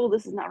not cool.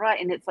 This is not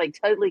right. And it's like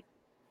totally,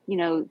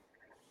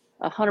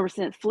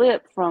 100%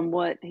 flip from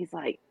what he's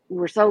like,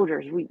 we're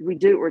soldiers. We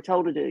do what we're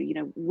told to do. You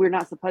know, we're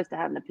not supposed to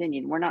have an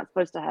opinion. We're not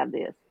supposed to have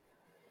this.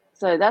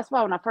 So that's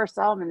why when I first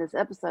saw him in this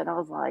episode, I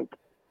was like,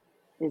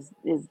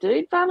 is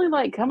dude finally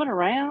like coming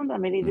around? I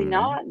mean, is he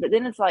not? But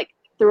then it's like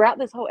throughout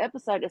this whole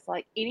episode, it's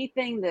like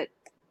anything that,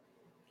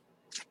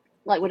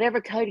 like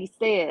whatever Cody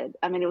said,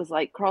 I mean, it was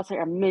like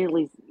Crosshair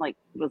immediately like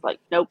was like,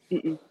 nope,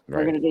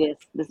 we're gonna do this.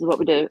 This is what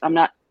we do. I'm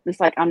not. It's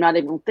like I'm not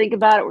even gonna think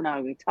about it. We're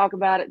not gonna talk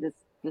about it. This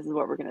is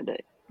what we're gonna do.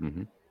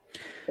 Mm-hmm.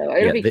 So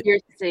it'll be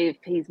curious to see if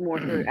he's more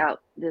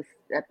throughout this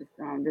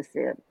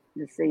episode,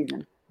 this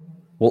season.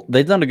 Well,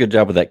 they've done a good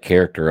job with that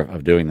character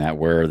of doing that,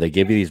 where they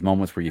give you these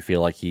moments where you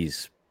feel like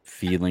he's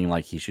feeling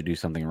like he should do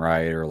something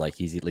right, or like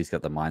he's at least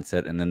got the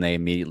mindset, and then they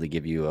immediately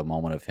give you a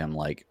moment of him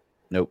like,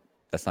 nope,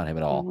 that's not him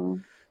at all.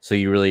 Mm-hmm. So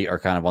you really are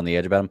kind of on the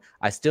edge about him.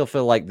 I still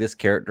feel like this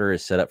character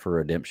is set up for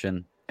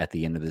redemption at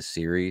the end of this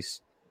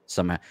series.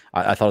 Somehow,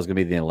 I thought it was going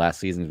to be the end of last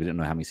season. We didn't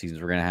know how many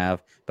seasons we're going to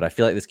have, but I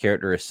feel like this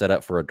character is set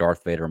up for a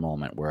Darth Vader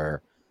moment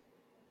where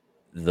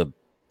the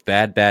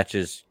Bad Batch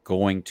is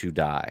going to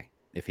die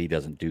if he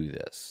doesn't do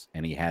this,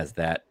 and he has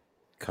that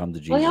come to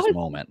Jesus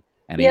moment.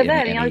 And he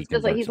always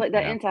feels like he's like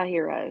that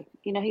anti-hero.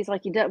 You know, he's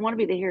like, he doesn't want to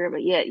be the hero,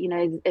 but yet, you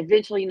know,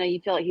 eventually, you know, you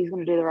feel like he's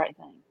going to do the right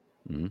thing.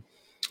 Mm-hmm.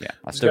 Yeah,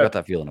 I still got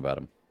that feeling about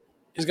him.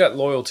 He's got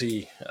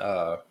loyalty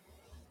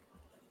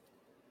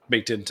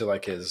baked into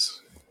like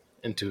his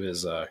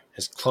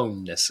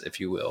cloneness, if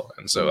you will,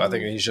 and so I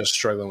think he's just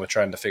struggling with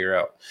trying to figure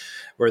out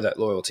where that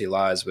loyalty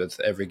lies with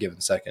every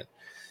given second.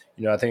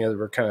 You know, I think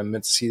we're kind of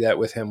meant to see that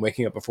with him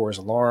waking up before his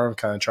alarm,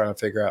 kind of trying to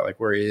figure out like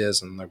where he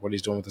is and like what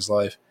he's doing with his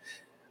life.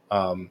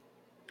 And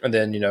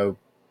then, you know,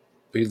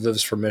 he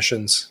lives for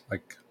missions.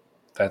 Like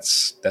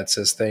that's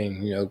his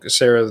thing. You know,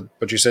 Sarah,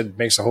 what you said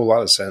makes a whole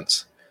lot of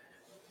sense.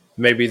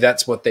 Maybe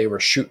that's what they were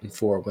shooting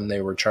for when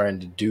they were trying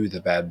to do the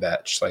Bad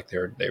Batch. Like they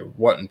were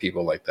wanting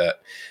people like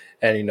that.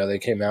 And, you know, they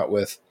came out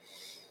with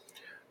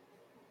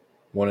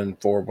 1 in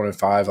 4, 1 in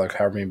 5, like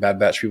however many Bad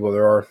Batch people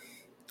there are.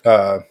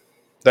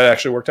 That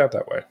actually worked out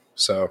that way.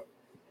 So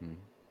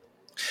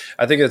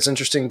I think it's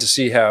interesting to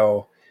see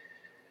how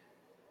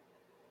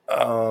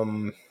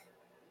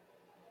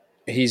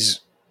he's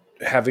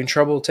having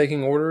trouble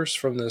taking orders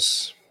from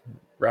this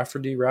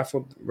Rafferty,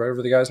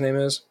 whatever the guy's name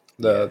is.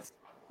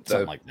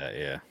 Something like that,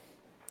 yeah.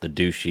 The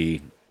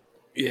douchey.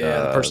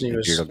 Yeah, the person he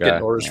was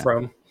getting orders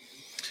from.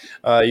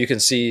 You can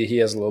see he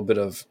has a little bit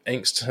of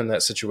angst in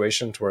that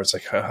situation to where it's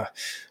like,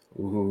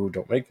 ooh,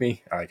 don't make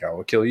me. I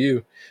will kill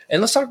you.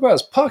 And let's talk about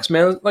his pucks,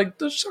 man. Like,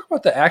 let's talk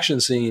about the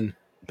action scene.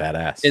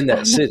 Badass. In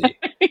that city.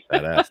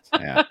 Badass,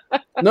 yeah.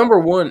 Number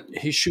one,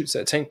 he shoots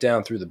that tank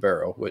down through the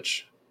barrel,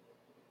 which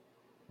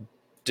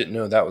didn't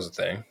know that was a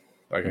thing.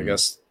 Like, I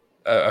guess,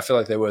 I feel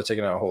like they would have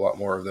taken out a whole lot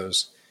more of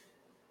those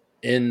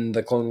in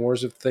the Clone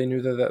Wars if they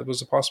knew that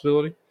was a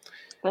possibility.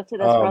 That's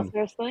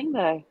Crosshair's thing,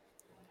 though.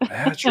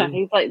 Yeah, true.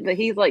 he's like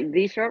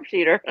the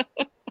sharpshooter.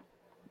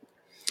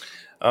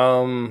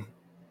 The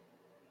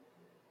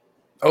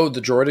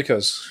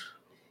droidicas.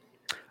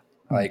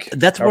 Like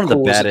that's one of the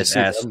baddest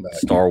ass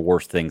Star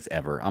Wars things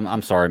ever.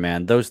 I'm sorry,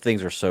 man. Those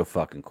things are so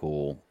fucking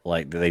cool.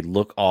 Like they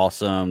look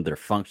awesome. Their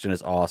function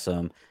is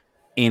awesome.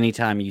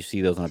 Anytime you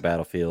see those on a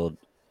battlefield,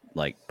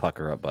 like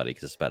pucker up, buddy,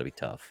 because it's about to be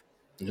tough.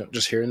 You know,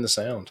 just hearing the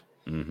sound.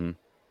 Mm-hmm.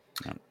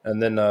 Yeah.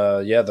 And then,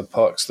 the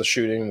pucks, the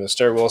shooting, the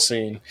stairwell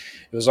scene,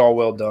 it was all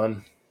well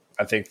done.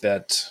 I think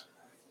that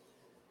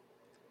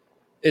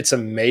it's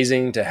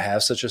amazing to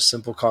have such a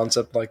simple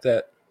concept like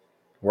that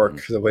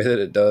work the way that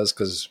it does,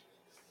 because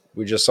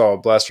we just saw a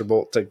blaster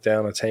bolt take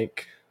down a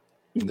tank.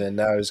 And then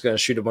now he's going to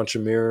shoot a bunch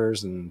of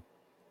mirrors. And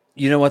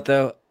you know what,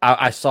 though?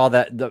 I saw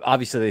that.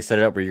 Obviously, they set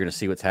it up where you're going to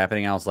see what's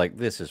happening. I was like,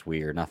 this is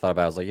weird. And I thought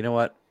about it. I was like, you know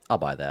what? I'll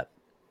buy that.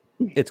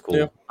 It's cool.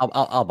 Yeah.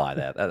 I'll buy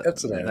that.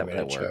 That's an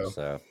animated show.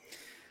 So,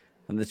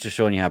 and it's just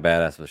showing you how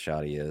badass of a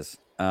shot he is.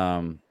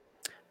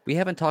 We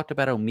haven't talked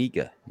about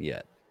Omega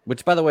yet,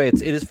 which, by the way,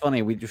 it is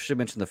funny. We should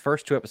mention the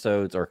first 2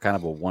 episodes are kind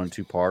of a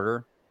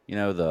 1-2-parter. You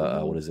know,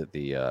 the what is it?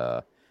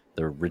 The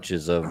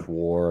Riches of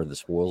War, the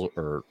Spoils,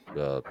 or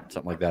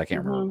something like that. I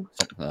can't remember.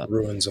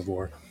 Ruins of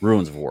War.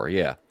 Ruins of War,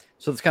 yeah.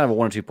 So it's kind of a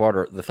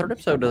 1-2-parter. The 3rd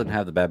episode doesn't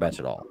have the Bad Batch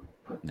at all.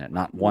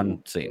 Not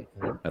one scene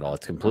at all.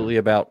 It's completely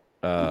about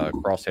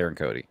Crosshair and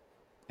Cody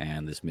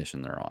and this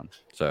mission they're on.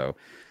 So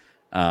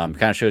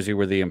kind of shows you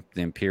where the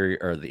Imperial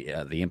or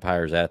the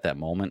Empire is at that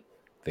moment.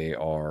 They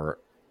are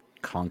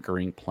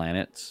conquering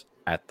planets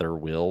at their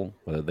will,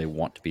 whether they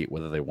want it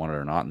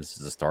or not. And this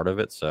is the start of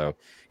it. So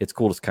it's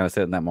cool to kind of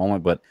sit in that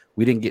moment, but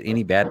we didn't get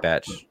any Bad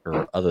Batch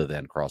or other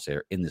than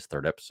Crosshair in this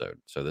 3rd episode.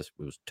 So this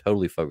was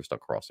totally focused on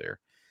Crosshair.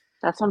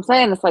 That's what I'm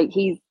saying. It's like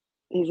he's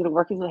going to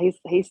work.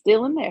 He's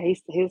still in there.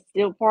 He's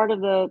still part of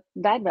the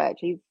Bad Batch.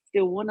 He's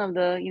still one of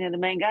the, the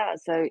main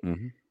guys. So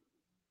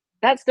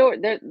that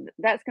story,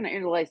 that's going to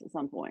interlace at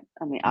some point.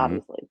 I mean,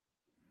 obviously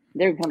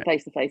they're going to come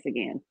face to face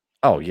again.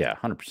 Oh yeah,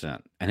 100%.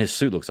 And his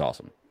suit looks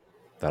awesome.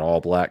 That all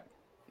black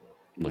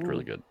looked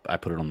really good. I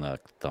put it on the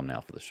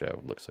thumbnail for the show.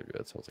 It looks so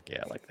good. So I was like,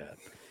 yeah, I like that.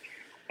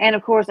 And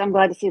of course, I'm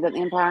glad to see that the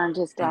Empire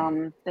just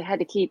they had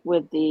to keep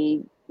with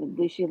the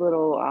douchey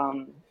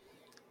little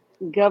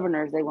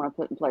governors they want to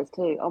put in place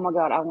too. Oh my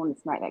God, I want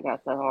to smack that guy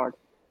so hard.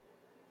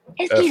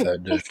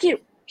 It's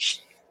cute. Shh.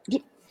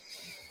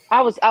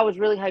 I was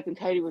really hoping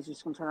Cody was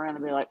just going to turn around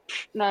and be like,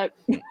 no,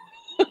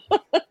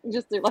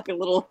 just do like a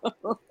little.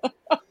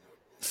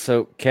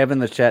 So Kevin,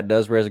 the chat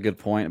does raise a good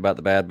point about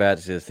the Bad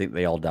Batch. They think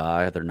they all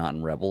die. They're not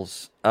in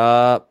Rebels.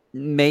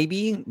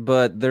 Maybe,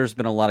 but there's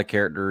been a lot of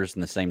characters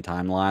in the same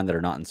timeline that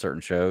are not in certain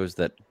shows.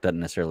 That doesn't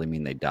necessarily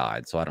mean they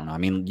died. So I don't know. I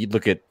mean, you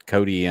look at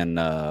Cody and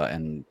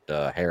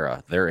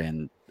Hera. They're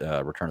in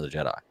Return of the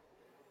Jedi.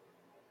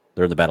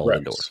 They're in the Battle of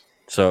Endor.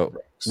 So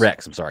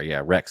Rex, I'm sorry,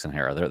 yeah, Rex and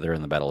Hera. They're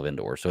in the Battle of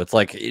Endor. So it's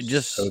like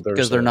just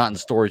because they're not in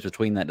stories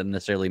between that doesn't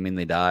necessarily mean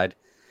they died.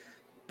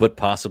 But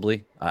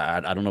possibly. I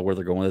don't know where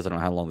they're going with this. I don't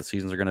know how long the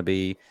seasons are going to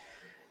be.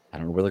 I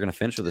don't know where they're going to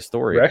finish with the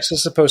story. Rex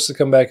is supposed to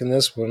come back in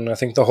this one. I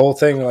think the whole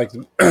thing, like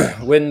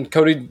when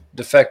Cody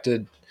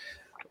defected,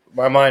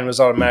 my mind was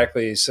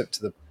automatically sent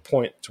to the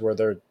point to where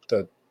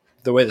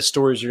the way the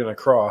stories are going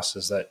to cross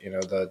is that,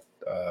 the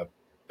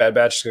Bad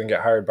Batch is going to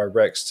get hired by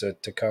Rex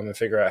to come and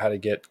figure out how to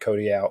get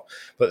Cody out.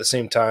 But at the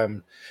same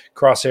time,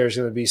 Crosshair is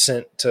going to be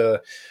sent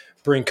to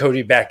bring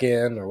Cody back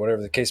in or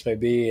whatever the case may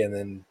be. And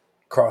then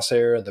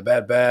Crosshair and the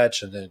Bad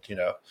Batch, and then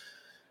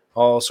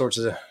all sorts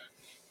of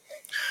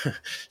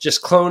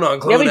just clone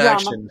on clone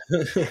action.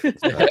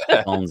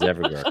 Clones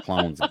everywhere,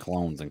 clones and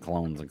clones and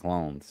clones and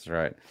clones. That's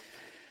right.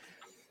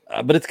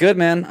 But it's good,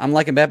 man. I'm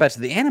liking Bad Batch.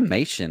 The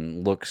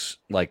animation looks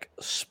like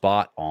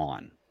spot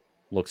on.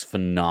 Looks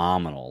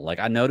phenomenal. Like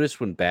I noticed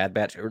when Bad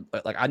Batch,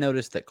 I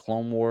noticed that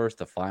Clone Wars,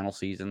 the final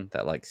season,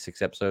 that like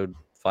 6-episode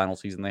final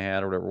season they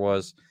had or whatever it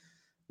was,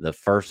 the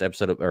first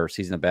episode or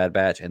season of Bad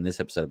Batch and this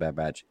episode of Bad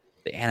Batch.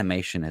 The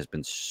animation has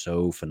been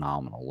so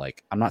phenomenal.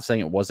 Like, I'm not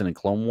saying it wasn't in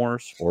Clone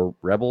Wars or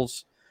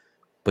Rebels,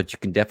 but you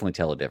can definitely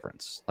tell a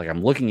difference. Like,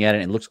 I'm looking at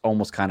it, and it looks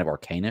almost kind of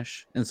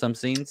arcanish in some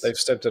scenes. They've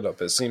stepped it up.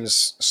 It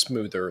seems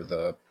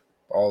smoother.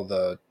 All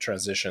the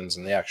transitions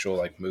and the actual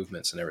like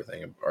movements and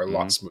everything are a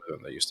lot smoother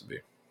than they used to be.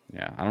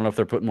 Yeah, I don't know if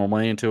they're putting more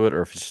money into it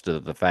or if it's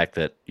just the fact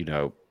that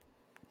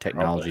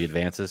technology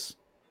advances.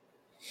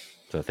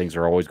 So things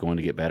are always going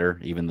to get better.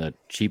 Even the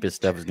cheapest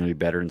stuff is going to be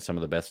better than some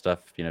of the best stuff.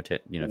 A few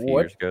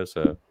years ago.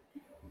 So.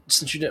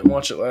 Since you didn't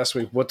watch it last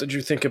week, what did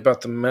you think about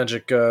the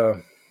magic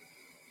bow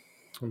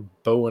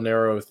and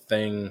arrow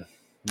thing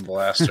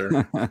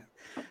blaster?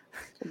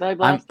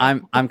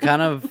 I'm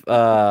kind of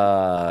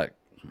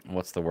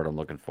what's the word I'm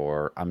looking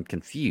for? I'm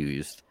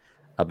confused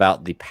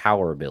about the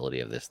power ability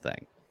of this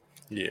thing.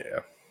 Yeah,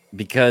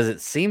 because it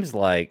seems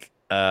like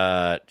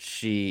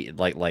she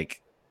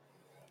like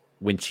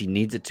when she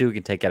needs it to, it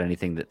can take out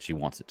anything that she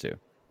wants it to.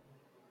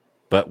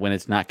 But when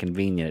it's not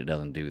convenient, it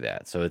doesn't do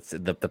that. So it's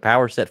the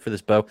power set for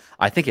this bow.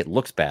 I think it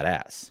looks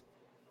badass.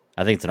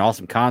 I think it's an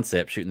awesome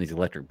concept shooting these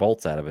electric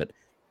bolts out of it.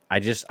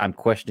 I'm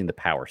questioning the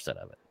power set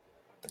of it.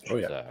 Oh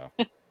yeah.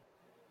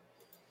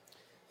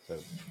 So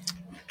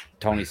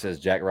Tony says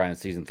Jack Ryan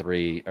season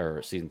 3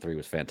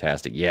 was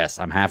fantastic. Yes,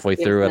 I'm halfway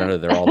through it. I know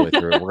they're all the way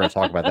through it. We're going to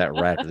talk about that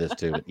right after this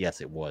too. But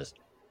yes, it was.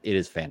 It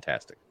is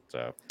fantastic.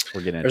 So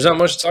we're getting. There's not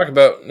much to talk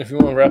about if you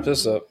want to wrap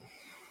this up.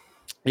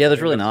 Yeah,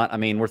 there's really not. I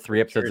mean, we're 3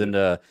 episodes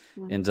into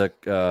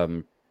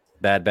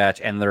Bad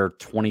Batch, and they're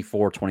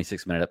 24,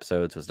 26-minute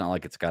episodes, so it's not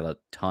like it's got a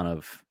ton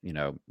of,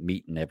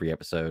 meat in every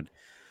episode.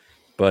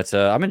 But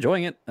I'm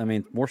enjoying it. I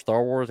mean, more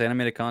Star Wars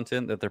animated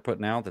content that they're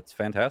putting out, that's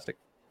fantastic.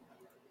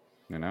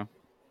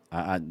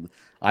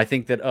 I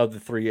think that of the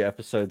 3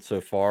 episodes so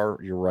far,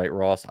 you're right,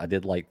 Ross. I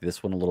did like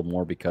this one a little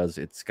more because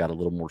it's got a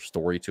little more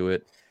story to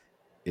it.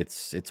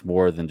 It's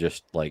more than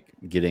just like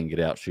get in, get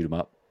out, shoot them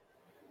up.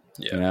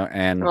 Yeah,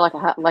 and or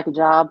like a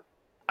job.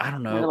 I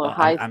don't know.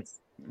 I'm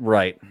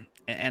right,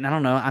 and I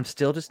don't know. I'm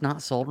still just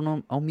not sold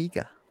on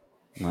Omega.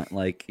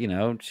 Like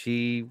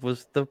she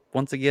was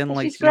once again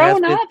like she's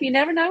growing up. You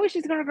never know what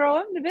she's going to grow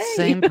up to be.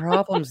 Same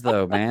problems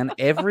though, man.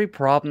 Every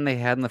problem they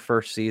had in the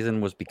first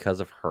season was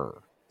because of her.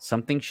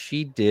 Something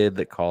she did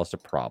that caused a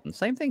problem.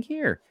 Same thing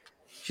here.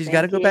 She's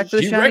got to go back for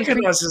the shiny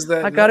trinkets.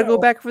 I got to go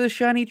back for the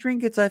shiny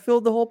trinkets. I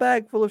filled the whole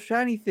bag full of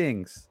shiny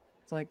things.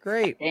 It's like,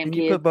 great. And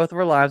you put both of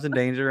our lives in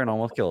danger and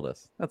almost killed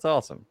us. That's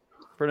awesome.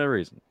 For no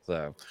reason.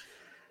 So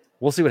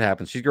we'll see what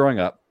happens. She's growing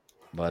up.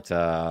 But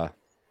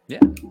yeah.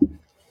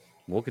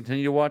 We'll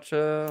continue to watch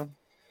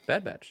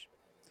Bad Batch.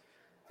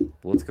 But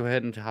let's go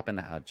ahead and hop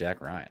into Jack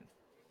Ryan.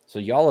 So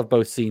y'all have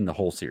both seen the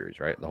whole series,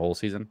 right? The whole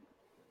season?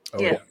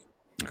 Oh, yeah.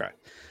 Okay.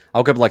 I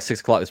woke up at like 6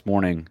 o'clock this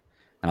morning, and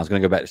I was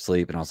going to go back to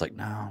sleep, and I was like,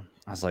 no.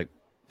 I was like,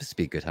 this would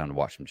be a good time to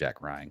watch some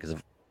Jack Ryan, because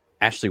if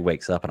Ashley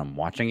wakes up and I'm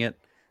watching it,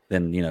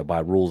 then, by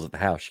rules of the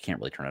house, she can't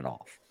really turn it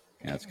off.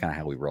 It's kind of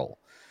how we roll.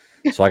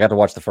 So I got to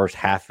watch the first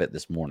half of it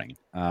this morning.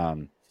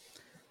 Man,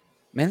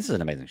 this is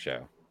an amazing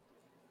show.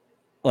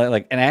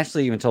 And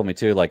Ashley even told me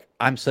too, like,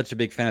 I'm such a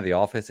big fan of The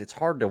Office. It's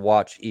hard to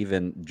watch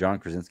even John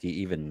Krasinski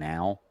even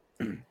now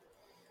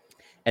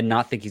and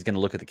not think he's going to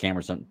look at the camera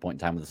at some point in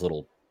time with this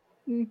little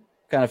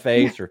kind of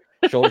face or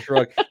shoulder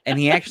shrug. And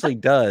he actually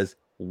does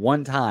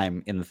one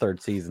time in the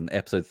 3rd season,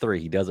 episode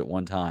 3. He does it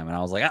one time. And I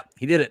was like,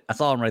 he did it. I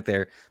saw him right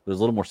there. It was a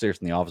little more serious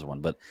than The Office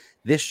one. But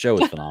this show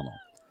is phenomenal.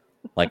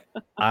 Like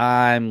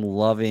I'm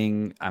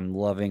loving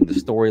the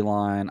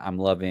storyline. I'm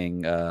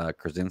loving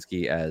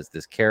Krasinski as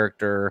this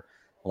character.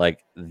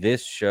 Like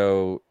this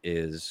show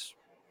is,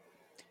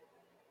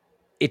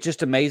 it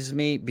just amazes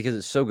me because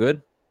it's so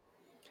good,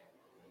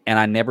 and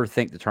I never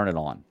think to turn it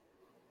on.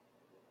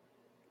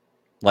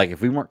 Like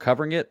if we weren't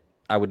covering it,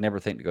 I would never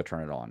think to go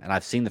turn it on. And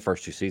I've seen the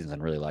first 2 seasons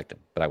and really liked them,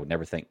 but I would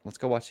never think, let's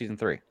go watch season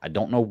 3. I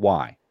don't know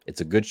why.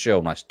 It's a good show.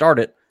 When I start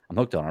it, I'm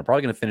hooked on it. I'm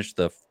probably going to finish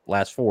the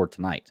last 4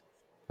 tonight.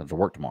 I have to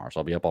work tomorrow, so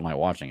I'll be up all night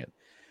watching it.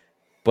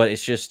 But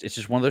it's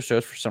just one of those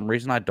shows. For some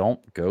reason, I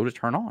don't go to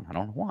turn on. I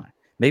don't know why.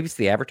 Maybe it's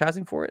the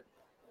advertising for it.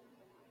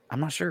 I'm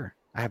not sure.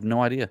 I have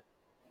no idea.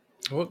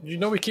 Well,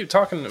 we keep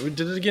talking. We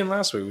did it again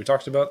last week. We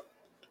talked about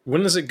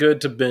when is it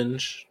good to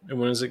binge and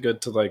when is it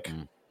good to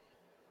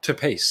to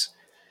pace.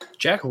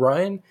 Jack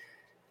Ryan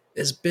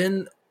has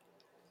been.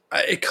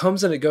 It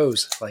comes and it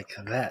goes like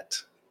that.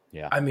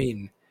 Yeah. I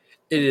mean,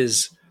 it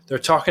is. They're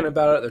talking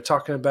about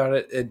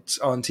it. It's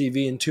on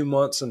TV in 2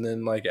 months, and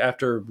then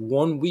after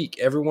 1 week,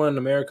 everyone in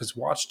America's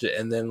watched it,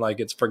 and then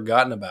it's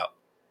forgotten about.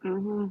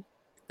 Mm-hmm.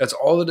 That's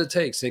all that it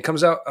takes. And it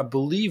comes out. I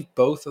believe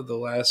both of the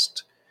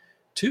last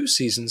 2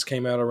 seasons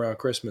came out around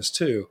Christmas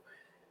too,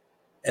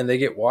 and they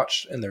get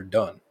watched and they're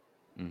done.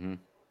 Mm-hmm.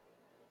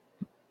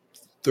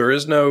 There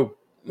is no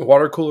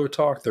water cooler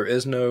talk. There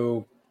is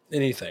no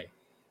anything.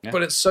 Yeah.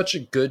 But it's such a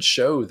good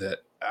show that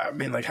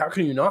how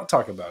can you not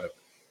talk about it?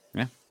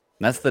 Yeah.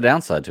 That's the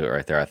downside to it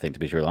right there, I think, to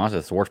be truly honest.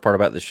 That's the worst part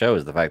about this show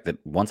is the fact that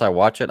once I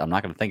watch it, I'm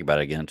not going to think about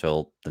it again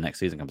until the next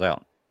season comes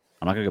out.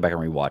 I'm not going to go back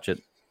and rewatch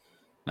it.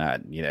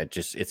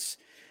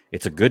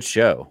 It's a good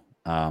show.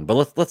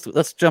 But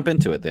let's jump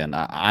into it then.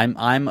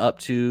 I'm up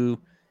to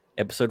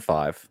episode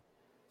 5.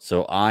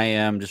 So I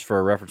am, just for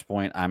a reference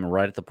point, I'm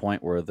right at the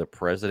point where the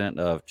president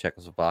of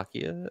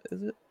Czechoslovakia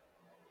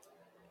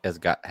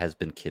has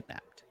been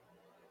kidnapped.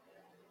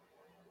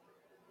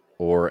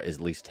 Or is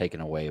at least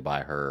taken away by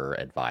her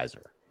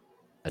advisor.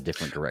 A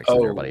different direction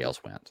than everybody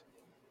else went.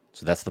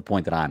 So that's the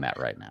point that I'm at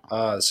right now.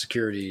 The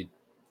security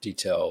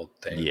detail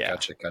thing. Yeah.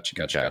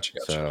 Gotcha.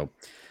 So,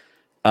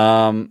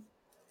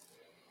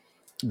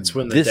 it's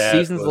when this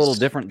season's a little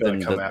different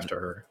than come after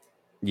her.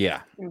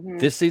 Yeah. Mm-hmm.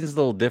 This season's a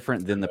little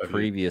different than the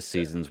previous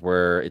seasons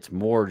where it's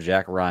more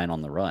Jack Ryan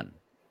on the run.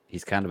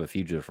 He's kind of a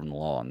fugitive from the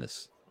law in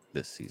this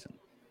season.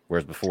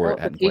 Whereas before it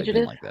hadn't quite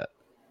been like that.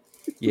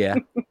 Yeah,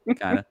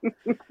 kind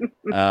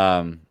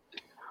of.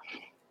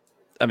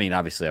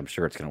 Obviously, I'm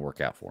sure it's going to work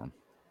out for him.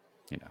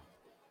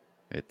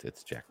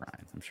 It's Jack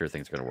Ryan. I'm sure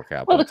things are going to work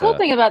out. Well, the cool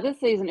thing about this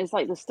season is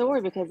the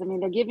story, because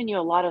they're giving you a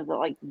lot of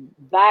the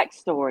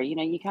backstory.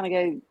 You kind of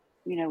go,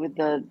 with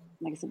the,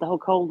 like I said, the whole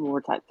Cold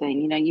War type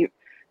thing.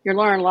 You're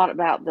learning a lot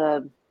about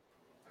the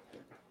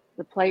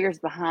players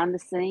behind the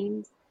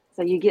scenes,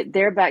 so you get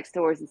their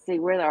backstories and see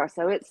where they are.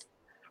 So it's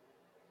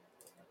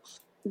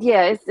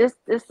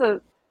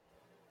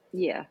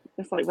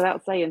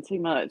without saying too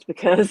much,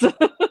 because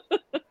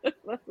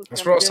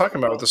that's what I was talking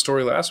about with the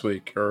story last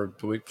week or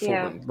the week before.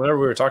 Yeah. Whenever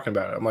we were talking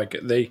about it, I'm like,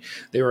 they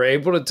were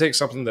able to take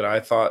something that I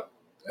thought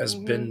has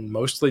been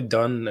mostly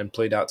done and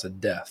played out to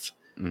death,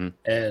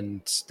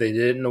 and they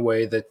did it in a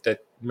way that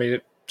made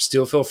it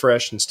still feel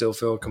fresh and still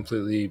feel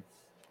completely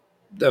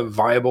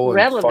viable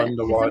relevant. And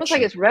fun to watch. It's almost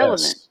like it's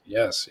relevant.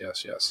 Yes.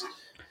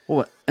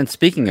 Well, and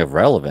speaking of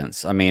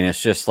relevance,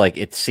 it's just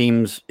it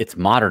seems it's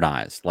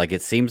modernized.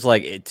 It seems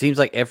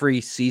like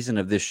every season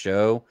of this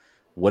show,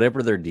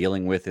 whatever they're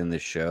dealing with in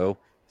this show,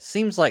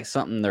 seems like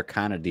something they're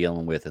kind of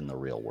dealing with in the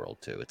real world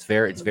too. It's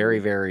very,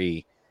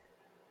 very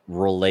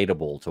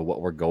relatable to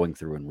what we're going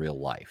through in real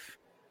life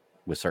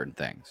with certain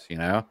things,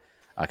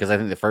 because I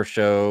think the first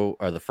show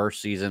or the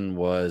first season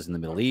was in the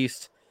Middle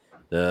East.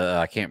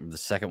 The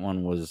second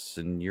one was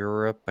in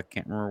Europe. I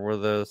can't remember where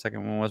the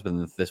second one was, but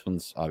this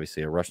one's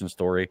obviously a Russian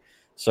story.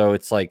 So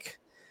it's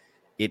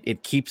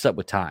it keeps up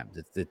with times.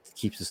 It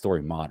keeps the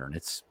story modern.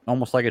 It's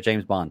almost like a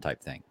James Bond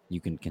type thing.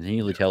 You can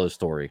continually tell his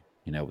story,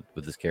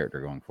 with this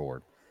character going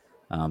forward.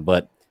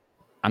 But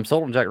I'm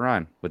sold on Jack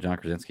Ryan with John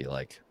Krasinski.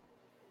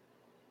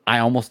 I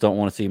almost don't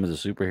want to see him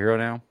as a superhero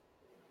now.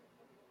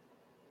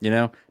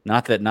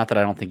 Not that I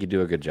don't think he'd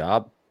do a good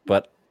job,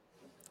 but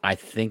I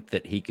think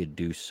that he could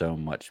do so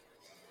much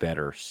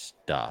better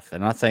stuff.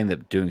 And I'm not saying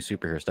that doing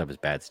superhero stuff is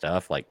bad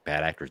stuff, like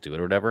bad actors do it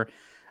or whatever.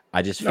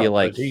 I just feel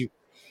like he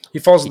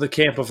falls in the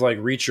camp of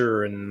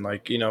Reacher and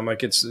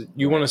it's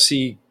you want to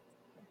see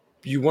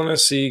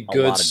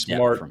good,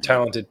 smart,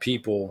 talented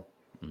people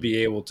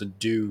be able to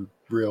do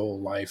real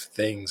life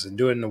things and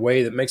do it in a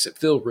way that makes it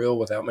feel real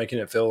without making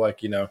it feel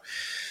like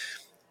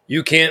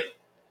you can't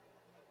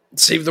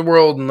save the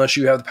world unless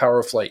you have the power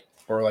of flight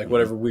or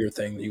whatever weird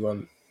thing that you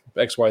want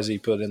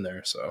XYZ put in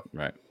there. So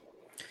right.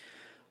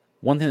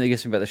 One thing that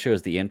gets me about the show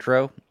is the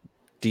intro.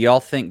 Do y'all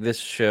think this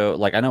show,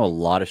 I know a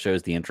lot of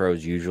shows, the intro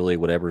is usually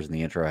whatever's in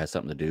the intro has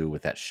something to do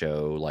with that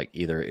show.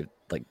 Either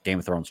Game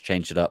of Thrones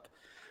changed it up.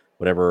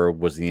 Whatever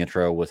was the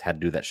intro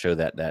had to do that show,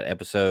 that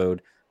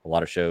episode. A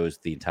lot of shows,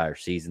 the entire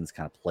season's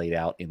kind of played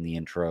out in the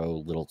intro,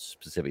 little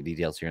specific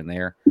details here and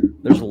there.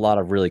 There's a lot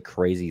of really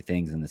crazy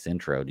things in this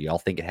intro. Do y'all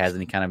think it has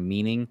any kind of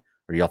meaning,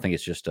 or do y'all think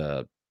it's just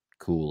a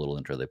cool little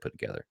intro they put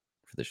together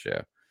for the show?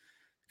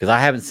 Because I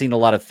haven't seen a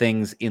lot of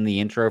things in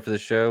the intro for the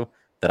show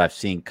that I've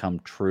seen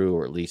come true,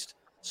 or at least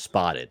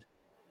spotted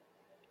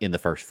in the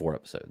first 4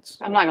 episodes.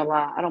 I'm not gonna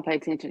lie, I don't pay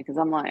attention because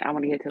I'm like, I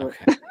want to get to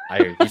it. I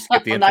hear you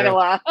skip the I'm intro. not gonna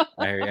lie.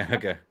 I hear you.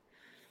 Okay.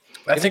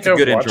 I think it's a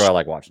good intro. I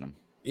like watching them.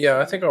 Yeah,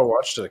 I think I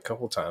watched it a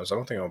couple times. I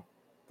don't think I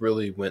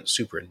really went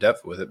super in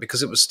depth with it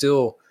because it was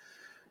still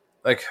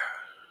like,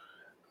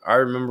 I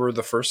remember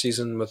the first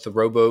season with the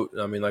rowboat.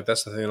 I mean, like,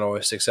 that's the thing that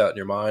always sticks out in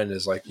your mind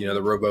is like, you know,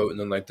 the rowboat and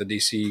then like the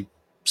DC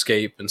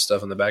scape and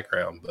stuff in the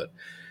background. But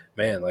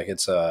man, like,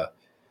 it's I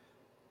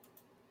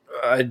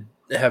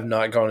have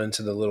not gone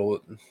into the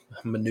little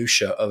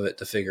minutia of it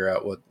to figure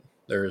out what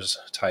there's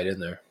tied in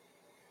there.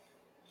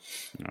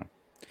 No.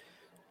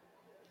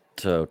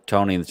 So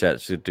Tony in the chat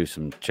should do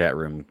some chat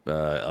room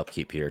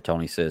upkeep here.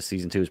 Tony says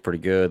season 2 is pretty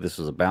good. This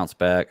was a bounce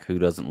back. Who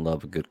doesn't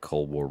love a good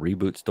Cold War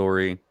reboot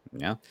story?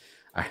 Yeah,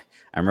 I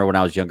remember when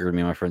I was younger, me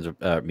and my friends,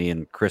 me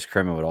and Chris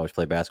Kremen would always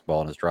play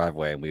basketball in his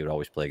driveway, and we would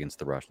always play against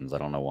the Russians. I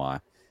don't know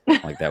why.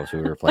 Like, that was who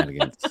we were playing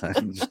against.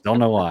 Just don't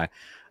know why.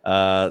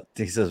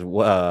 He says,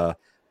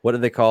 what do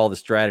they call the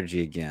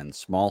strategy again?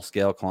 Small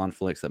scale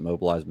conflicts that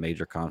mobilize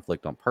major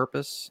conflict on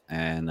purpose.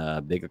 And a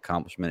big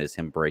accomplishment is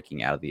him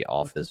breaking out of the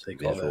Office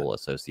Visual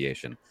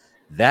Association.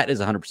 That is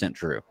 100%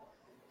 true,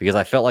 because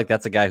I felt like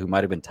that's a guy who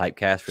might have been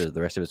typecast for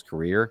the rest of his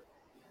career.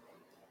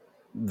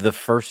 The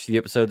first few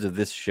episodes of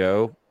this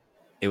show,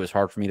 it was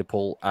hard for me to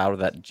pull out of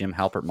that Jim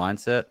Halpert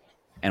mindset.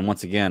 And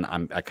once again,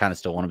 I kind of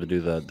still want him to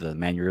do the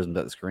mannerisms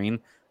at the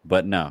screen.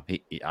 But no,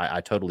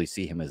 I totally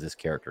see him as this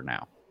character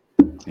now.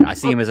 I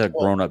see him as a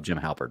grown-up Jim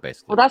Halpert,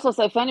 basically. Well, that's what's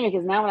so funny,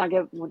 because now when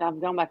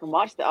I've gone back and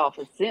watched The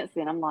Office since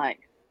then, I'm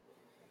like,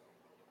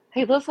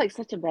 he looks like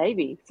such a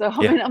baby. So I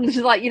mean, I'm just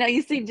like, you know,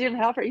 you see Jim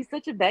Halpert, he's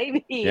such a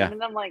baby,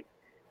 and I'm like,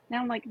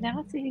 now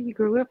I see who you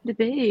grew up to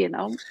be, and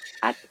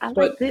I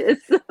like this.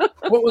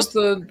 What was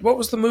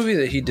the movie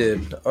that he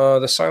did?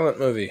 The silent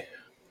movie.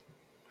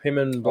 Him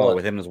and Blunt.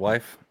 With him and his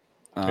wife.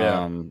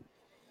 Yeah,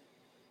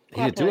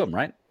 he did 2 of them,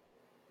 right?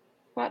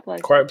 Quiet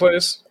Place. Quiet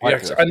Place.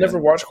 Quiet Place, I never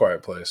watched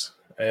Quiet Place.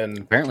 And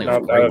apparently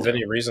not out of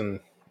any reason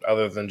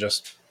other than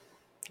just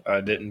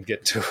I didn't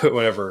get to it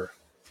whenever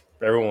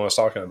everyone was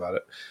talking about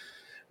it.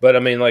 But I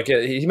mean, like,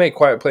 he made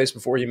Quiet Place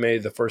before he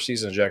made the first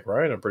season of Jack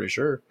Ryan, I'm pretty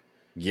sure.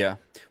 Yeah.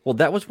 Well,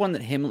 that was one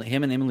that him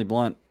and Emily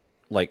Blunt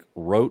like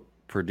wrote,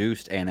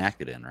 produced, and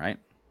acted in, right?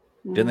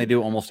 Mm-hmm. Didn't they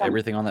do almost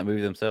everything on that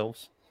movie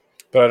themselves?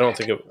 But I don't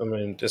think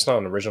it's not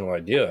an original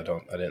idea.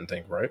 I didn't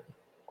think, right?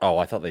 Oh,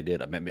 I thought they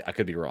did. I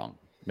could be wrong.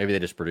 Maybe they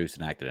just produced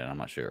and acted in it. I'm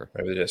not sure.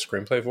 Maybe they did a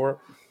screenplay for it.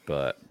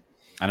 But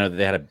I know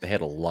that they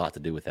had a lot to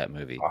do with that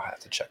movie. I'll have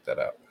to check that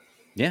out.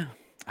 Yeah,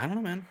 I don't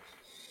know, man.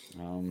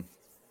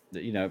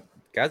 You know,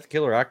 guy's a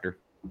killer actor.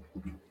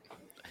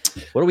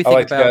 What do we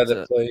think about the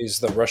guy that plays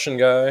the Russian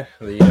guy?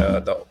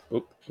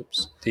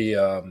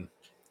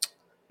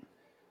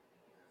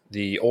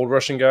 The old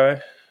Russian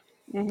guy.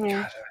 Mm-hmm.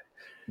 God,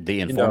 the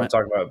informant. You know what I'm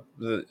talking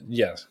about.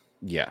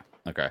 Yeah.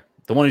 Okay.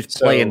 The one who's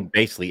playing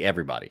basically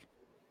everybody.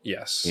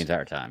 Yes. The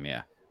entire time.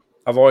 Yeah.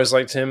 I've always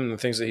liked him and the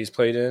things that he's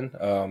played in.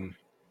 I'm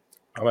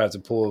gonna have to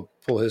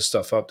pull his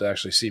stuff up to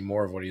actually see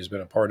more of what he's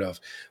been a part of.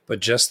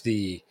 But just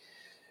his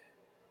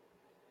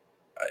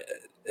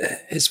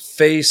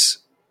face,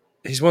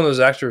 he's one of those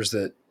actors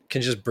that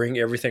can just bring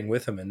everything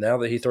with him. And now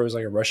that he throws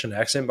like a Russian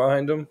accent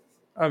behind him,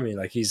 I mean,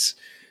 like he's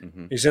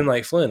in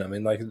like Flynn. I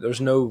mean, like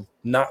there's no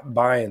not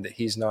buying that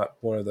he's not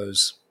one of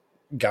those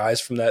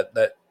guys from that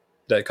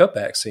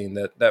cutback scene,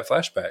 that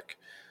flashback.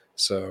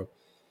 So,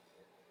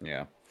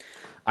 yeah.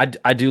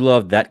 I do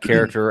love that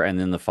character, and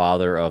then the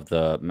father of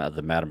the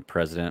Madam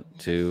President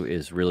too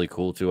is really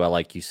cool too. I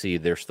like, you see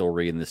their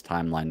story in this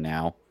timeline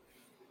now,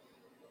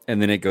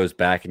 and then it goes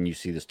back and you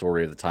see the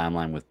story of the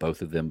timeline with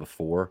both of them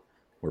before,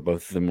 where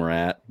both of them were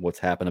at, what's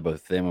happened to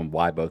both of them, and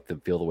why both of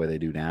them feel the way they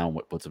do now, and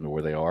what puts them to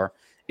where they are.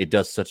 It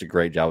does such a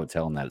great job of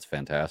telling that. It's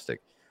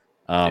fantastic.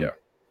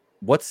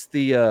 What's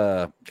the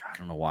I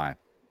don't know why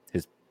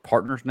his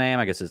partner's name?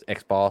 I guess his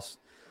ex-boss.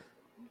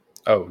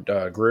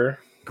 Greer.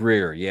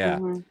 Greer, yeah.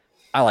 Mm-hmm.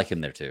 I like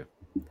him there too.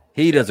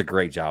 He does a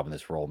great job in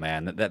this role,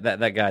 man.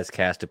 That guy's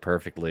casted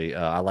perfectly.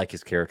 I like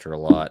his character a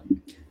lot.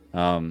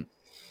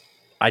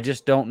 I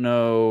just don't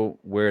know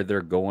where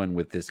they're going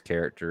with this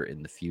character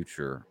in the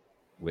future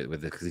with it,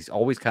 because he's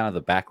always kind of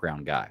the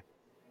background guy.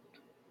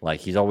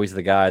 Like, he's always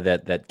the guy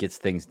that gets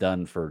things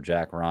done for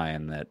Jack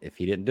Ryan, that if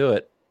he didn't do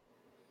it,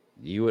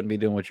 you wouldn't be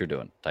doing what you're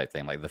doing, type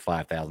thing. Like the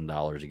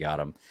 $5,000 you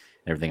got him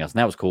and everything else. And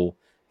that was cool,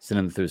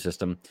 sending them through the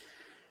system.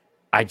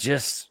 I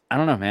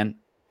don't know, man.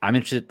 I'm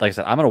interested. Like I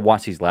said, I'm going to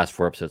watch these last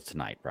 4 episodes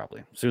tonight,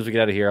 probably. As soon as we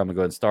get out of here, I'm going to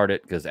go ahead and start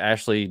it, because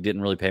Ashley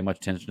didn't really pay much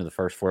attention to the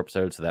first 4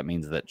 episodes, so that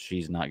means that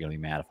she's not going to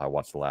be mad if I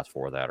watch the last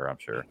 4 without her, I'm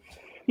sure.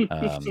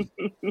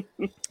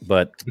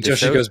 But until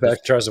she goes back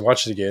and tries to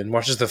watch it again,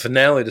 watches the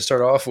finale to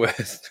start off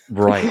with.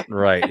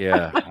 Right,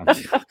 yeah.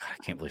 I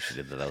can't believe she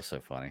did that. That was so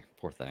funny.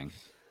 Poor thing.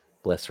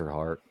 Bless her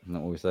heart. Isn't that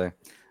what we say?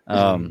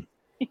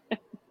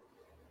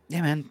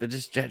 Yeah, man. But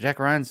just Jack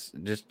Ryan's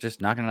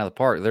just knocking it out of the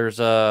park. There's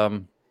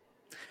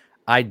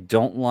I I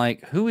don't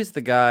like who is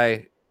the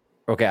guy.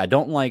 Okay, I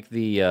don't like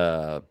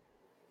the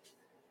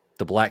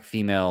black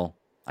female.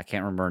 I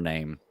can't remember her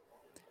name.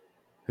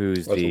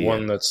 Who's the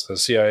one that's the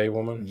CIA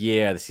woman?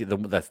 Yeah,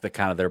 that's the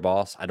kind of their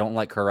boss. I don't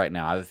like her right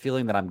now. I have a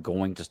feeling that I'm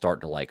going to start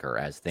to like her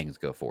as things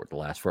go forward. The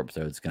last 4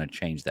 episodes is going to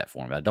change that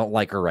for me. I don't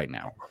like her right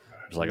now.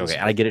 It's like, okay,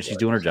 I get it. She's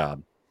doing her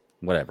job,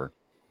 whatever.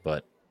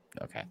 But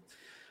okay,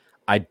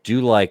 I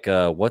do like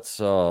what's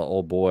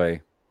old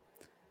boy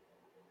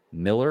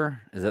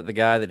Miller? Is that the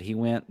guy that he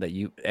went that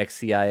you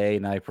ex-CIA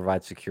now he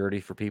provides security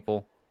for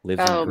people?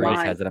 Lives in Greece,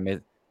 has it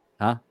amazing?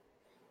 Huh?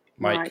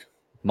 Mike,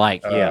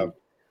 yeah.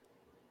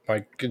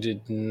 Mike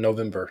did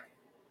November.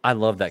 I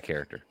love that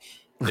character.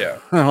 Yeah.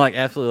 Like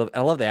absolutely.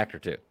 I love the actor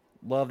too.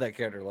 Love that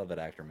character. Love that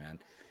actor, man.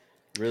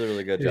 Really,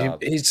 really good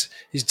job. He's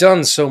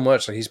done so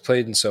much. Like he's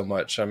played in so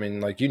much. I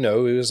mean, like he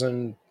was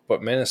in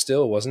Man of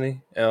Steel, wasn't he?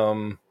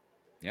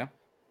 Yeah.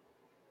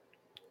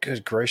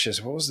 Good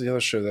gracious, what was the other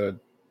show that?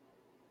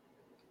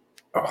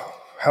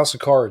 House of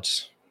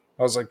Cards.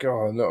 I was like,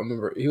 oh no, I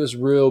remember he was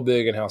real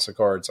big in House of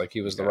Cards. Like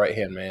he was the right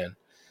hand man,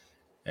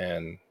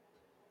 and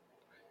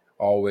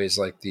always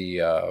like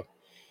the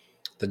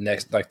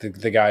next, like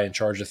the guy in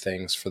charge of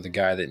things for the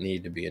guy that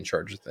needed to be in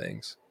charge of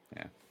things.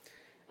 Yeah,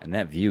 and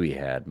that view he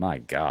had, my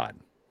God.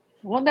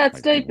 Wasn't that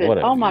stupid?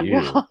 Oh my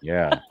God.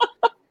 Yeah.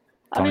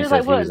 I mean, it was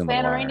like, what,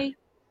 Santorini?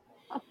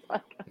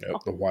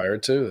 Nope, The Wire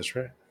too. That's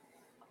right.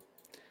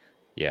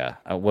 Yeah.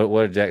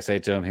 What did Jack say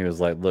to him? He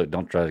was like, look,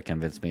 don't try to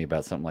convince me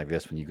about something like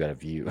this when you've got a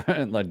view.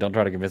 Like, don't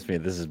try to convince me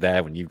this is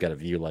bad when you've got a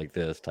view like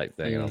this type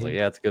thing. And I was like,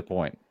 yeah, that's a good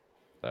point.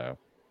 So,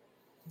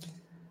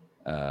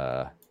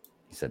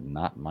 he said,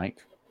 not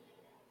Mike.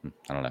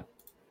 I don't know.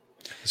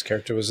 His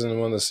character was in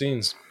one of the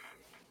scenes.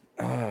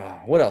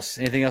 What else?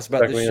 Anything else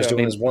about this show? He was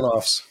doing his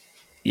one-offs.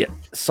 Yeah.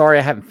 Sorry,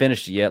 I haven't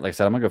finished it yet. Like I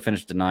said, I'm going to go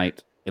finish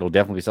tonight. It'll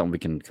definitely be something we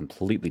can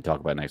completely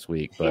talk about next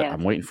week, but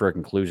I'm waiting for a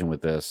conclusion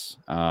with this.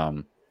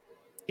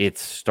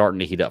 It's starting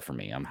to heat up for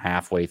me. I'm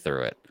halfway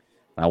through it.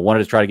 I wanted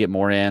to try to get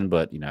more in,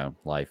 but,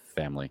 life,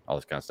 family, all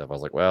this kind of stuff. I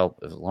was like, well,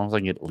 as long as I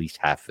can get at least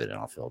half of it in,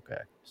 I'll feel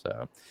okay.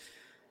 So,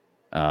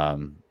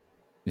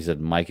 he said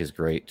Mike is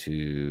great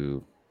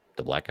to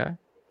the black guy.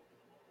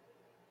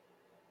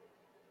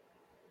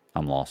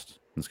 I'm lost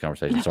in this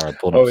conversation. Sorry, I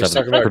pulled up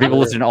stuff. For people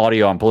listening to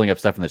audio, I'm pulling up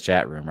stuff in the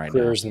chat room right now.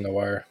 Careers in The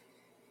Wire.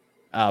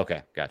 Oh,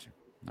 okay. Gotcha.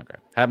 Okay.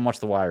 Haven't watched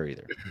The Wire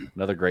either.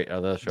 Another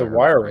show. The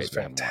Wire was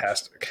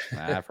fantastic.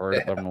 I've heard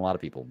it from a lot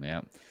of people.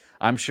 Yeah.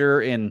 I'm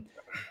sure in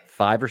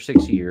 5 or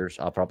 6 years,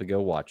 I'll probably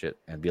go watch it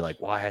and be like,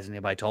 why hasn't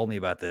anybody told me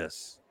about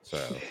this? So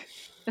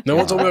no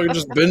one told me I could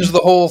just binge the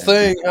whole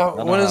thing.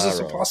 When is this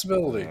a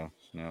possibility?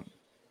 No.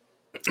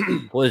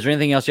 Well, is there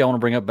anything else y'all want to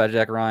bring up about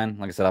Jack Ryan?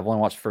 Like I said, I've only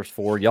watched the first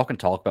 4. Y'all can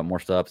talk about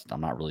more stuff.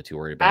 I'm not really too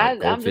worried about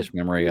it. Goldfish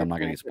memory. I'm not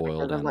going to get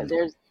spoiled. I'm like,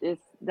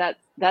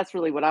 that's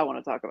really what I want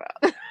to talk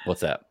about.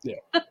 What's that? Yeah.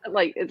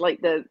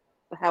 the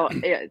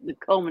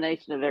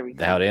culmination of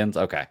everything. How it ends.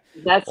 Okay.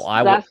 That's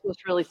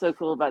what's really so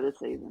cool about this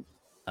season.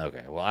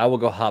 Okay. Well, I will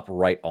go hop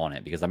right on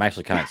it because I'm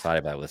actually kind of excited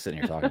about it. We're sitting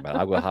here talking about it.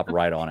 I'll go hop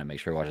right on it and make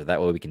sure we watch it.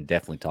 That way we can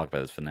definitely talk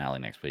about this finale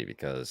next week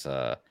because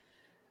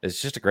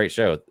it's just a great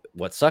show.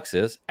 What sucks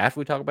is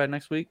after we talk about it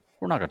next week,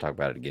 we're not going to talk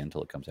about it again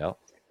until it comes out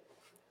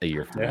a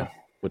year from now,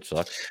 which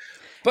sucks.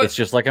 But it's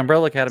just like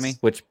Umbrella Academy,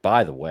 which,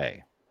 by the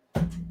way,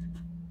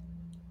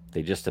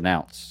 they just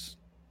announced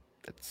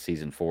that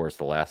season 4 is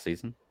the last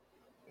season.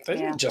 They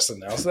didn't just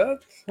announce that?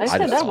 They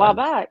said that a while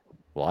back.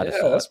 Well, I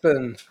just that's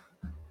been...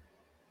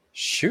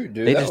 Shoot,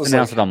 dude. They just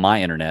announced it on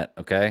my internet,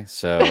 okay?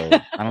 So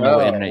I don't know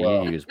what internet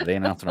you use, but they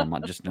announced it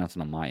on just announced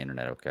it on my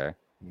internet, okay?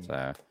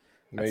 So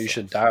maybe you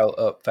should dial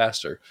up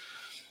faster.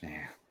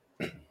 Yeah.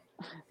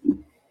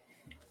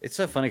 It's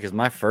so funny because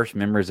my first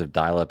memories of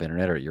dial-up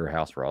internet are at your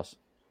house, Ross.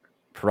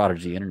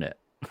 Prodigy internet.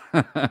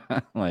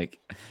 Like,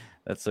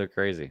 that's so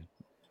crazy.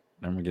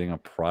 I remember getting on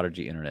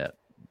Prodigy internet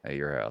at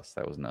your house.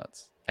 That was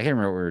nuts. I can't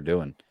remember what we were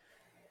doing.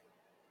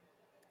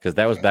 Because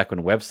that was back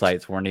when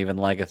websites weren't even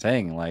like a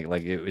thing. Like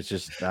it was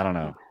just, I don't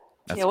know.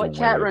 That's what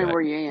chat room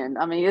were you in?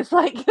 I mean, it's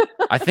like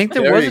I think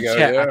there was a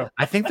chat. Yeah.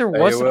 I think there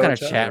was some kind of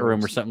chat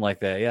room or something like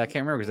that. Yeah, I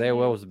can't remember because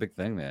AOL was a big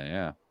thing then.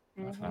 Yeah,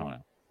 I don't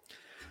know.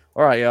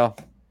 All right, y'all.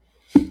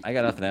 I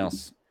got nothing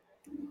else.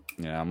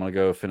 Yeah, I'm gonna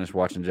go finish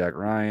watching Jack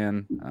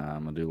Ryan.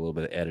 I'm gonna do a little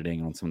bit of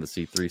editing on some of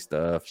the C3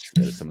 stuff,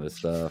 edit some of this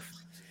stuff.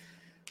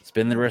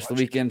 Spend the rest of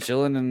the weekend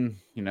chilling and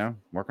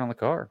working on the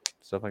car,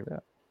 stuff like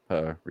that.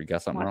 You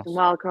got something else?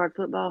 Wild card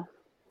football.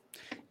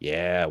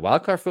 Yeah,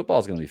 wild card football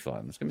is gonna be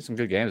fun. There's gonna be some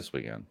good games this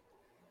weekend.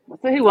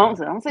 Let's say he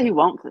wants it. I don't say he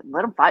wants it.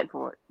 Let him fight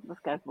for it.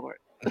 Let's go for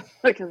it.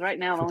 Because right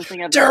now the only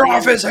thing I've tear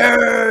off his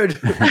head.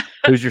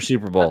 Who's your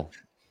Super Bowl?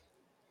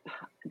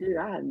 Dude,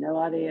 I have no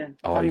idea.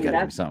 Oh, you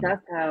got something.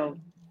 That's how.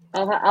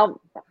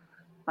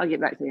 I'll get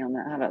back to you on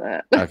that. How about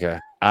that? Okay,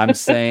 I'm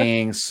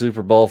saying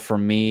Super Bowl for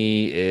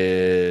me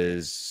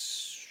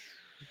is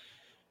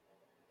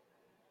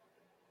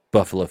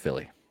Buffalo,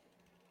 Philly.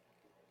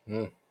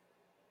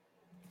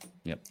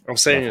 Yep. I'm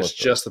saying Buffalo, it's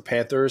Philly. Just the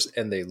Panthers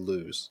and they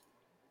lose.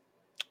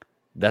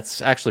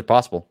 That's actually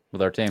possible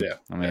with our team. Yeah.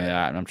 I mean,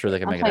 I'm sure they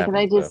can make it happen.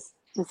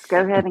 Just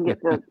go ahead and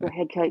get the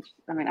head coach.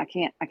 I mean, I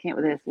can't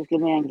with this. Just give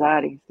me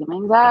anxiety. Just give me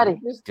anxiety.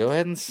 Just go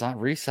ahead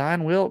and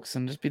re-sign Wilkes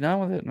and just be done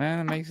with it, man.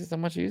 It makes it so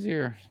much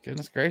easier.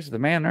 Goodness gracious, the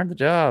man earned the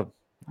job.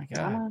 My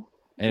God.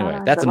 Anyway,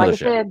 that's another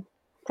show. Said,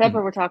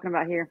 Tepper we're talking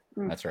about here.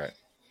 That's right.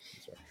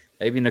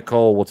 Maybe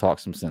Nicole will talk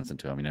some sense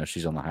into him. You know,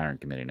 she's on the hiring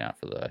committee now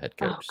for the head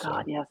coach. Oh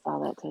God, yeah, I saw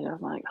that too. I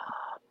was like,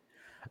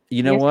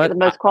 you know what? The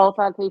most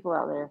qualified people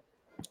out there.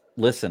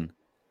 Listen,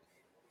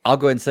 I'll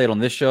go ahead and say it on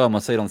this show. I'm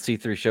going to say it on the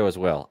C3 show as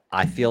well.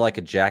 I feel like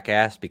a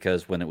jackass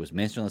because when it was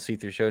mentioned on the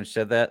C3 show and she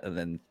said that, and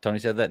then Tony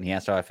said that, and he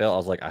asked how I felt, I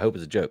was like, I hope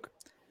it's a joke.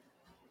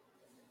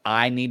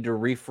 I need to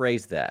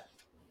rephrase that.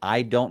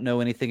 I don't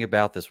know anything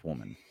about this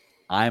woman.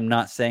 I'm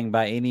not saying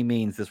by any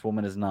means this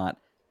woman is not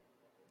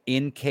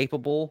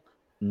incapable,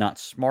 not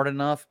smart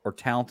enough, or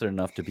talented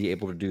enough to be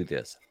able to do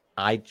this.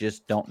 I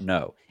just don't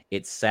know.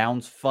 It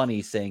sounds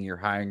funny saying you're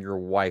hiring your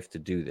wife to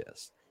do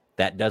this.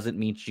 That doesn't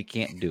mean she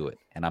can't do it,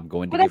 and I'm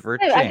going to give her a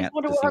chance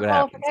to see what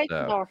happens.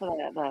 Are for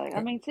that, though.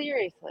 I mean,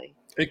 seriously.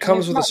 It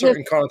comes with a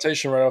certain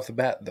connotation right off the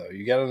bat, though.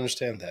 You got to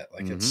understand that.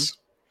 Like it's.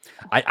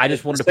 I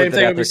just wanted to put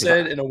that out there. Same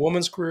thing we said in a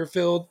woman's career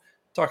field,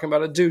 talking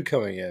about a dude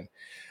coming in.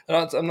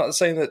 I'm not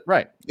saying that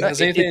it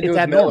has anything to do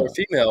with male or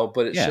female,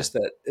 but it's just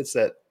that it's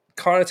that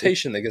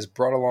connotation that gets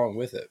brought along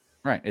with it.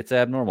 Right. It's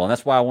abnormal. And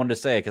that's why I wanted to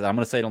say it, because I'm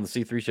going to say it on the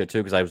C3 show, too,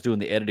 because I was doing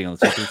the editing on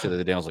the C3 show the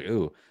other day. I was like,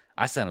 ooh,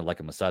 I sounded like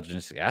a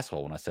misogynistic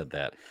asshole when I said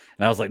that.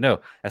 And I was like, no,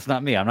 that's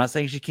not me. I'm not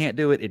saying she can't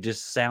do it. It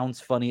just sounds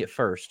funny at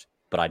first,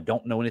 but I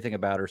don't know anything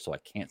about her, so I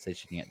can't say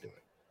she can't do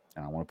it.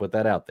 And I want to put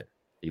that out there,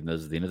 even though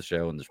this is the end of the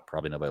show and there's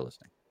probably nobody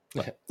listening.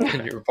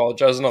 You're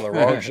apologizing on the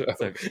wrong show.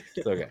 It's okay.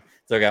 It's okay.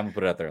 I'm going to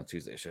put it out there on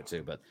Tuesday's show,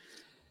 too. But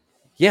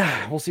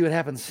yeah, we'll see what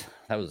happens.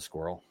 That was a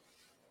squirrel.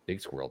 Big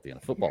squirrel at the end.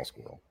 A football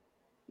squirrel.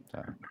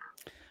 All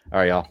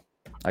right, y'all.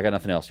 I got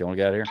nothing else. You want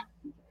to get out of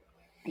here?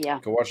 Yeah.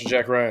 Go watch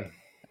Jack Ryan.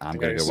 I'm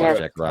going to go watch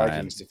Jack Ryan.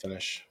 Vikings to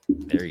finish.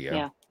 There you go.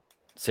 Yeah.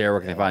 Sarah,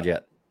 where can they find you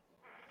at?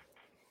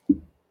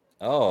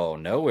 Oh,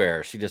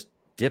 nowhere. She just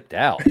dipped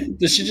out.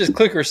 Did she just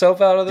click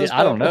herself out of this?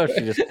 I don't know if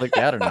she just clicked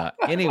out or not.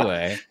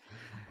 Anyway,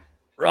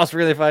 Ross,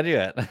 where can they find you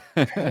at?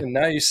 And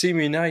now you see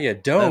me, now you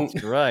don't.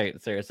 That's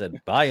right. Sarah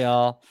said, bye,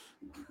 y'all.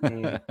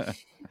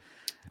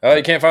 Oh,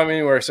 you can't find me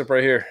anywhere except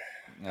right here.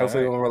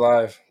 Hopefully when we're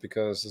live,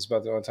 because it's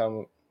about the only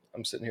time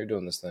I'm sitting here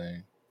doing this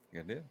thing.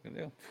 Good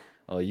deal.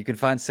 Oh, you can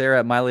find Sarah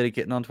at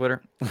MyLadyKitten on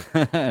Twitter.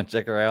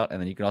 Check her out.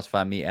 And then you can also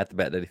find me at the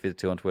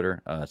BatDaddy52 on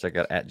Twitter. Check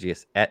out at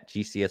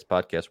GCS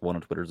Podcast 1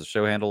 on Twitter is the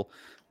show handle.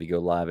 We go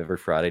live every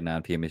Friday,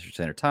 9 p.m. Eastern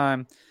Standard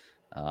Time.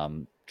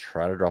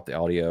 Try to drop the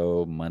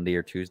audio Monday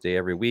or Tuesday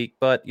every week.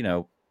 But, you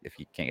know, if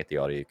you can't get the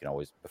audio, you can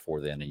always, before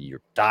then, and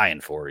you're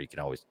dying for it, you can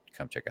always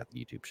come check out the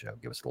YouTube show.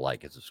 Give us a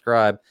like and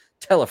subscribe.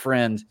 Tell a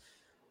friend.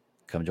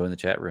 Come join the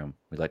chat room.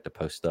 We like to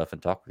post stuff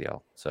and talk with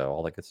y'all. So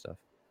all that good stuff.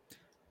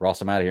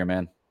 Ross, I'm out of here,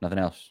 man. Nothing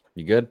else.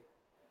 You good?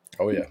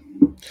 Oh, yeah.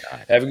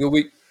 Right. Have a good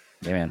week.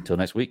 Yeah, man. Until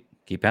next week.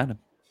 Keep pounding.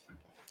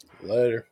 Later.